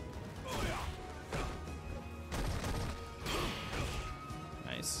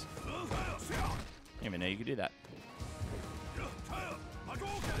 Nice. I didn't even know you could do that.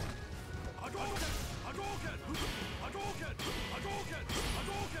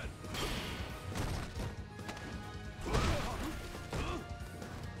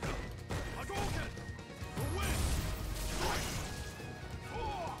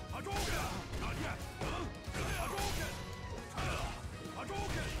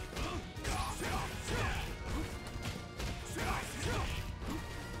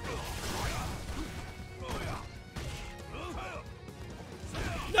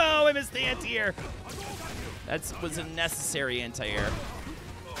 No, I missed the anti-air. That was a necessary anti-air.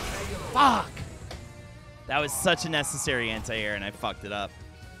 Fuck! That was such a necessary anti-air, and I fucked it up.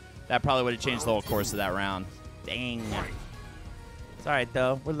 That probably would have changed the whole course of that round. Dang. It's all right,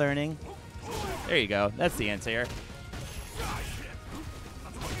 though. We're learning. There you go. That's the answer.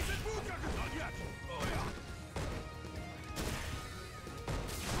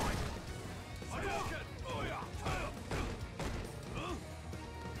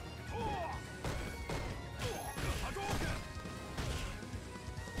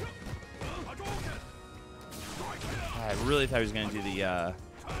 I really thought he was going to do the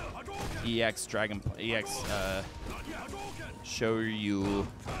EX Dragon EX show you.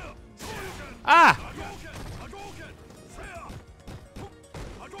 Ah!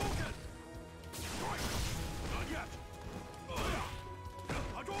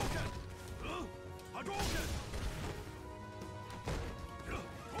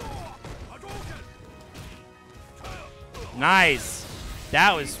 Nice.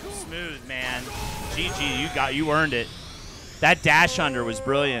 That was smooth, man. GG, you earned it. That dash under was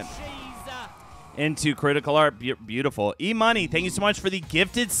brilliant. Into Critical Art, beautiful. E-Money, thank you so much for the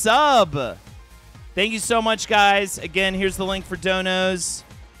gifted sub. Thank you so much, guys. Again, here's the link for donos.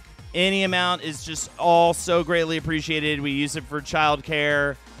 Any amount is just all so greatly appreciated. We use it for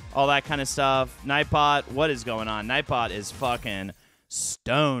childcare, all that kind of stuff. Nightbot, what is going on? Nightbot is fucking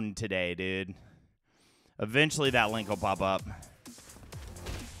stoned today, dude. Eventually that link will pop up.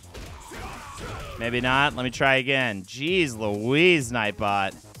 Maybe not. Let me try again. Jeez Louise,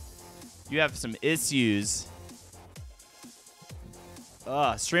 Nightbot. You have some issues.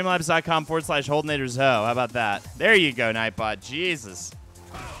 Streamlabs.com/HoldNatorZo. How about that? There you go, Nightbot. Jesus.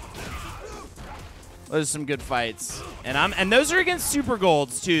 Those are some good fights. And those are against Super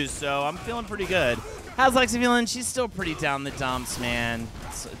Golds, too, so I'm feeling pretty good. How's Lexi feeling? She's still pretty down the dumps, man.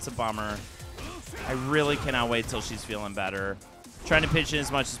 It's a bummer. I really cannot wait till she's feeling better. Trying to pitch in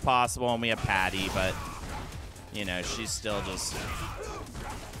as much as possible, and we have Patty, but, you know, she's still just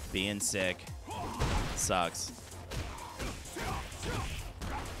being sick. Sucks.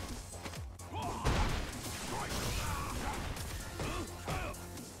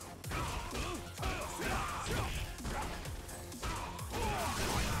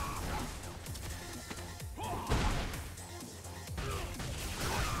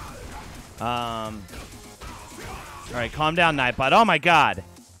 All right, calm down, Nightbot. Oh my God.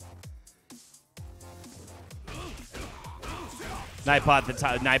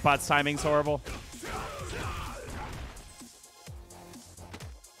 Nightbot's timing's horrible.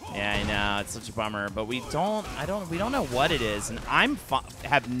 Yeah, I know, it's such a bummer, but we don't know what it is, and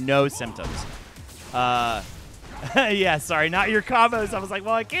have no symptoms. Yeah, sorry, not your combos. I was like,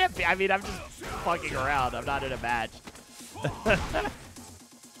 well, it can't be. I mean, I'm just fucking around. I'm not in a match.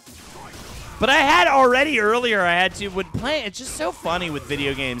 But I had already earlier, when playing, it's just so funny with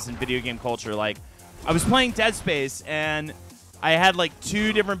video games and video game culture. Like, I was playing Dead Space, and I had, like,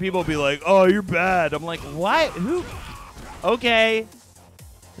 2 different people be like, oh, you're bad. I'm like, what? Who? Okay.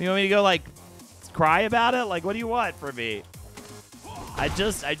 You want me to go, like, cry about it? Like, what do you want from me? I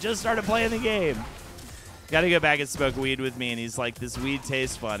just started playing the game. Got to go back and smoke weed with me, and he's like, this weed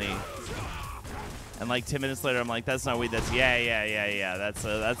tastes funny. And like 10 minutes later, I'm like, that's not weed. That's yeah. That's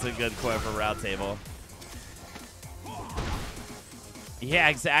a good quote for Round Table. Yeah,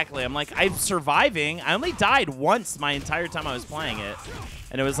 exactly. I'm like, I'm surviving. I only died once my entire time I was playing it,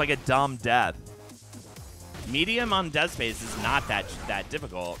 and it was like a dumb death. Medium on Dead Space is not that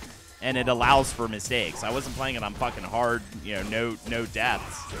difficult, and it allows for mistakes. I wasn't playing it on fucking hard, you know, no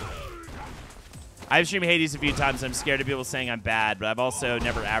deaths. I've streamed Hades a few times. I'm scared of people saying I'm bad, but I've also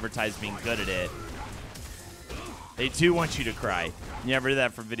never advertised being good at it. They do want you to cry. You never heard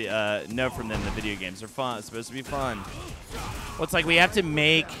that from video. Know from them. The video games are fun. It's supposed to be fun. Well, it's like we have to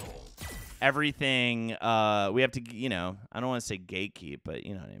make everything. We have to, you know. I don't want to say gatekeep, but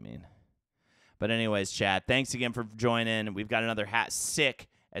you know what I mean. But anyways, chat. Thanks again for joining. We've got another sick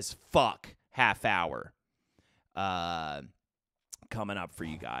as fuck half hour coming up for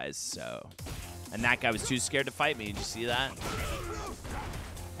you guys. So, and that guy was too scared to fight me. Did you see that?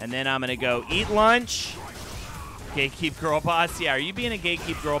 And then I'm gonna go eat lunch. Gatekeep girl boss. Yeah, are you being a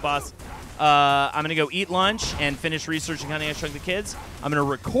gatekeep girl boss? I'm going to go eat lunch and finish researching Honey, I Shrunk the Kids. I'm going to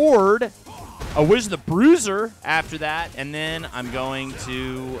record a Wizard the Bruiser after that, and then I'm going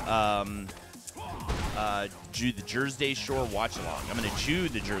to do the Jersey Shore watch-along. I'm going to chew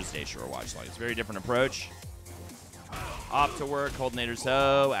the Jersey Shore watch-along. It's a very different approach. Off to work,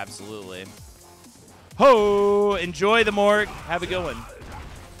 HoldNatorZo, absolutely. Ho! Enjoy the morgue. Have a good one.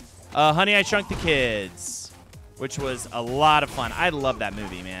 Honey, I Shrunk the Kids, which was a lot of fun. I love that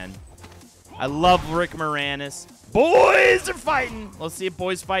movie, man. I love Rick Moranis. Boys are fighting. Let's see if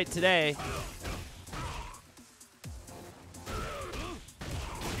boys fight today.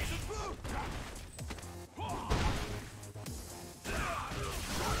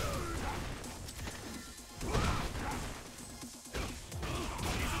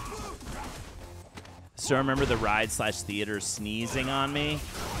 still remember the ride/theater sneezing on me.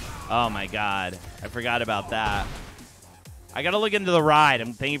 Oh my god, I forgot about that. I gotta look into the ride.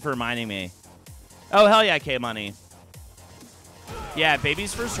 Thank you for reminding me. Oh hell yeah, K-Money. Yeah,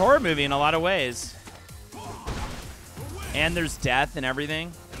 baby's first horror movie in a lot of ways. And there's death and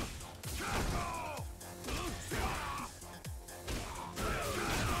everything.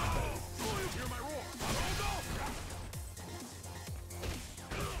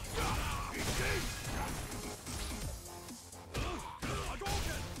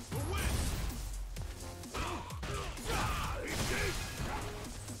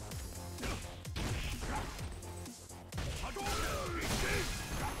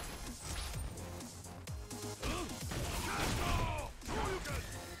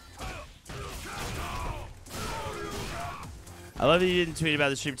 I love that you didn't tweet about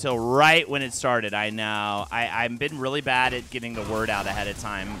the stream until right when it started. I know. I've been really bad at getting the word out ahead of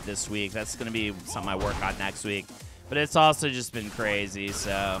time this week. That's going to be something I work on next week. But it's also just been crazy.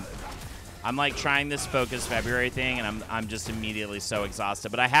 So I'm like trying this Focus February thing, and I'm just immediately so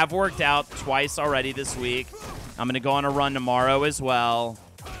exhausted. But I have worked out twice already this week. I'm going to go on a run tomorrow as well.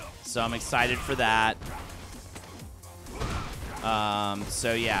 So I'm excited for that.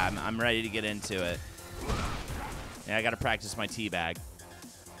 So yeah, I'm ready to get into it. Yeah, I got to practice my teabag.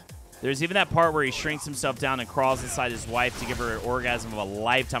 There's even that part where he shrinks himself down and crawls inside his wife to give her an orgasm of a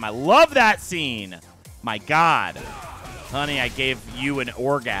lifetime. I love that scene. My God. Honey, I gave you an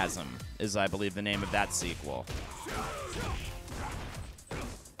orgasm, is I believe the name of that sequel.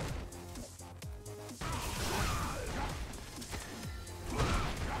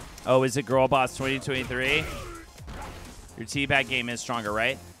 Oh, is it Girl Boss 2023? Your teabag game is stronger,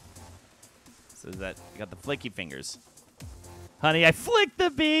 right? So is that you got the flicky fingers. Honey, I flicked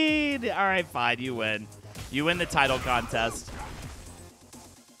the bead. All right, fine, you win. You win the title contest.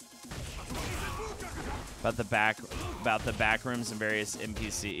 About the back rooms and various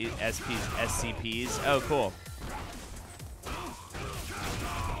SCPs. Oh, cool.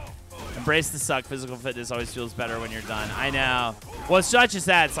 Embrace the suck. Physical fitness always feels better when you're done. I know. Well, it's not just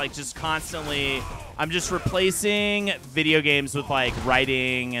that. It's like just constantly. I'm just replacing video games with like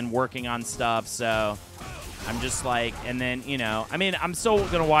writing and working on stuff. So I'm just like, and then, you know, I mean, I'm still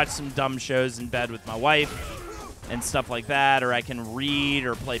going to watch some dumb shows in bed with my wife and stuff like that. Or I can read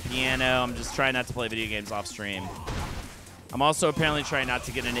or play piano. I'm just trying not to play video games off stream. I'm also apparently trying not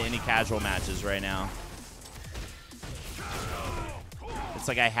to get into any casual matches right now. It's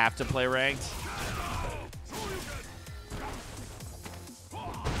like I have to play ranked.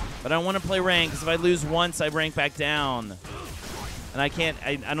 But I want to play ranked because if I lose once, I rank back down. And I can't,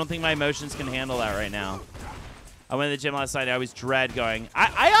 I don't think my emotions can handle that right now. I went to the gym last night. I always dread going.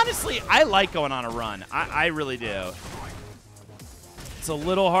 I honestly, I like going on a run. I really do. It's a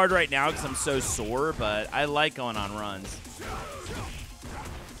little hard right now because I'm so sore, but I like going on runs.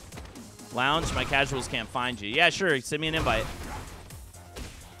 Lounge, my casuals can't find you. Yeah, sure. Send me an invite.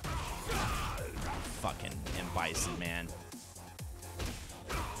 Fucking M-Bison, man.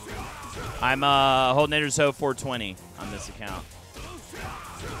 I'm Holdnators Ho 420 on this account.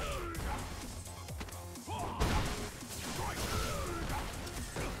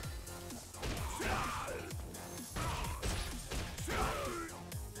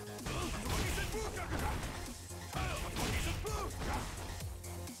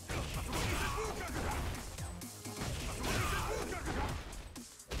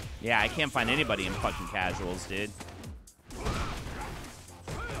 Yeah, I can't find anybody in fucking casuals, dude.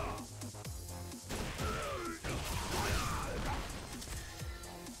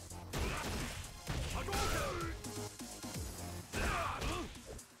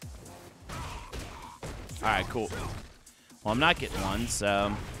 Alright, cool. Well, I'm not getting one,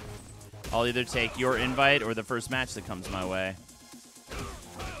 so I'll either take your invite or the first match that comes my way.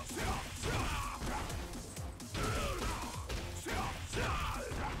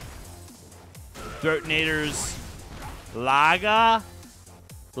 Throatnators Lagal?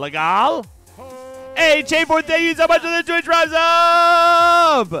 Hey, Chainboard, thank you so much for the Twitch rise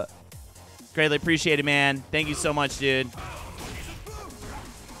up! Greatly appreciate it, man. Thank you so much, dude.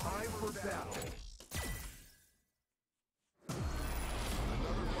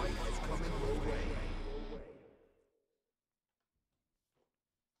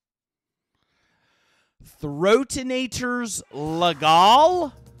 Throatinators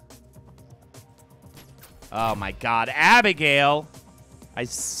Lagal? Oh my God, Abigail. I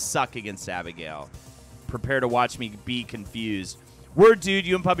suck against Abigail. Prepare to watch me be confused. Word, dude,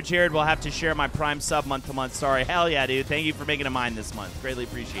 you and Puppet Jared will have to share my Prime sub month to month. Sorry. Hell yeah, dude. Thank you for making it mine this month. Greatly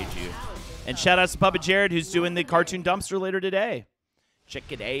appreciate you. And shout out to Puppet Jared, who's doing the Cartoon Dumpster later today. Check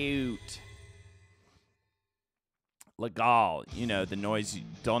it out. Legal. You know, the noise you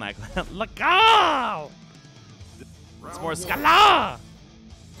don't act Legal! It's more Scala!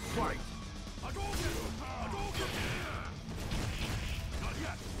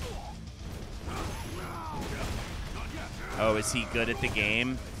 Oh, is he good at the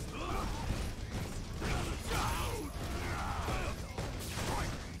game?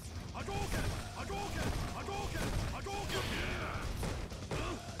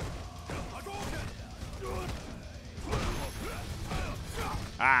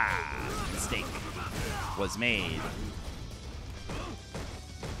 Ah, mistake was made.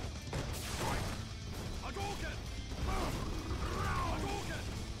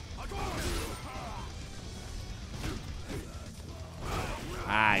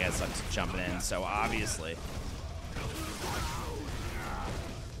 Ah, I guess I'm just jumping in, so obviously.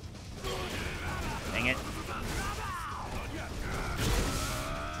 Dang it.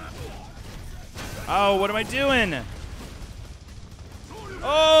 Oh, what am I doing?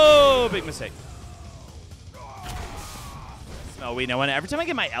 Oh, big mistake. Smell weed. No, every time I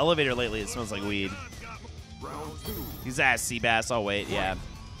get my elevator lately, it smells like weed. He's ass sea bass. I'll wait. Yeah,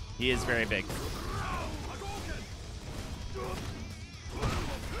 he is very big.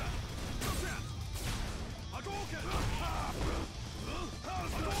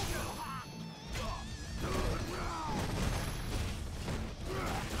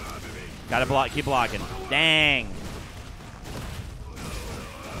 Gotta block. Keep blocking. Dang.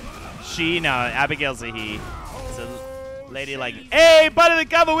 She, no, Abigail's a he. It's a lady like, hey, butt of the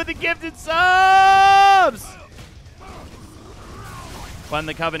cover with the gifted subs! Fun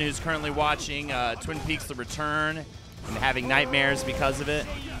the Coven, who's currently watching Twin Peaks The Return and having nightmares because of it.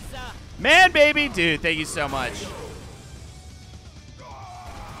 Man, baby! Dude, thank you so much.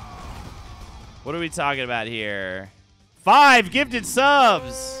 What are we talking about here? 5 gifted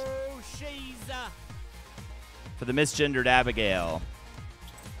subs! For the misgendered Abigail.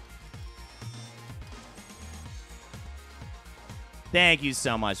 Thank you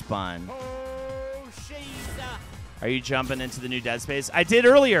so much, Bun. Are you jumping into the new Dead Space? I did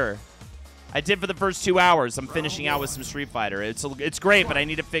earlier. I did for the first 2 hours. I'm finishing out with some Street Fighter. It's great, but I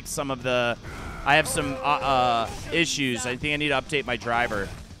need to fix some of the... I have some issues. I think I need to update my driver.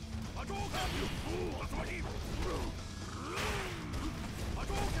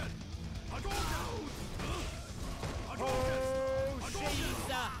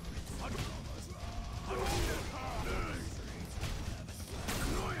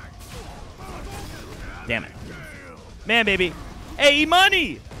 Damn it. Man, baby. Hey,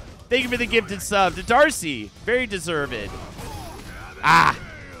 E-Money! Thank you for the gifted sub to Darcy. Very deserved. Ah.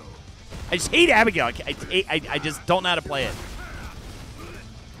 I just hate Abigail. I just don't know how to play it.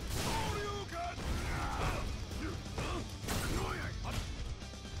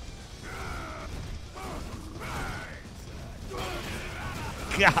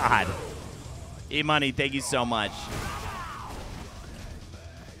 God. E-Money, thank you so much.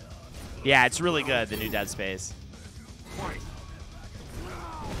 Yeah, it's really good, the new Dead Space.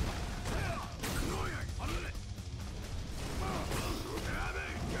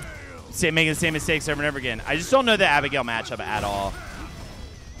 Making the same mistakes over and over again. I just don't know the Abigail matchup at all.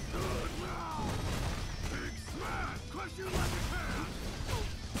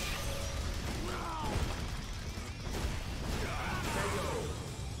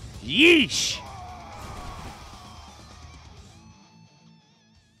 Yeesh!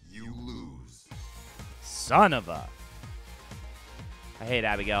 Son of a. I hate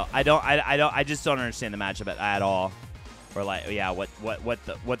Abigail. I just don't understand the matchup at all. Or like, yeah,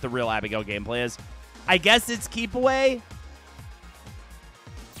 what the real Abigail gameplay is. I guess it's keep away.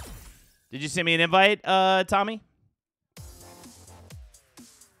 Did you send me an invite, Tommy?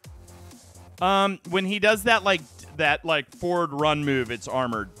 When he does that like forward run move, it's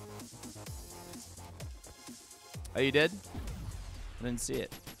armored. Oh, you did? I didn't see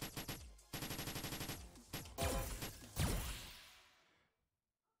it.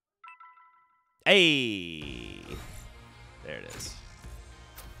 Hey, there it is.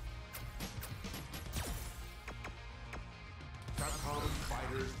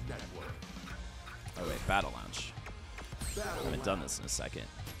 Oh wait, Battle Lounge. I haven't done this in a second.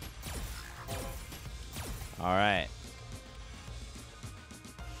 All right.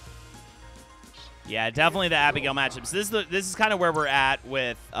 Yeah, definitely the Abigail matchups. This is kind of where we're at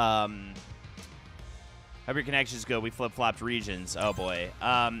with hope your connections go. We flip-flopped regions. Oh boy.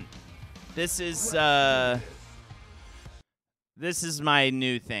 This is my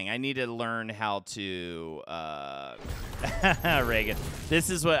new thing. I need to learn how to Reagan. This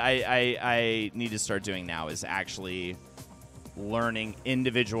is what I need to start doing now, is actually learning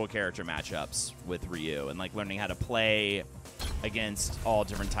individual character matchups with Ryu and like learning how to play against all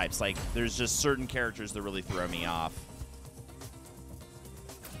different types. Like there's just certain characters that really throw me off.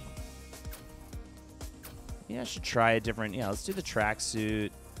 Yeah, I should try a different. Yeah, let's do the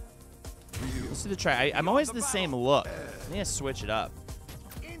tracksuit. Let's do the track. I'm always the same look. I need to switch it up.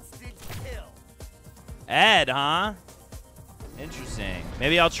 Ed, huh? Interesting.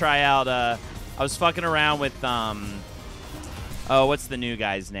 Maybe I'll try out. I was fucking around with oh, what's the new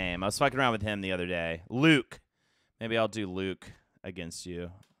guy's name? I was fucking around with him the other day. Luke. Maybe I'll do Luke against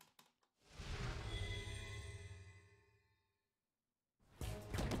you.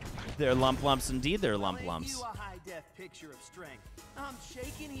 They're lumps. Indeed, they're lumps.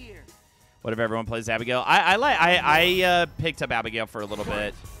 What if everyone plays Abigail? I picked up Abigail for a little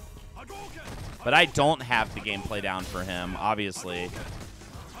bit, but I don't have the gameplay down for him, obviously.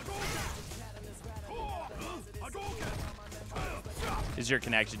 Is your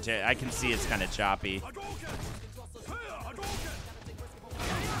connection to? I can see it's kind of choppy.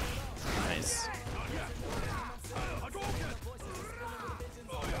 Nice.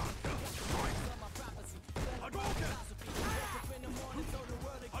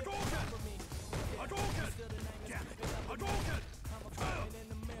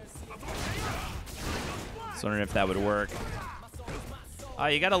 Just wondering if that would work.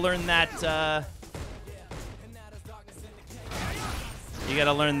 You gotta learn that. You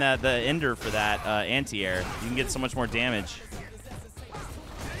gotta learn that the ender for that anti-air. You can get so much more damage.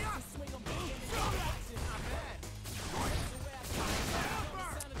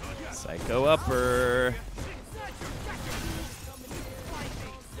 Psycho upper.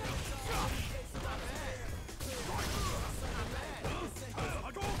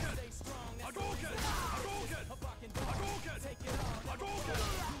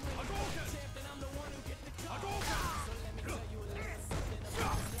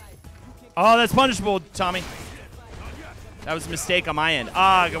 Oh, that's punishable, Tommy. That was a mistake on my end.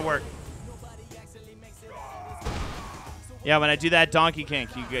 Ah, good work. Yeah, when I do that donkey kink,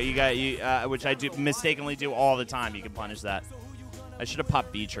 which I do mistakenly do all the time, you can punish that. I should have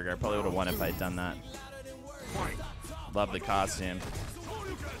popped B trigger. I probably would have won if I had done that. Love the costume.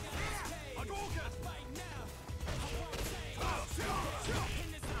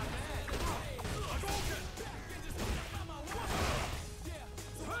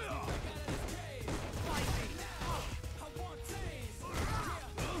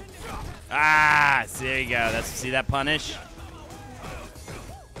 Ah, so there you go. See that punish?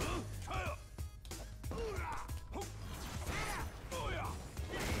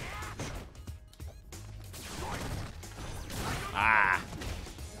 Ah.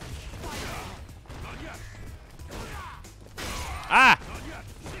 Ah.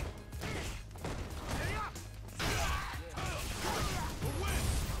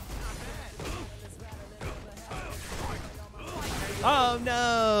 Oh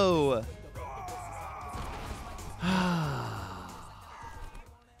no.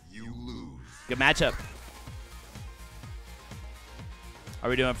 You lose. Good matchup. Are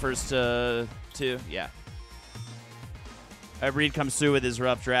we doing first two? Yeah. If Reed comes through with his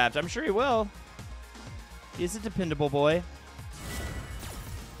rough draft, I'm sure he will. He's a dependable boy.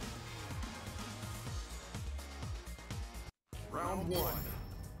 Round one.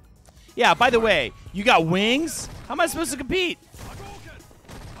 Yeah, by the way, you got wings? How am I supposed to compete?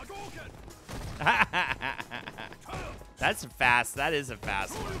 That's fast. That is a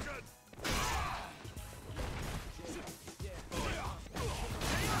fast one.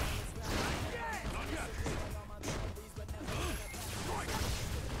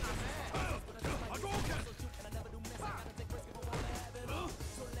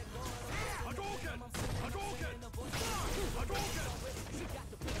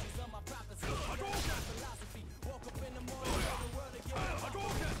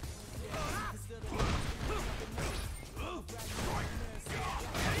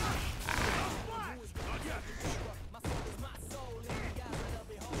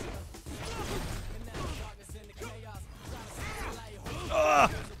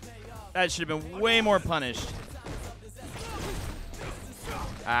 That should have been way more punished.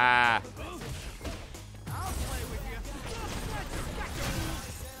 Ah.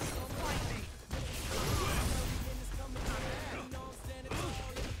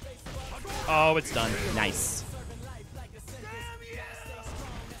 Oh, it's done. Nice.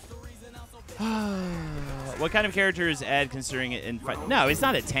 What kind of character is Ed considering it in fight? No, he's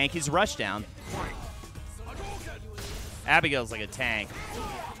not a tank. He's rushdown. Abigail's like a tank.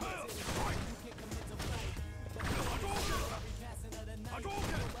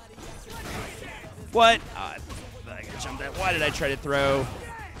 What? jump that. Why did I try to throw?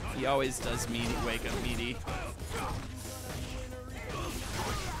 He always does meaty, wake up meaty.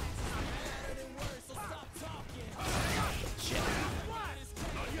 Shit.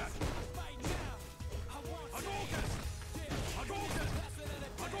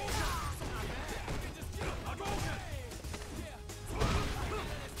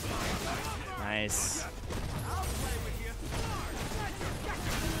 Nice.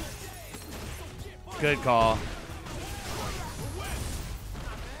 Good call.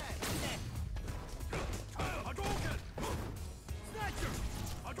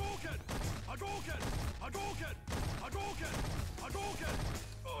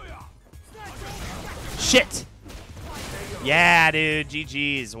 Shit. Yeah, dude.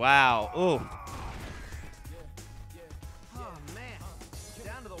 GG's. Wow. Ooh.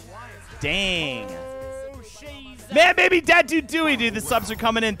 Dang. Man, baby Dad Dude Dewey, dude. The subs are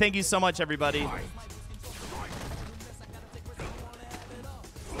coming in. Thank you so much, everybody.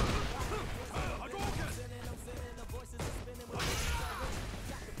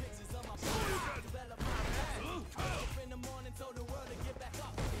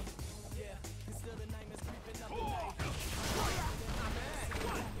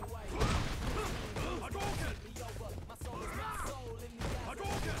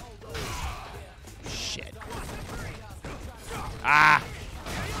 Shit. Ah.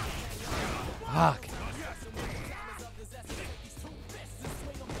 Fuck.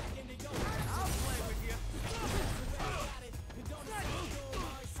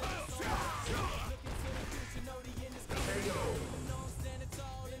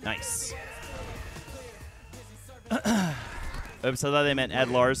 Nice. Oops, I thought they meant Ed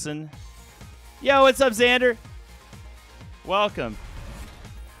Larson. Yo, what's up, Xander? Welcome.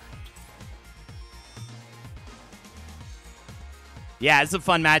 Yeah, it's a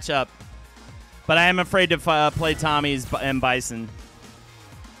fun matchup. But I am afraid to play Tommy's and Bison.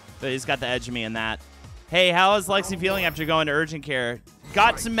 But he's got the edge of me in that. Hey, how is Lexi feeling after going to urgent care?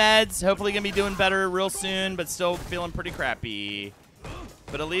 Got some meds. Hopefully going to be doing better real soon, but still feeling pretty crappy.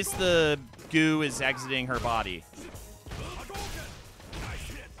 But at least the goo is exiting her body.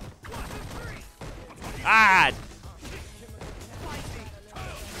 Ah!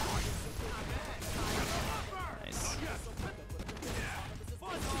 Nice.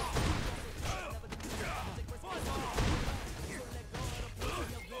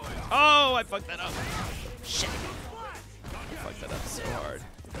 Oh, I fucked that up. Shit. I fucked that up so hard.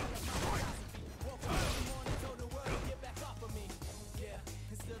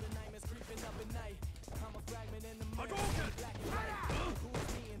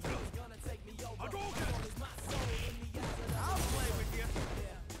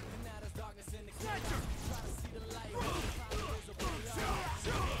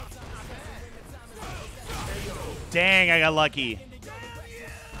 Dang, I got lucky.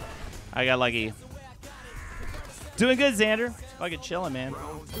 I got lucky. Doing good, Xander. Fucking chilling, man.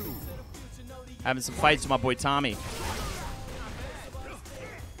 Having some fights with my boy Tommy.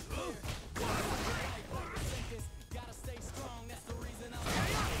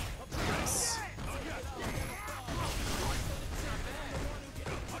 Nice.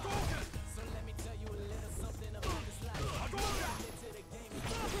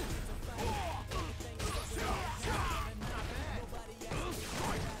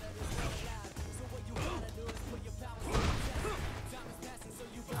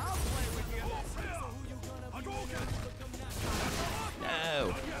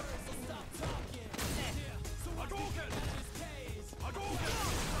 No.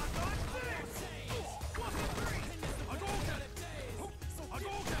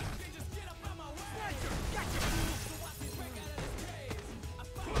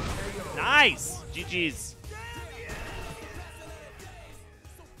 Nice. GG's.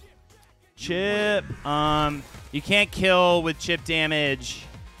 Chip. You can't kill with chip damage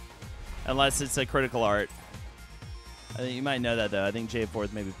unless it's a critical art. I think you might know that, though. I think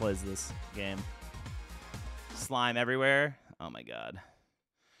J4th maybe plays this game. Slime everywhere. Oh, my God.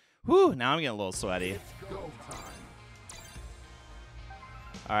 Whew, now I'm getting a little sweaty.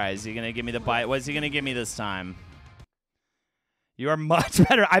 All right, is he going to give me the bite? What's he going to give me this time? You are much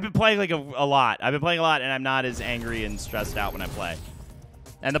better. I've been playing like a lot. I've been playing a lot, and I'm not as angry and stressed out when I play.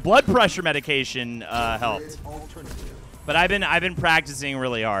 And the blood pressure medication helped. But I've been practicing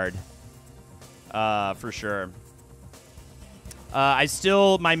really hard, for sure.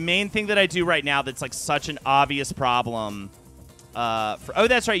 My main thing that I do right now that's like such an obvious problem. Oh,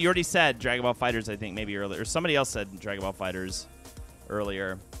 that's right. You already said Dragon Ball FighterZ, I think, maybe earlier. Or somebody else said Dragon Ball FighterZ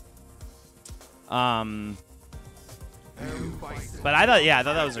earlier. But I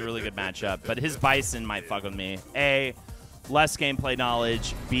thought that was a really good matchup. But his Bison might fuck with me. A, less gameplay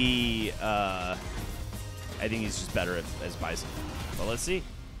knowledge. B, I think he's just better as Bison. But let's see.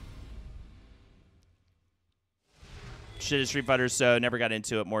 Shit is Street Fighter, so never got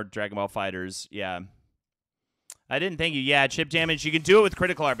into it. More Dragon Ball Fighters. Yeah. I didn't think you. Yeah, chip damage. You can do it with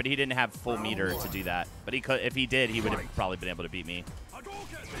critical art, but he didn't have full meter to do that. But he could, if he did, he would have probably been able to beat me.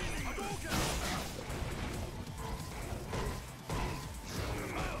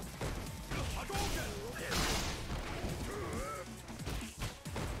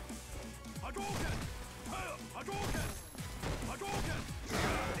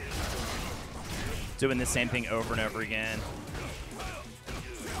 Doing the same thing over and over again.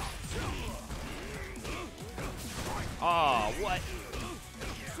 Oh, what?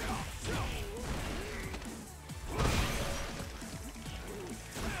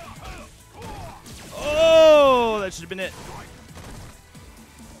 Oh, that should have been it.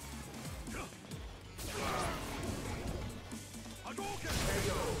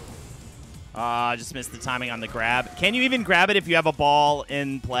 I just missed the timing on the grab. Can you even grab it if you have a ball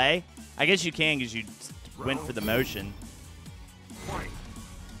in play? I guess you can because you went for the motion.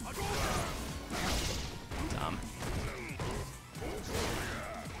 Dumb.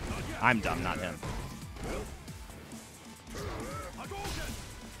 I'm dumb, not him.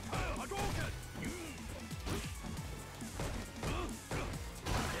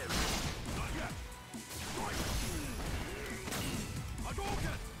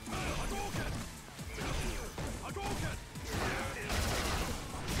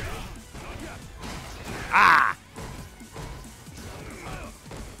 Ah!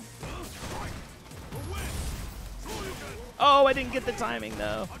 Oh, I didn't get the timing,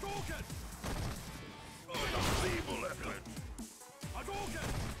 though.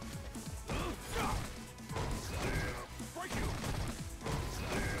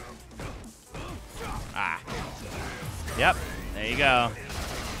 Ah. Yep. There you go.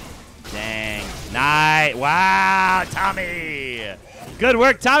 Dang. Nice. Wow, Tommy. Good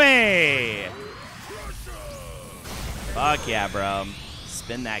work, Tommy. Fuck yeah, bro.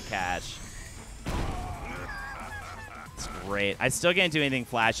 Spin that cash. It's great. I still can't do anything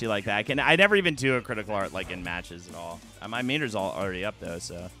flashy like that. I never even do a critical art like in matches at all. My meter's already up though,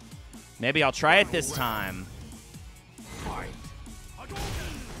 so maybe I'll try it this time.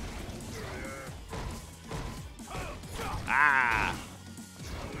 Ah.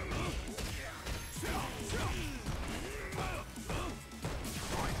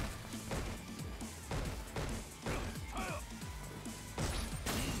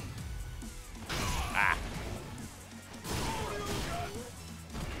 Ah.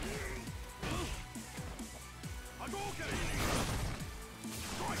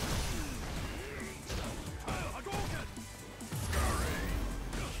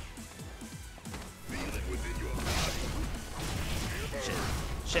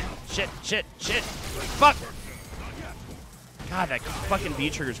 Shit. Fuck. God, that fucking V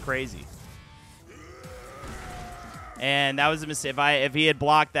trigger's crazy. And that was a mistake. If he had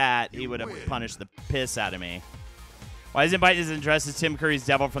blocked that, he would have punished the piss out of me. Why isn't Bison dressed as Tim Curry's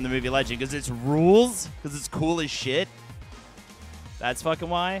Devil from the movie Legend? Because it's rules? Because it's cool as shit? That's fucking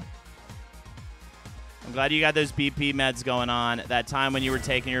why? I'm glad you got those BP meds going on. That time when you were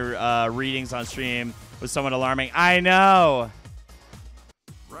taking your readings on stream was somewhat alarming. I know!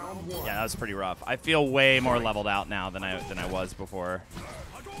 Yeah, that was pretty rough. I feel way more leveled out now than I was before.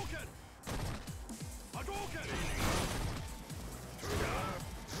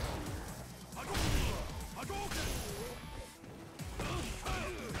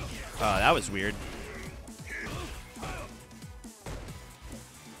 Oh, that was weird.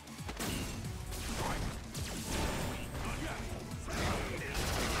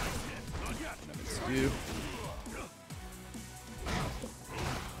 Scoop.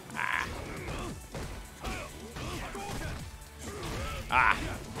 Ah. Ah.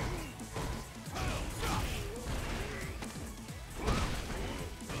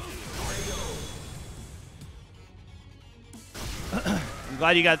 I'm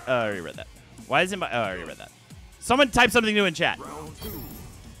glad you got. Oh, I already read that. Why isn't my? Oh, I already read that. Someone type something new in chat.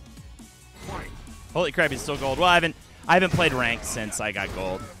 Holy crap, he's still gold. Well, I haven't played ranked since I got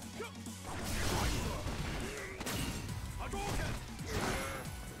gold.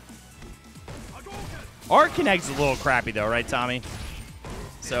 Art Connect's a little crappy though, right, Tommy?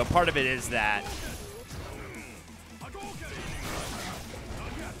 So part of it is that.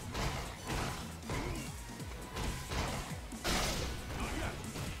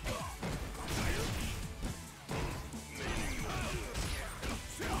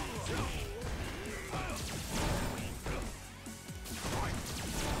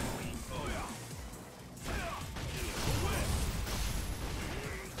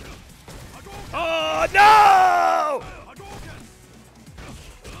 No!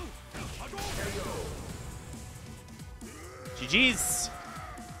 GG's.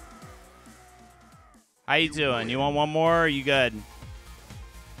 How you doing? You want one more? Or are you good?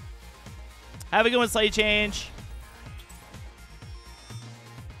 Have a good one, Slate Change.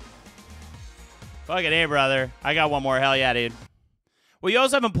 Fucking A, brother. I got one more. Hell yeah, dude. Well, you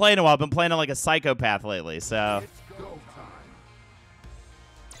also haven't played in a while. I've been playing like a psychopath lately, so.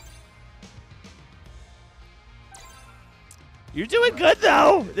 You're doing good,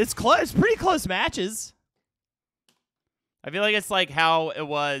 though. It's close. Pretty close matches. I feel like it's like how it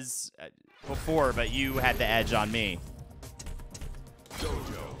was before, but you had the edge on me.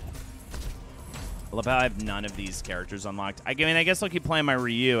 I love how I have none of these characters unlocked. I mean, I guess I'll keep playing my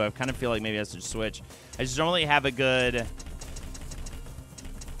Ryu. I kind of feel like maybe I should switch. I just don't really have a good...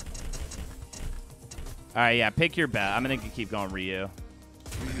 All right, yeah, pick your bet. I'm going to keep going Ryu.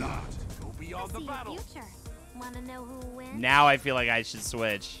 Wanna know who wins? Now I feel like I should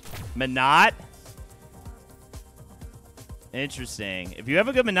switch. Minot? Interesting. If you have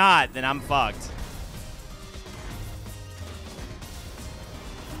a good Minot, then I'm fucked.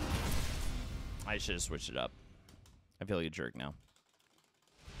 I should have switched it up. I feel like a jerk now.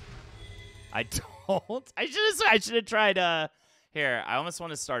 I don't. I should have tried. Here, I almost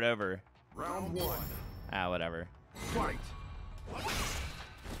want to start over. Round 1. Ah, whatever. Fight.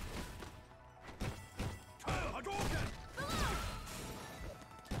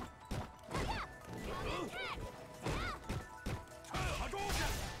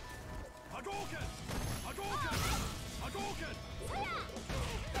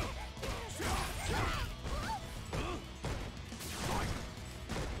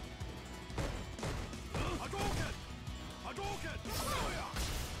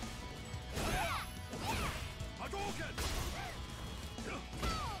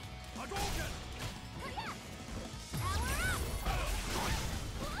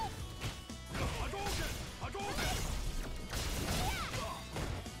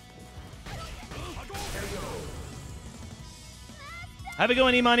 Have a good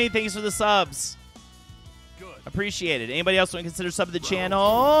one, E-Money. Thanks for the subs. Good. Appreciate it. Anybody else want to consider subbing the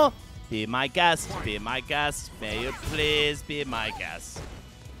channel? Be my guest. Be my guest. May you please be my guest.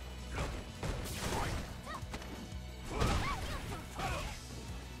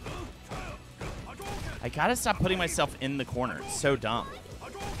 I gotta stop putting myself in the corner. It's so dumb.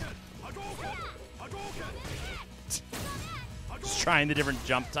 Just trying the different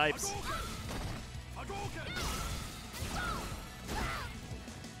jump types.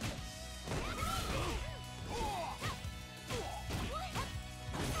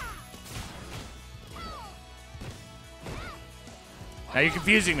 Now you're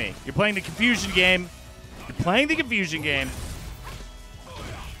confusing me. You're playing the confusion game. You're playing the confusion game.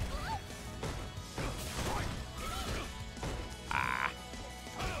 Ah.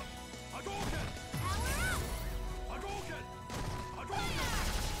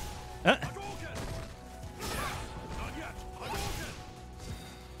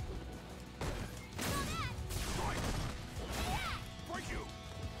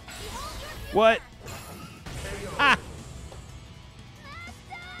 What? Ah.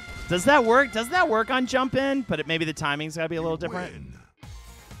 Does that work? Does that work on jump in? But maybe the timing's got to be a little different.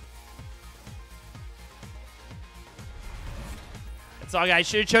 That's all, guys. I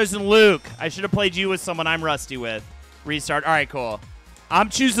should have chosen Luke. I should have played you with someone I'm rusty with. Restart. All right, cool. I'm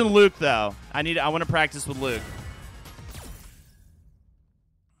choosing Luke though. I want to practice with Luke.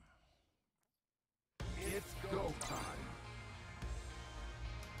 It's go time.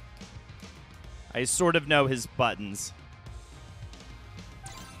 I sort of know his buttons.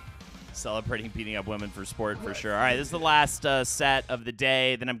 Celebrating beating up women for sport for sure. All right, this is the last set of the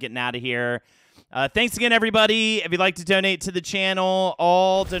day. Then I'm getting out of here. Thanks again, everybody. If you'd like to donate to the channel,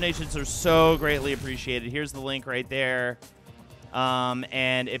 all donations are so greatly appreciated. Here's the link right there.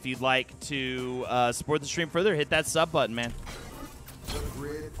 And if you'd like to support the stream further, hit that sub button, man. The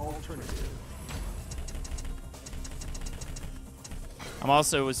Grid Alternative. I'm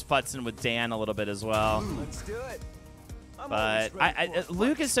also was futzing with Dan a little bit as well. Let's do it. But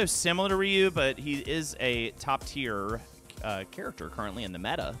Luke is so similar to Ryu, but he is a top-tier character currently in the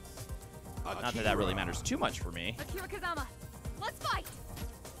meta. Not that that really matters too much for me. Akira Kazama, let's fight.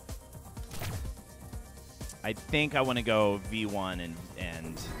 I think I want to go V1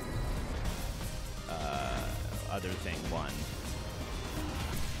 and other thing 1.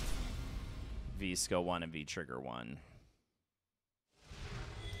 V skill 1 and V trigger 1.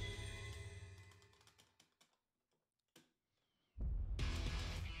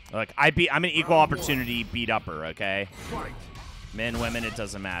 Look, I'm an equal opportunity beat upper, okay? Men, women, it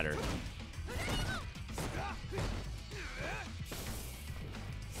doesn't matter.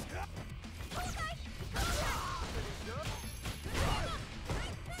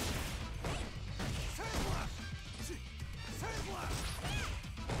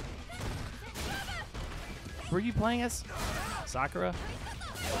 Were you playing as? Sakura?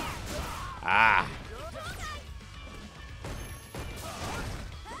 Ah.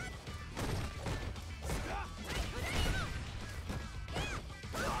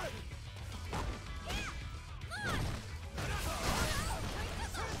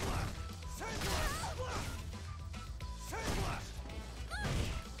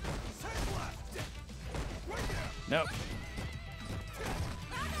 Nope.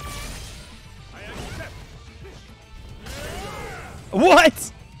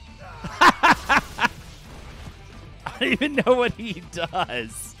 What? I don't even know what he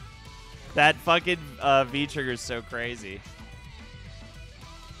does. That fucking V trigger is so crazy.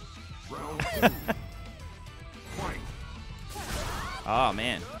 Oh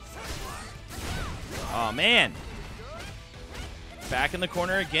man. Oh man. Back in the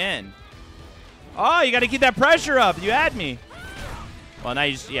corner again. Oh, you got to keep that pressure up. You had me. Well, now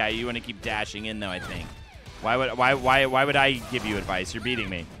you want to keep dashing in though, I think. Why would I give you advice? You're beating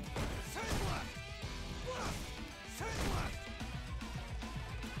me.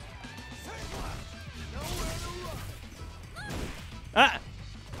 Ah.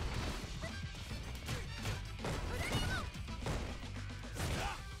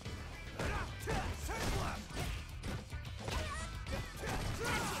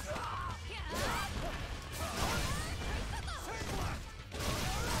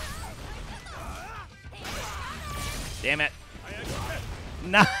 Damn it.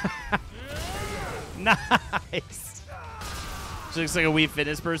 Nice. She looks like a Wii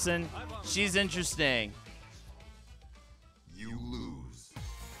Fitness person. She's interesting. You lose.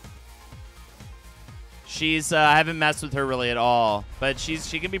 She's I haven't messed with her really at all, but she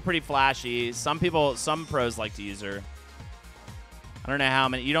can be pretty flashy. Some pros like to use her. I don't know how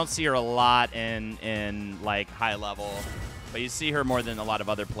many. You don't see her a lot in like high level, but you see her more than a lot of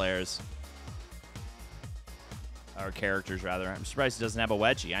other players. Or characters, rather. I'm surprised she doesn't have a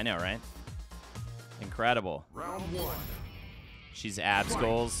wedgie. I know, right? Incredible. Round 1. She's abs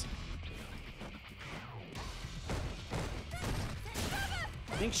goals.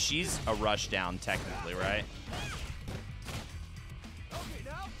 I think she's a rush down, technically, right?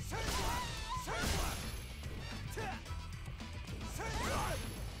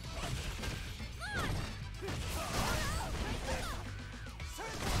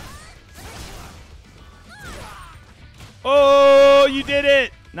 Oh, you did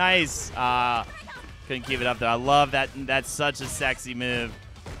it! Nice. Couldn't keep it up there. I love that. That's such a sexy move.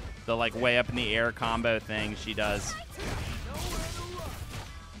 The like way up in the air combo thing she does.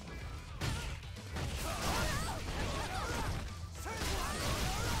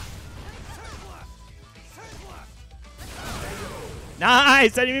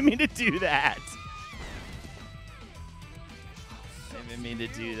 Nice! I didn't even mean to do that. I didn't mean to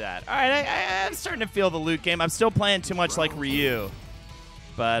do that. All right, I'm starting to feel the loot game. I'm still playing too much like Ryu,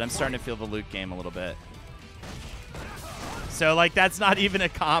 but I'm starting to feel the loot game a little bit. So, like, that's not even a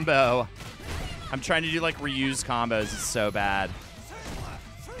combo. I'm trying to do, like, Ryu's combos. It's so bad.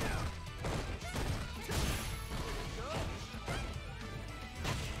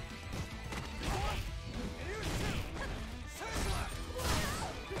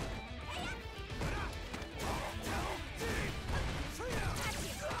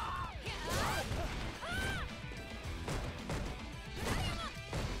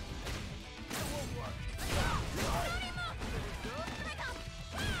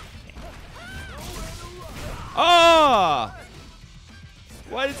 Oh!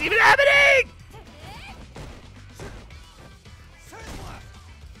 What is even happening?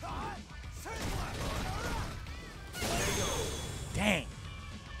 Dang.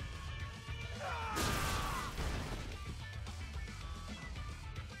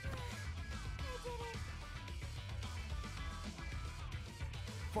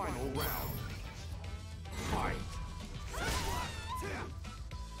 Final round. Fight.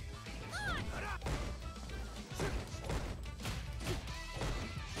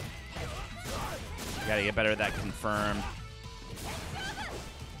 Gotta get better at that confirm.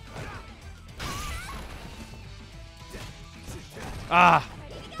 Ah,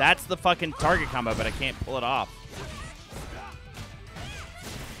 that's the fucking target combo, but I can't pull it off.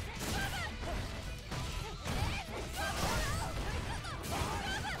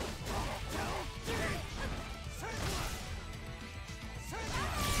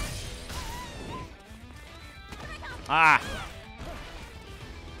 Ah.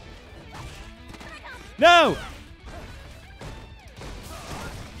 No!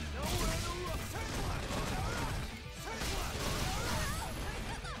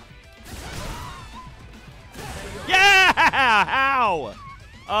 Yeah! How?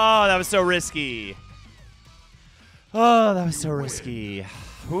 Oh, that was so risky. Oh, that was so risky.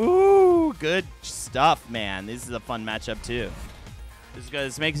 Ooh, good stuff, man. This is a fun matchup, too.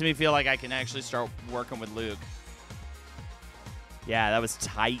 This makes me feel like I can actually start working with Luke. Yeah, that was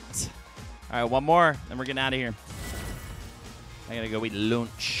tight. All right, one more, then we're getting out of here. I gotta go eat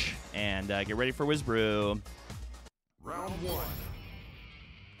lunch and get ready for Wizbrew. Round 1.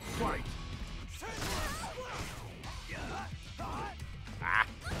 Fight. Ah.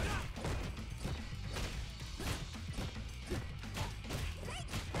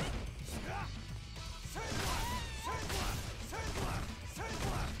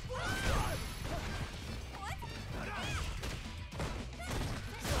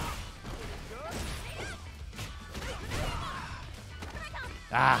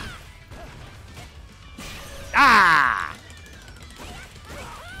 Ah. Ah.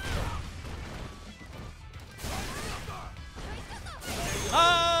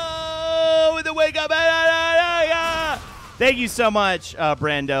 Oh, with the wake up. Thank you so much,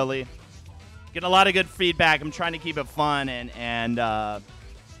 Brandoli. Getting a lot of good feedback. I'm trying to keep it fun and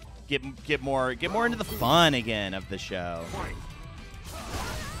get more into the fun again of the show.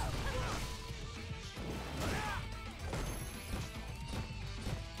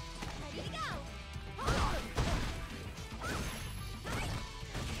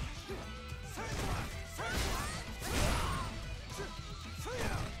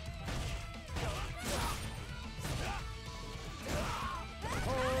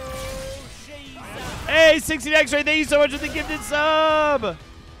 Hey, 60 X-Ray, thank you so much for the gifted sub.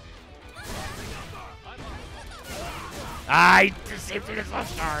 I deceived you this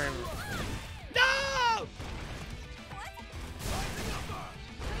last time. No!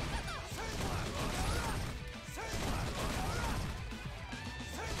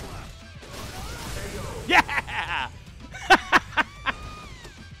 Yeah!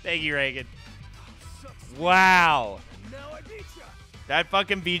 Thank you, Reagan. Wow. That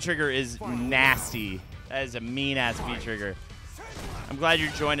fucking V-trigger is nasty. That is a mean-ass V-trigger. I'm glad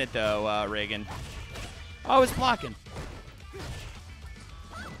you're joining it, though, Reagan. Oh, it's blocking.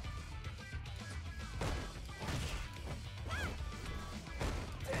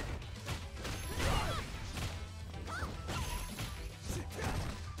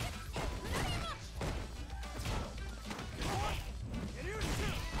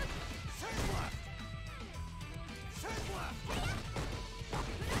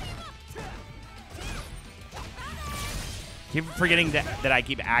 Keep forgetting that I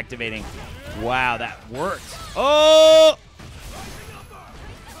keep activating. Wow, that worked. Oh!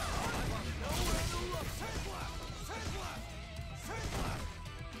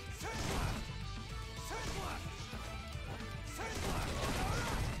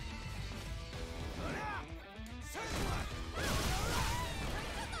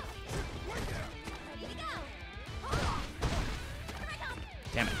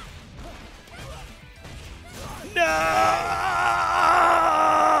 Damn it. No!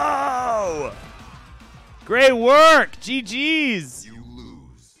 Great work. GG's. You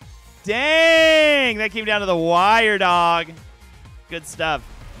lose. Dang. That came down to the wire, dog. Good stuff.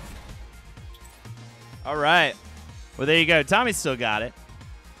 All right. Well, there you go. Tommy still got it.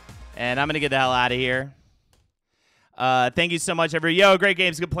 And I'm going to get the hell out of here. Thank you so much, everybody. Yo, great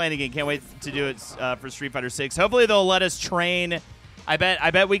games. Good playing again. Can't wait to do it for Street Fighter 6. Hopefully, they'll let us train. I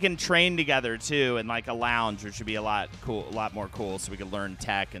bet we can train together too in like a lounge, which would be a lot more cool, so we could learn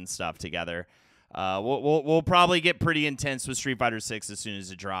tech and stuff together. We'll probably get pretty intense with Street Fighter 6 as soon as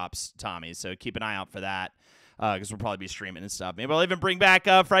it drops, Tommy. So keep an eye out for that, because we'll probably be streaming and stuff. Maybe I'll even bring back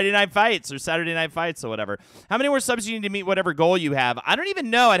Friday Night Fights or Saturday Night Fights or whatever. How many more subs do you need to meet whatever goal you have? I don't even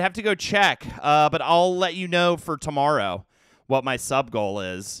know. I'd have to go check, but I'll let you know for tomorrow what my sub goal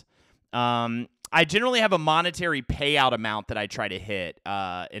is. I generally have a monetary payout amount that I try to hit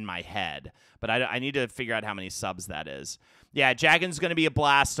in my head, but I need to figure out how many subs that is. Yeah, Jagan's going to be a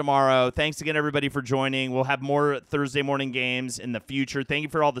blast tomorrow. Thanks again, everybody, for joining. We'll have more Thursday morning games in the future. Thank you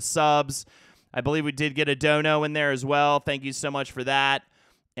for all the subs. I believe we did get a dono in there as well. Thank you so much for that.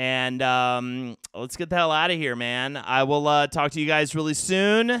 And let's get the hell out of here, man. I will talk to you guys really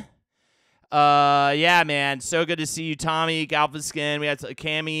soon. Yeah, man. So good to see you, Tommy, Alpha Skin. We had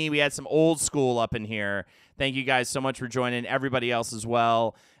Cammy. We had some old school up in here. Thank you guys so much for joining. Everybody else as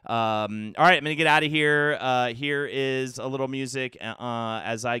well. All right, I'm going to get out of here. Here is a little music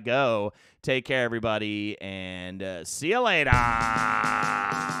as I go. Take care, everybody, and see you later.